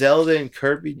have Zelda and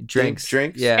Kirby drinks.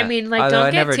 Drinks. Yeah. I mean, like, Although don't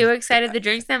I get never- too excited. The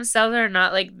drinks themselves are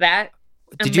not like that.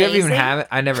 Did you ever even amazing. have it?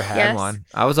 I never had Yes. one.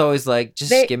 I was always like, just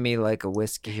They- give me like a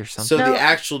whiskey or So something. No. the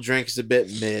actual drink is a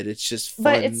bit mid. It's just fun.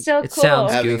 But it's still It cool.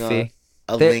 sounds having goofy.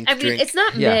 a They- Link I mean, drink. it's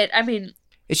not Yeah. mid. I mean,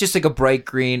 It's just like a bright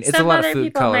green. It's some a lot other of food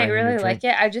people coloring. might in your really drink. like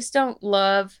it. I just don't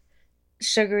love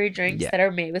sugary drinks Yeah. that are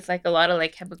made with like a lot of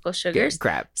like chemical Yeah, sugars.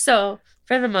 crap. So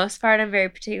for the most part, I'm very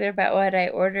particular about what I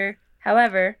order.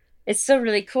 However, it's still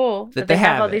really cool that they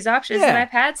have all it. these options, and Yeah. I've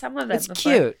had some of them It's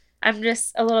before. cute. I'm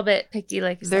just a little bit picky,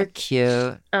 like I They're said.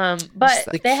 cute. But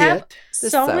The they have kit. They're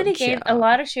so so many games, a cute.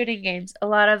 lot of shooting games, a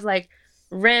lot of like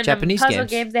random Japanese puzzle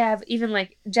games. They have even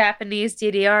like Japanese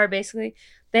DDR, basically.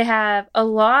 They have a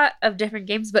lot of different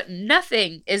games, but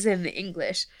nothing is in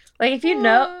English. Like if you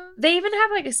know, they even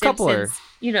have like a Couple are. Simpsons.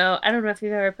 You know, I don't know if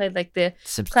you've ever played like the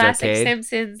Simpsons classic arcade.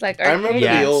 Simpsons, like I remember arcade.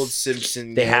 Yeah. the old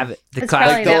Simpson. They game. have it. The It's classic,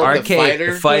 probably the that one. arcade, The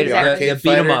the fighter, Exactly. the beat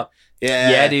 'em fighter. up.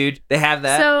 Yeah, dude, they have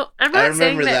that. So I'm not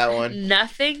saying remember that, that one.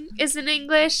 nothing is in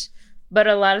English, but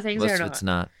a lot of things Most are of not. it's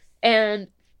not. And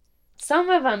some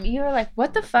of them, you were like,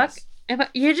 what the fuck?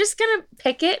 You're just going to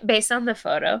pick it based on the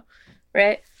photo,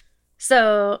 right?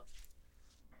 So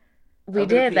we I'm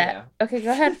gonna did pee that. now. Okay,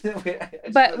 go ahead.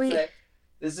 But But we-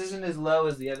 this isn't as low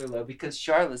as the other low because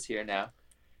Charlotte's here now,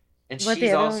 and What, she's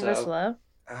the other also one was low?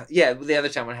 yeah. The other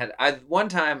time one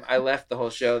time I left the whole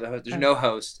show. There's no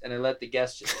host, and I let the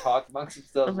guests just talk amongst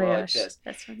themselves Oh my like gosh, this.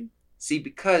 that's funny. See,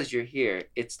 because you're here,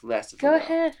 it's less of a Go low.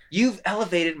 ahead. You've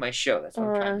elevated my show. That's what Oh,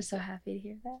 I'm trying I'm to so say. happy to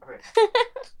hear that. Alright.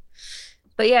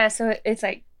 But yeah, so it's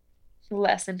like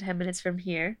less than 10 minutes from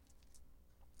here.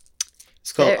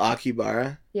 It's called There-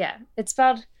 Akibara. Yeah, it's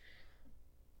spelled,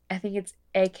 I think it's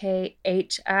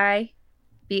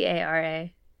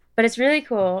Akibara. But it's really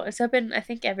cool. It's open, I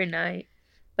think, every night,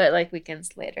 but like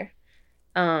weekends later.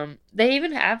 They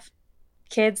even have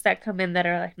kids that come in that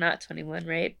are like not 21,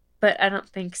 right? But I don't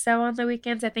think so on the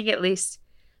weekends. I think at least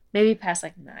maybe past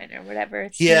like 9 or whatever.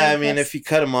 It's Yeah, I 21 mean, plus. if you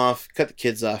cut the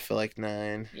kids off at like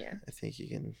 9, Yeah. I think you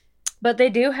can. But they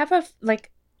do have a,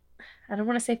 like, I don't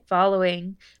want to say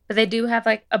following, but they do have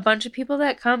like a bunch of people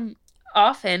that come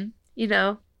often, you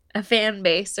know, a fan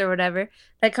base or whatever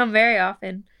that come very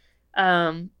often.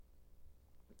 And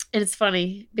it's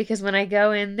funny because when I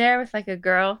go in there with like a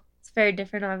girl, it's very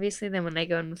different obviously than when I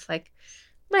go in with like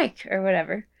Mike or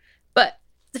whatever. But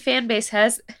the fan base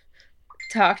has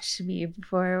talked to me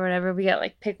before or whatever. We got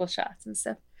like pickle shots and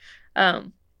stuff.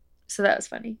 So that was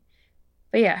funny.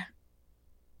 But yeah,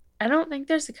 I don't think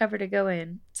there's a cover to go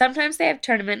in. Sometimes they have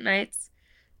tournament nights.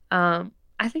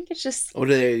 I think it's just, What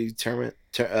are they tournament?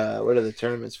 What are the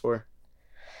tournaments for?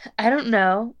 I don't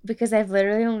know because I've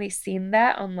literally only seen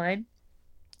that online.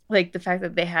 Like the fact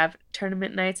that they have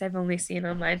tournament nights, I've only seen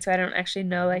online, so I don't actually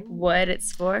know like what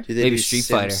it's for. Do they Maybe do Street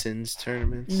Fighter. Simpsons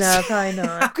tournaments? No, probably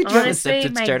not. How could you have a Honestly,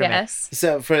 Simpsons my tournament? guess,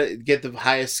 So for get the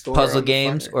highest score. Puzzle on the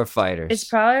games fighter. or fighters? it's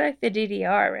probably like the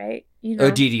DDR, right? You know,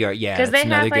 Oh, DDR, yeah, 'Cause that's they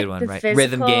another have, good like, one, the right? physical-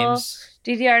 Rhythm games.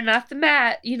 DDR, not the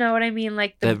mat. You know what I mean?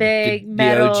 Like the The big the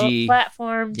metal OG.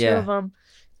 platform, two Yeah. of them,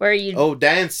 where you. Oh,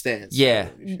 dance. Yeah.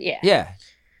 Yeah. Yeah,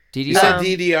 DDR. You said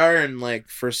DDR, and like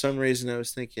for some reason I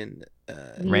was thinking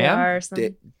RAM? VR or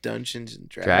something. Dungeons and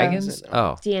Dragons?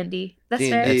 Oh. D&D. That's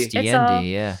D&D. fair. That's It's all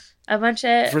D&D, yeah. a bunch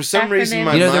of For some reason,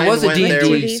 my acronyms. mind there was a went there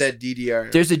when you D&D. said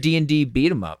DDR. There's a D&D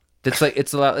beat 'em up. That's like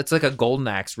it's like a Golden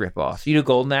Axe ripoff. You know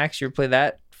Golden Axe? You ever play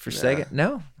that for Sega?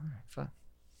 No? All right, fine.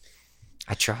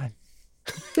 I tried.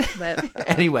 But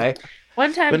Anyway,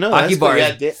 one time, But no, that's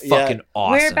Akibar cool. is fucking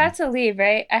awesome. we were about to leave,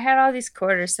 right? I had all these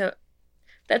quarters, so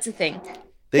that's the thing.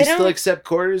 They They still don't- accept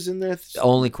quarters in there.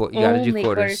 Only you gotta do Only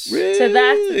quarters. quarters. So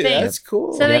that's the thing. That's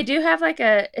cool. So they do have like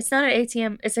it's not an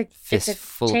ATM, it's a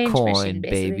Fistful of change coin, machine,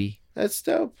 basically, baby. That's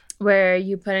dope. where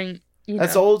you put in,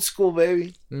 That's old school,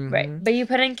 baby. right? But you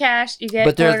put in cash, you get.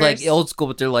 But they're quarters. like old school,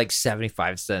 but they're like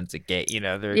 75 cents a gate. You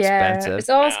know, they're Yeah, expensive. it's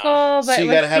old school, but So you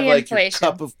with gotta have the like inflation.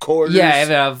 your cup of quarters. Yeah, I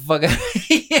have a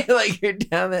fucking like you're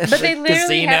down there. But they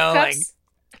literally casino, have like cups.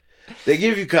 They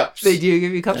give you cups. they do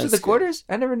give you cups That's with the good. quarters.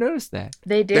 I never noticed that.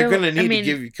 They do. They're gonna need I mean, to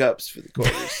give you cups for the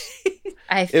quarters.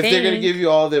 I If think they're gonna give you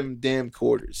all them damn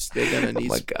quarters, they're gonna need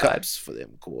my some God. cups for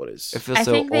them quarters. I feel I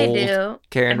so think they old do.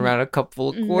 carrying I'm around a cup full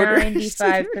of quarters.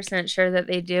 95% sure that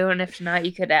they do, and if not,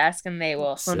 you could ask, and they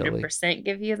will Silly. 100%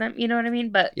 give you them. You know what I mean?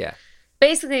 But Yeah.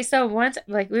 basically, so once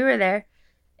like we were there,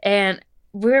 and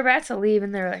we were about to leave,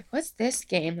 and they were like, "What's this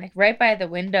game?" Like right by the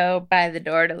window, by the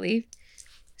door to leave.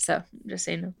 So just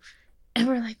so you know, and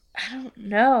we're like, "I don't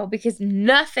know," because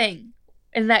nothing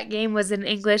in that game was in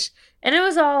English, and it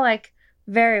was all like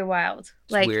very wild,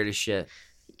 It's like weird as shit.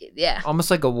 yeah.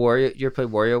 Almost like a Wario. You ever played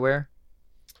WarioWare?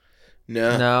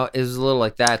 No. No, it was a little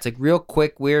like that. It's like real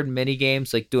quick, weird mini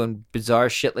games, like doing bizarre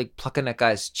shit, like plucking that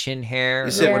guy's chin hair You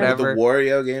or said Yeah. whatever. the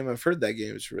Wario game. I've heard that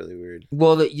game is really weird.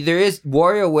 Well, there is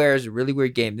WarioWare is a really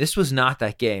weird game. This was not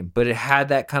that game, but it had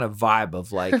that kind of vibe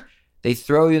of like they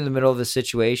throw you in the middle of the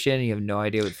situation, and you have no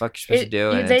idea what the fuck you're supposed to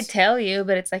do. And They it's- tell you,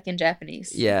 but it's like in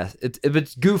Japanese. yeah,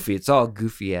 it's goofy. It's all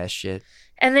goofy ass shit.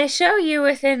 And they show you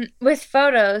with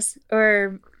photos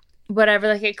or whatever,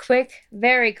 like a quick,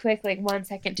 very quick, like 1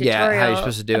 second Yeah, tutorial how you're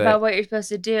supposed to do about it. what you're supposed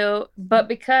to do. But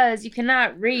because you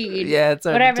cannot read Yeah, it's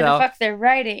hard whatever to the tell. fuck they're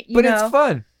writing, you But know, it's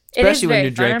fun, it is especially when very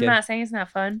you're fun. drinking. I'm not saying it's not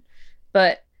fun,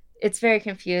 but it's very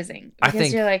confusing I because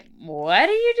think- you're like, what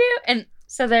do you do? And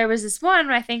so there was this one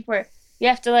I think where you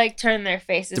have to like turn their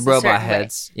faces The a robot certain way.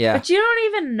 heads. Yeah. But you don't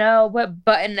even know what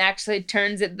button actually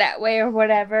turns it that way or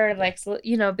whatever. Like, so,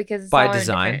 you know, because it's By all in a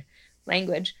design. different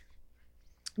language.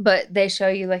 But they show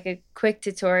you like a quick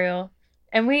tutorial.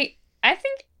 And I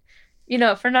think, you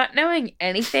know, for not knowing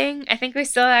anything, I think we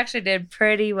still actually did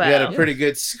pretty well. You had a pretty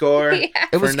good score Yeah.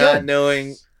 It for was not good.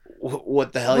 knowing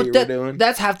what the hell Well, you were doing.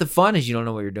 That's half the fun is you don't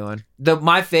know what you're doing.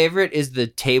 My favorite is the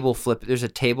table flip. There's a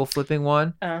table flipping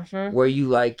one Uh-huh. where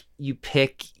you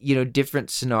pick,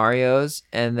 different scenarios,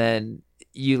 and then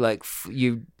you like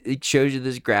it shows you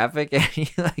this graphic, and you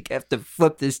like have to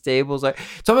flip this table.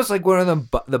 It's almost like one of them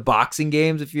the boxing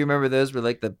games, if you remember those, where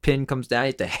like the pin comes down, you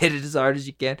have to hit it as hard as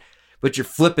you can. But you're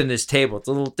flipping this table. It's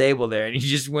a little table there, and you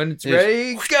just when it's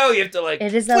ready to go, you have to like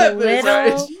It is flip a it as hard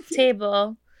little as-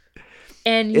 table.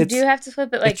 And you It's- do have to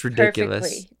flip it like it's ridiculous.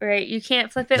 perfectly, right? You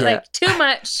can't flip it Yeah. like too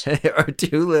much. or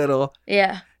too little.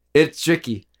 Yeah. It's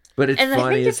tricky, but it's And I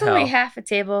funny think as it's hell. only half a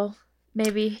table,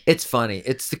 maybe. It's funny.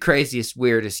 It's the craziest,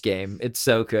 weirdest game. It's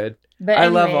so good. But I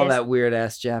love all anyways, that weird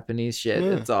ass Japanese shit. Yeah.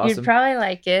 It's awesome. You'd probably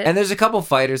like it. And there's a couple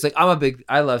fighters. Like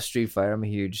I love Street Fighter. I'm a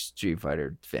huge Street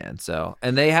Fighter fan. So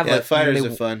and they have Yeah, like fighters they-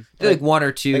 are fun. they're like one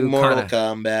or two Like Mortal kinda,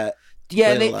 Kombat.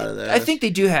 yeah. Played a lot of I those. think they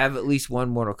do have at least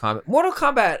one Mortal Kombat. Mortal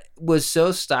Kombat was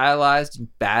so stylized and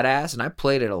badass, and I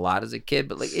played it a lot as a kid.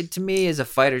 But like it to me as a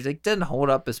fighter, it doesn't hold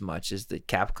up as much as the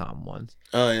Capcom ones.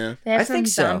 Oh yeah. They have I some think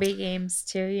so. zombie games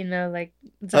too, you know, like Oh,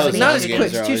 It's zombie, not as zombie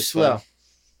quick. games are It's too always slow. fun.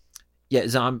 Yeah,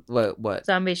 what?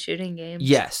 zombie shooting games.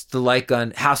 Yes, the light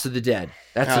gun, House of the Dead.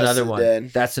 That's House another of the one. Dead.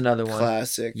 That's another one.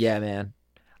 Classic. Yeah, man.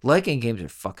 Light gun games are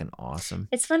fucking awesome.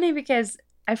 It's funny because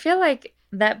I feel like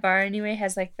that bar anyway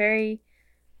has like very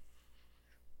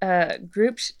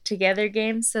grouped together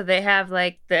games. So they have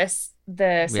like the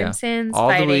Simpsons All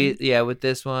fighting. the way, with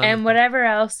this one. And whatever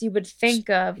else you would think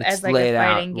of It's as like laid a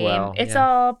out fighting game. well, It's yeah.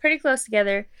 all pretty close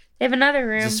together. They have another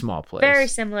room, It's a small place. very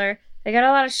similar. They got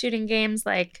a lot of shooting games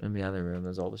like In the other room,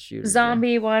 there's all the shooters.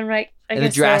 Zombie one, right? Like And the I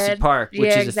Jurassic said. Park, which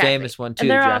Yeah, is exactly. a famous one too.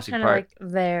 And they're all Jurassic kind of Park. like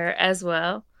there as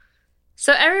well.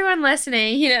 So everyone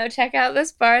listening, check out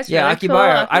this bar. It's Yeah, really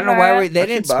Akibara. cool. I don't know why Akibara. they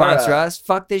didn't Akibara. sponsor us.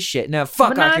 Fuck this shit. No,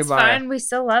 fuck But no, Akibara. it's fine. We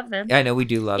still love them. I know we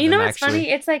do love You them. know what's actually,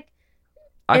 funny? It's like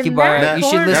in Akibara, that you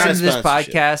should corner- listen Not to a this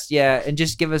sponsorship. podcast, yeah, and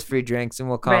just give us free drinks, and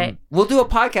we'll come. Right. We'll do a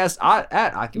podcast at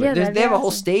Akibara. Yeah, that'd they be have a whole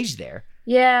awesome. stage there.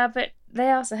 Yeah, but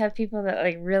they also have people that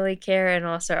like really care and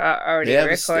also are already They have a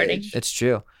recording. stage. It's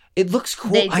true. It looks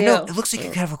cool. They I know. do. It looks like you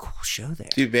could have a cool show there.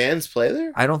 Do bands play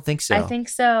there? I don't think so. I think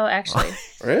so, actually.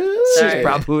 Really? Sorry. She's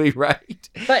probably right.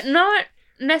 But not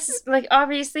necessarily. Like,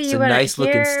 obviously, It's you a wouldn't nice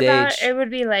looking hear about stage. it. It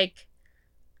would be like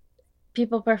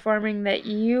people performing that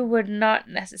you would not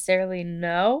necessarily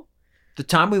know. The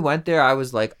time we went there, I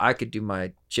was like, I could do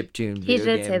my chiptune He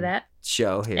video did say game that,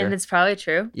 show here. and it's probably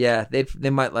true. Yeah, they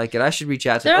might like it. I should reach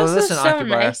out to They're them. also Listen, so Octobar.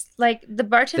 nice. Like, the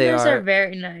bartenders are. are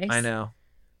very nice. I know.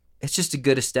 It's just a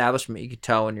good establishment. You can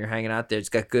tell when you're hanging out there. It's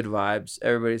got good vibes.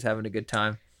 Everybody's having a good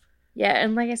time. Yeah,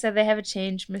 and like I said, they have a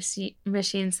change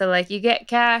machine. So like, you get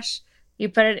cash, you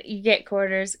get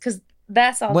quarters, because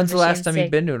that's all. When's the last machines time take.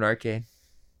 you've been to an arcade?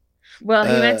 Well,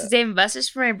 he went to Dave & Buster's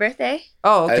for my birthday.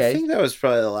 Oh, okay. I think that was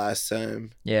probably the last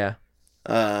time. Yeah.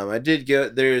 I did go.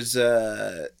 There's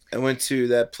I went to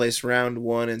that place Round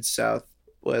One in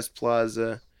Southwest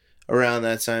Plaza around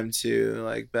that time too,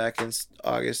 like back in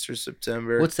August or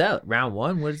September. What's that? Round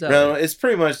 1? What is that? No, it's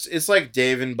pretty much like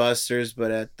Dave & Buster's, but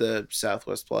at the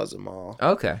Southwest Plaza Mall.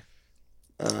 Okay.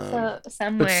 So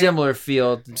somewhere. But similar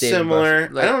feel to Dave & Similar.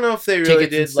 Buster's. Like, I don't know if they really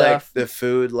tickets and did like stuff. the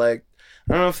food. Like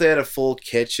I don't know if they had a full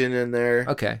kitchen in there.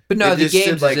 Okay. But no, They the just did,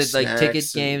 games, like, is it like ticket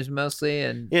snacks games mostly?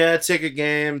 And Yeah, ticket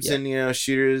games Yeah. and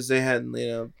shooters. They had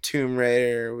Tomb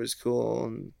Raider was cool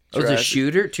and. Oh, it was a Jurassic-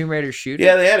 shooter? Tomb Raider shooter?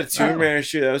 Yeah, they had a Tomb Oh. Raider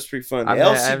shooter. That was pretty fun. I They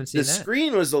also, haven't seen the that.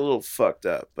 screen was a little fucked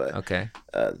up, but Okay.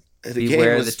 the Beware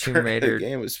game was the Tomb Raider the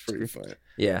game was pretty fun.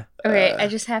 Yeah. Okay, Uh, I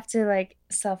just have to like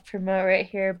self-promote right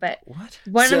here, but What?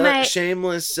 one of my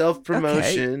shameless self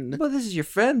promotion. Okay. Well, this is your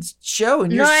friend's show and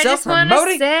no, you're I just want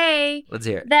self-promoting. to say Let's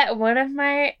hear it. that one of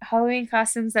my Halloween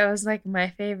costumes that was like my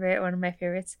favorite, one of my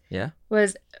favorites, Yeah.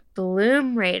 was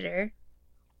Bloom Raider.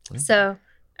 Bloom. So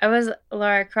I was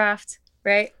Lara Croft,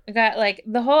 right? I got like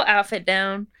the whole outfit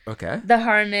down, Okay. the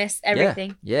harness,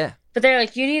 everything. Yeah. But they're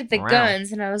like, you need the Wow.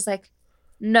 guns. And I was like,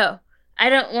 no, I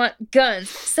don't want guns.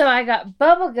 So I got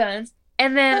bubble guns.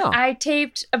 And then Oh. I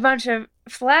taped a bunch of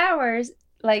flowers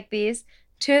like these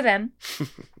to them.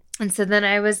 And so then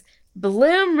I was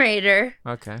Bloom Raider.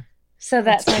 Okay. So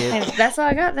that's my cute. claim. That's all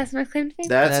I got. That's my claim to fame.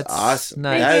 That's That's awesome.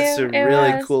 nice. That's a Thank you. It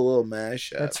really was. cool little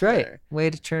mashup. That's right. there. Way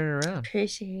to turn it around.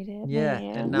 Appreciate it. Yeah,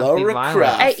 Thank you. and not be Laura violent.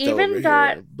 Croft. I even over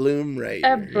got here. Bloom Raider.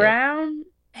 A brown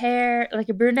hair, like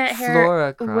a brunette hair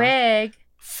Flora Croft. wig.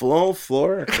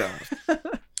 Flora Croft.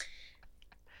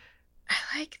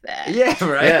 I like that. Yeah,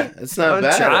 right? Yeah, it's not I'm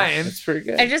bad. trying. It's pretty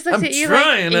good. I just looked I'm at you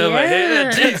trying like, over yeah.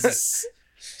 here. Jesus.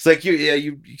 It's like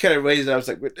you kind of raised it. I was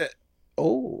like,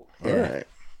 oh, Yeah. all right.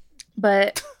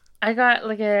 But I got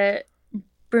like a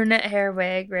brunette hair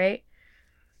wig, right?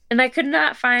 And I could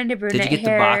not find a brunette Did you get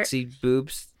hair. the boxy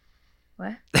boobs?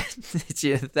 What? Did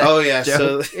you that Oh yeah.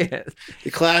 joke? So Yeah.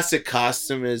 the classic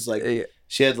costume is like Yeah.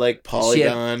 she had like She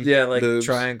had- polygon. yeah, like boobs.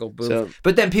 triangle boobs. So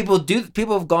But then people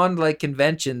have gone to like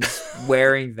conventions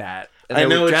wearing that. And I they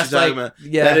know were what you're dressed talking like, about.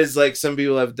 Yeah, That is like some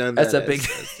people have done that. that's a big.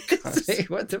 as the costume.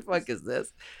 What the fuck is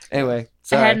this? Anyway, I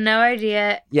sorry. had no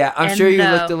idea. Yeah, I'm and sure you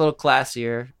no. looked a little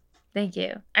classier. Thank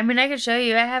you. I mean, I could show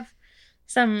you. I have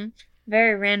some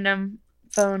very random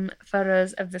phone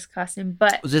photos of this costume,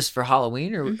 but Was this for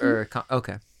Halloween or Mhm.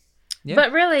 okay? Yeah,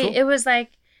 but really, cool. it was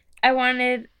like I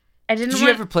didn't Did want. you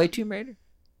ever play Tomb Raider?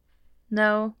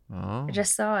 No, Oh, I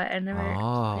just saw it. I never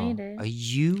played it. Are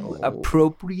you Oh.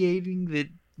 appropriating the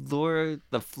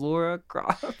Flora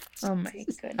Croft? Oh my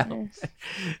goodness.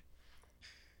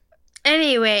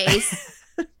 Anyways,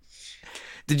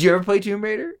 Did you ever play Tomb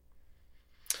Raider?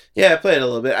 Yeah, I played a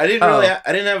little bit. I didn't Oh. really.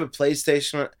 I didn't have a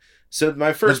PlayStation. So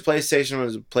my first PlayStation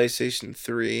was a PlayStation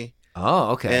 3,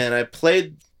 Oh, okay. and I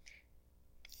played.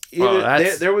 Oh,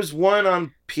 that's- there was one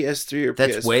on PS3 or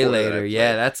That's PS4 way that I later. played.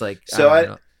 Yeah, that's like So don't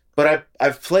know. But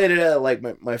I've played it at like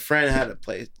my friend had to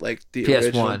play like the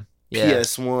original PS1. Yeah,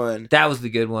 PS1. that was the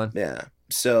good one. Yeah.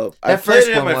 So I That played first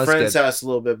it at one my was friend's good. house a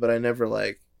little bit, but I never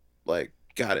like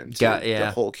got into Yeah.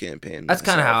 the whole campaign. That's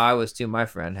kind of myself. how I was too. My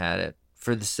friend had it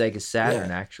for the Sega Saturn,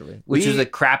 Yeah. actually, which We- was a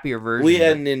crappier version. We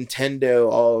had but- Nintendo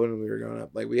all when we were growing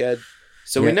up. Like we had,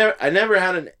 so Yeah. I never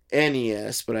had an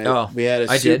NES, but we had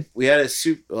a I did. We had a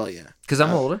super. Well, yeah, because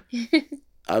I'm older.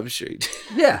 I'm sure you did.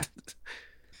 Yeah.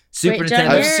 Super John, Nintendo.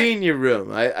 I've you're- seen your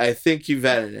room. I think you've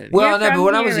had an NES. Well, You're no, but from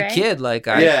when I here, was a right? kid, like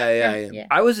yeah.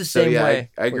 I was the So same yeah, way.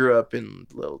 I grew up in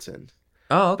Littleton,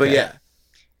 Oh, okay. but yeah,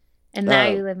 and now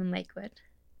Oh. you live in Lakewood.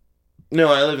 no,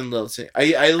 I live in Littleton.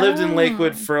 I lived in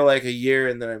Lakewood Oh. for like a year,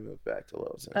 and then I moved back to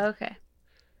Littleton. Okay.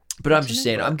 But I'm Good to just know.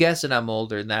 saying, I'm guessing I'm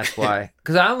older, and that's why.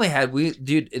 Because I only had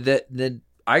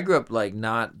I grew up like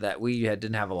not that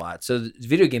didn't have a lot. So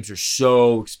video games are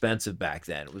so expensive back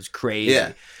then. It was crazy.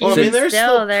 Yeah. Well, I mean, they're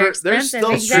still expensive.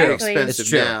 expensive It's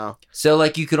true. now. So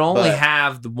like you could only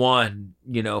have the one,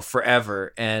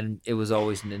 forever, and it was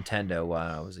always Nintendo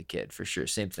while I was a kid for sure.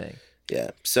 Same thing.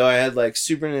 Yeah. So I had like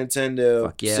Super Nintendo,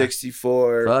 Fuck yeah.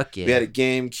 64. Fuck yeah. We had a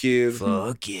GameCube.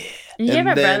 Fuck yeah. And you have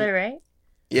a brother, right?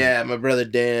 Yeah, my brother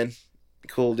Dan.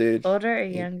 Cool dude. Older or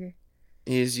younger?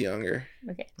 He's younger.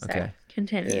 Okay. Sorry. Okay.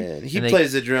 Continue. And he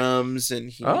plays the drums, and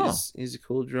he's a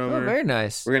cool drummer. Oh, very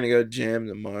nice. We're gonna go jam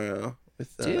tomorrow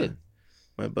with Dude.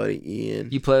 my buddy Ian.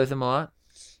 You play with him a lot?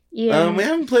 Yeah. We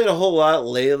haven't played a whole lot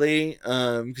lately.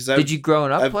 Did you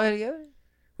growing up play together?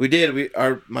 We did.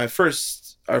 Our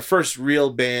first real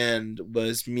band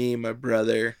was me, my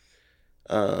brother,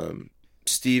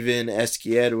 Steven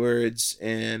Esky Edwards,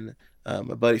 and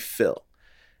my buddy Phil.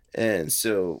 And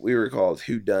so we were called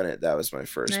Who Done It. That was my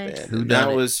first band. Who Done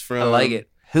That It? was from I like it.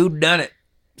 Who Done It?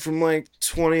 From like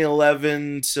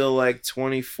 2011 till like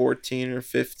 2014 or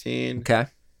 15. Okay.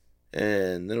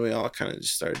 And then we all kind of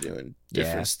just started doing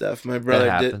different Yeah, stuff. My brother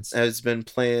happens. has been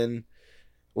playing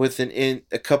with a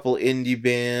couple indie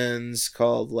bands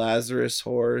called Lazarus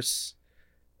Horse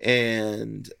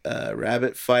and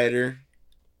Rabbit Fighter.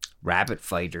 Rabbit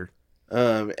Fighter.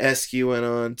 Esky went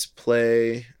on to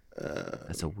play.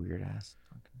 That's a weird ass.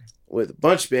 With a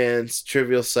bunch of bands,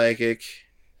 Trivial Psychic,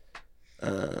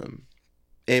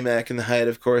 AMAC and the Height,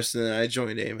 of course, and then I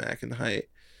joined AMAC and the Height.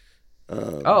 A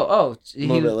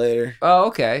little bit later. Oh,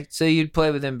 okay. So you'd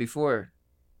play with him before.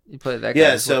 You played that guy.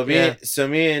 Yeah. Before. So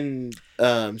me and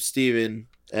Steven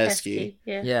Esky,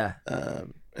 Yeah.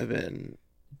 have been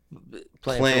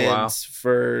playing for a while.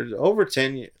 for over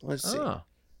 10 years. Let's see. Oh.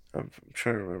 I'm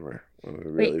trying to remember when we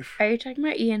Wait, really. are you talking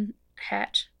about Ian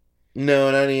Hatch?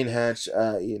 No, not Ian Hatch.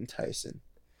 Ian Tyson.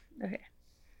 Okay.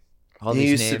 All He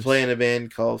these used names. to play in a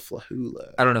band called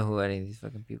Flahula. I don't know who any of these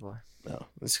fucking people are. No,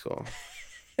 that's cool.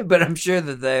 But I'm sure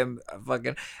that they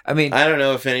fucking. I mean, I don't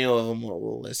know if any of them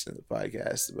will listen to the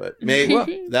podcast, but maybe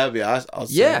that would be awesome.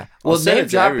 name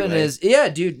dropping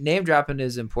name dropping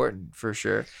is important for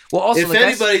sure. Well, also, if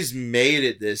anybody's made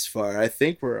it this far, I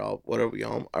think we're all. What are we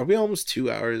on? Are we almost 2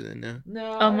 hours in now?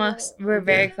 No, Almost. We're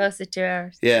very close to 2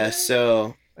 hours. Yeah.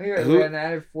 So we're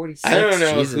at 46. I don't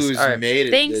know Jesus. who's All right. made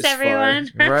it. Thanks, this everyone.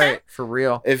 Far. Right, for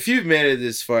real. If you've made it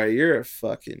this far, you're a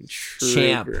fucking trooper.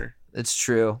 Champ. It's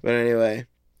true. But anyway,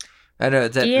 I know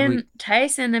that Ian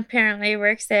Tyson apparently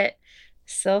works at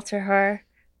Silterhar,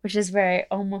 which is where I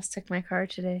almost took my car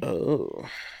today. oh,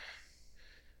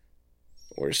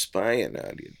 we're spying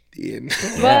on you, Ian.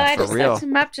 Well, I for just real. looked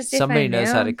him up to see somebody if I knows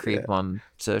knew how to him. creep on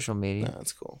social media. No,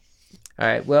 that's cool. All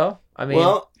right. Well, I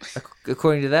mean,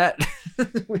 according to that,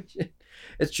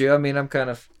 it's true. I mean, I'm kind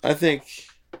of. I think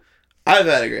I've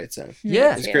had a great time.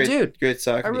 Yeah, It's great, dude. Great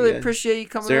talking. I really to you. appreciate you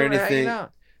coming over and hanging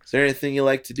out. Is there anything you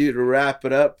like to do to wrap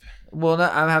it up? Well,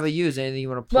 I'm having you. Is there anything you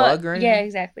want to plug or anything? Yeah,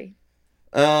 exactly.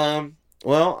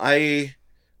 Well, I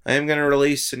am gonna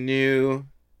release a new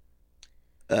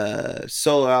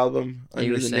solo album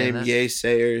under the name Yay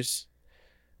Sayers.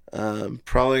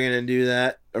 Probably gonna do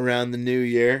that around the new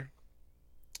year.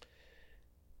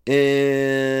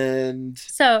 And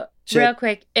so, real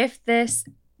quick, if this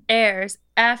airs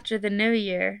after the new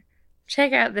year,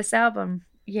 check out this album,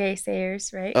 Yay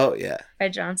Sayers, right? Oh yeah, by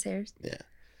John Sayers. Yeah.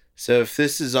 So if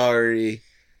this is already,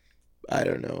 I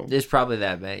don't know. It's probably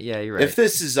that bad. Yeah, you're right. If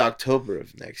this is October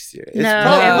of next year,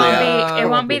 it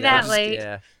won't be that late.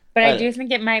 Yeah. But I do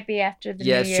think it might be after the new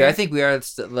year. Yeah, it's true. I think we are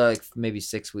like maybe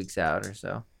 6 weeks out or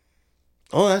so.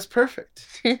 Oh, that's perfect.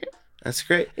 That's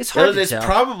great. It's hard to It's tell.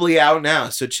 probably out now,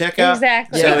 so check out.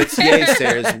 Exactly. So it's Yay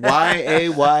Sayers,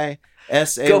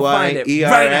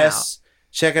 YAYSAYERS.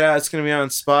 Check it out. It's going to be on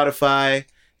Spotify.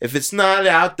 If it's not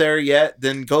out there yet,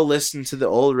 then go listen to the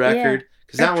old record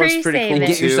because that one's pretty cool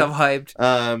Get too. yourself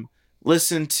hyped.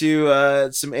 Listen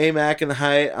to some AMAC and the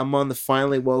Height. I'm on the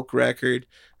Finally Woke record.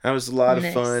 That was a lot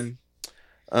of fun.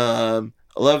 I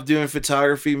love doing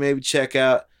photography. Maybe check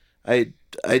out. I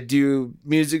do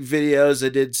music videos. I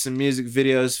did some music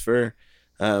videos for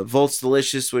Volts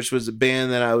Delicious, which was a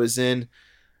band that I was in.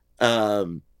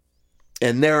 And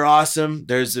they're awesome.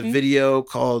 There's a video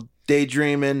called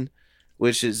Daydreamin',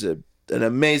 which is an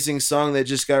amazing song that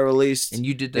just got released. And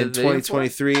you did the in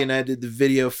 2023, and I did the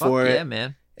video for it. Yeah,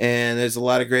 man. And there's a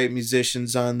lot of great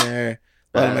musicians on there.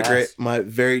 A lot of my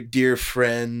very dear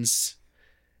friends.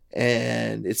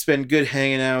 And it's been good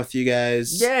hanging out with you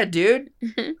guys. Yeah, dude.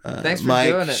 Thanks for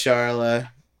Mike, doing it. Charla,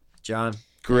 John.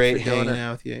 Great hanging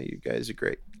out with you. You guys are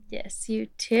great. Yes, you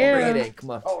too. Come on. Come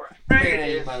on. All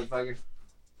right. Motherfucker.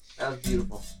 That was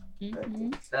beautiful.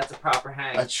 That's a proper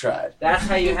hang. I tried. That's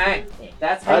how you hang.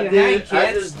 That's how you hang, kids.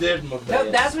 I just did my best.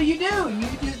 No, that's what you do. You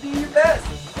just do your best.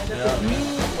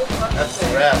 That's the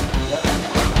rap.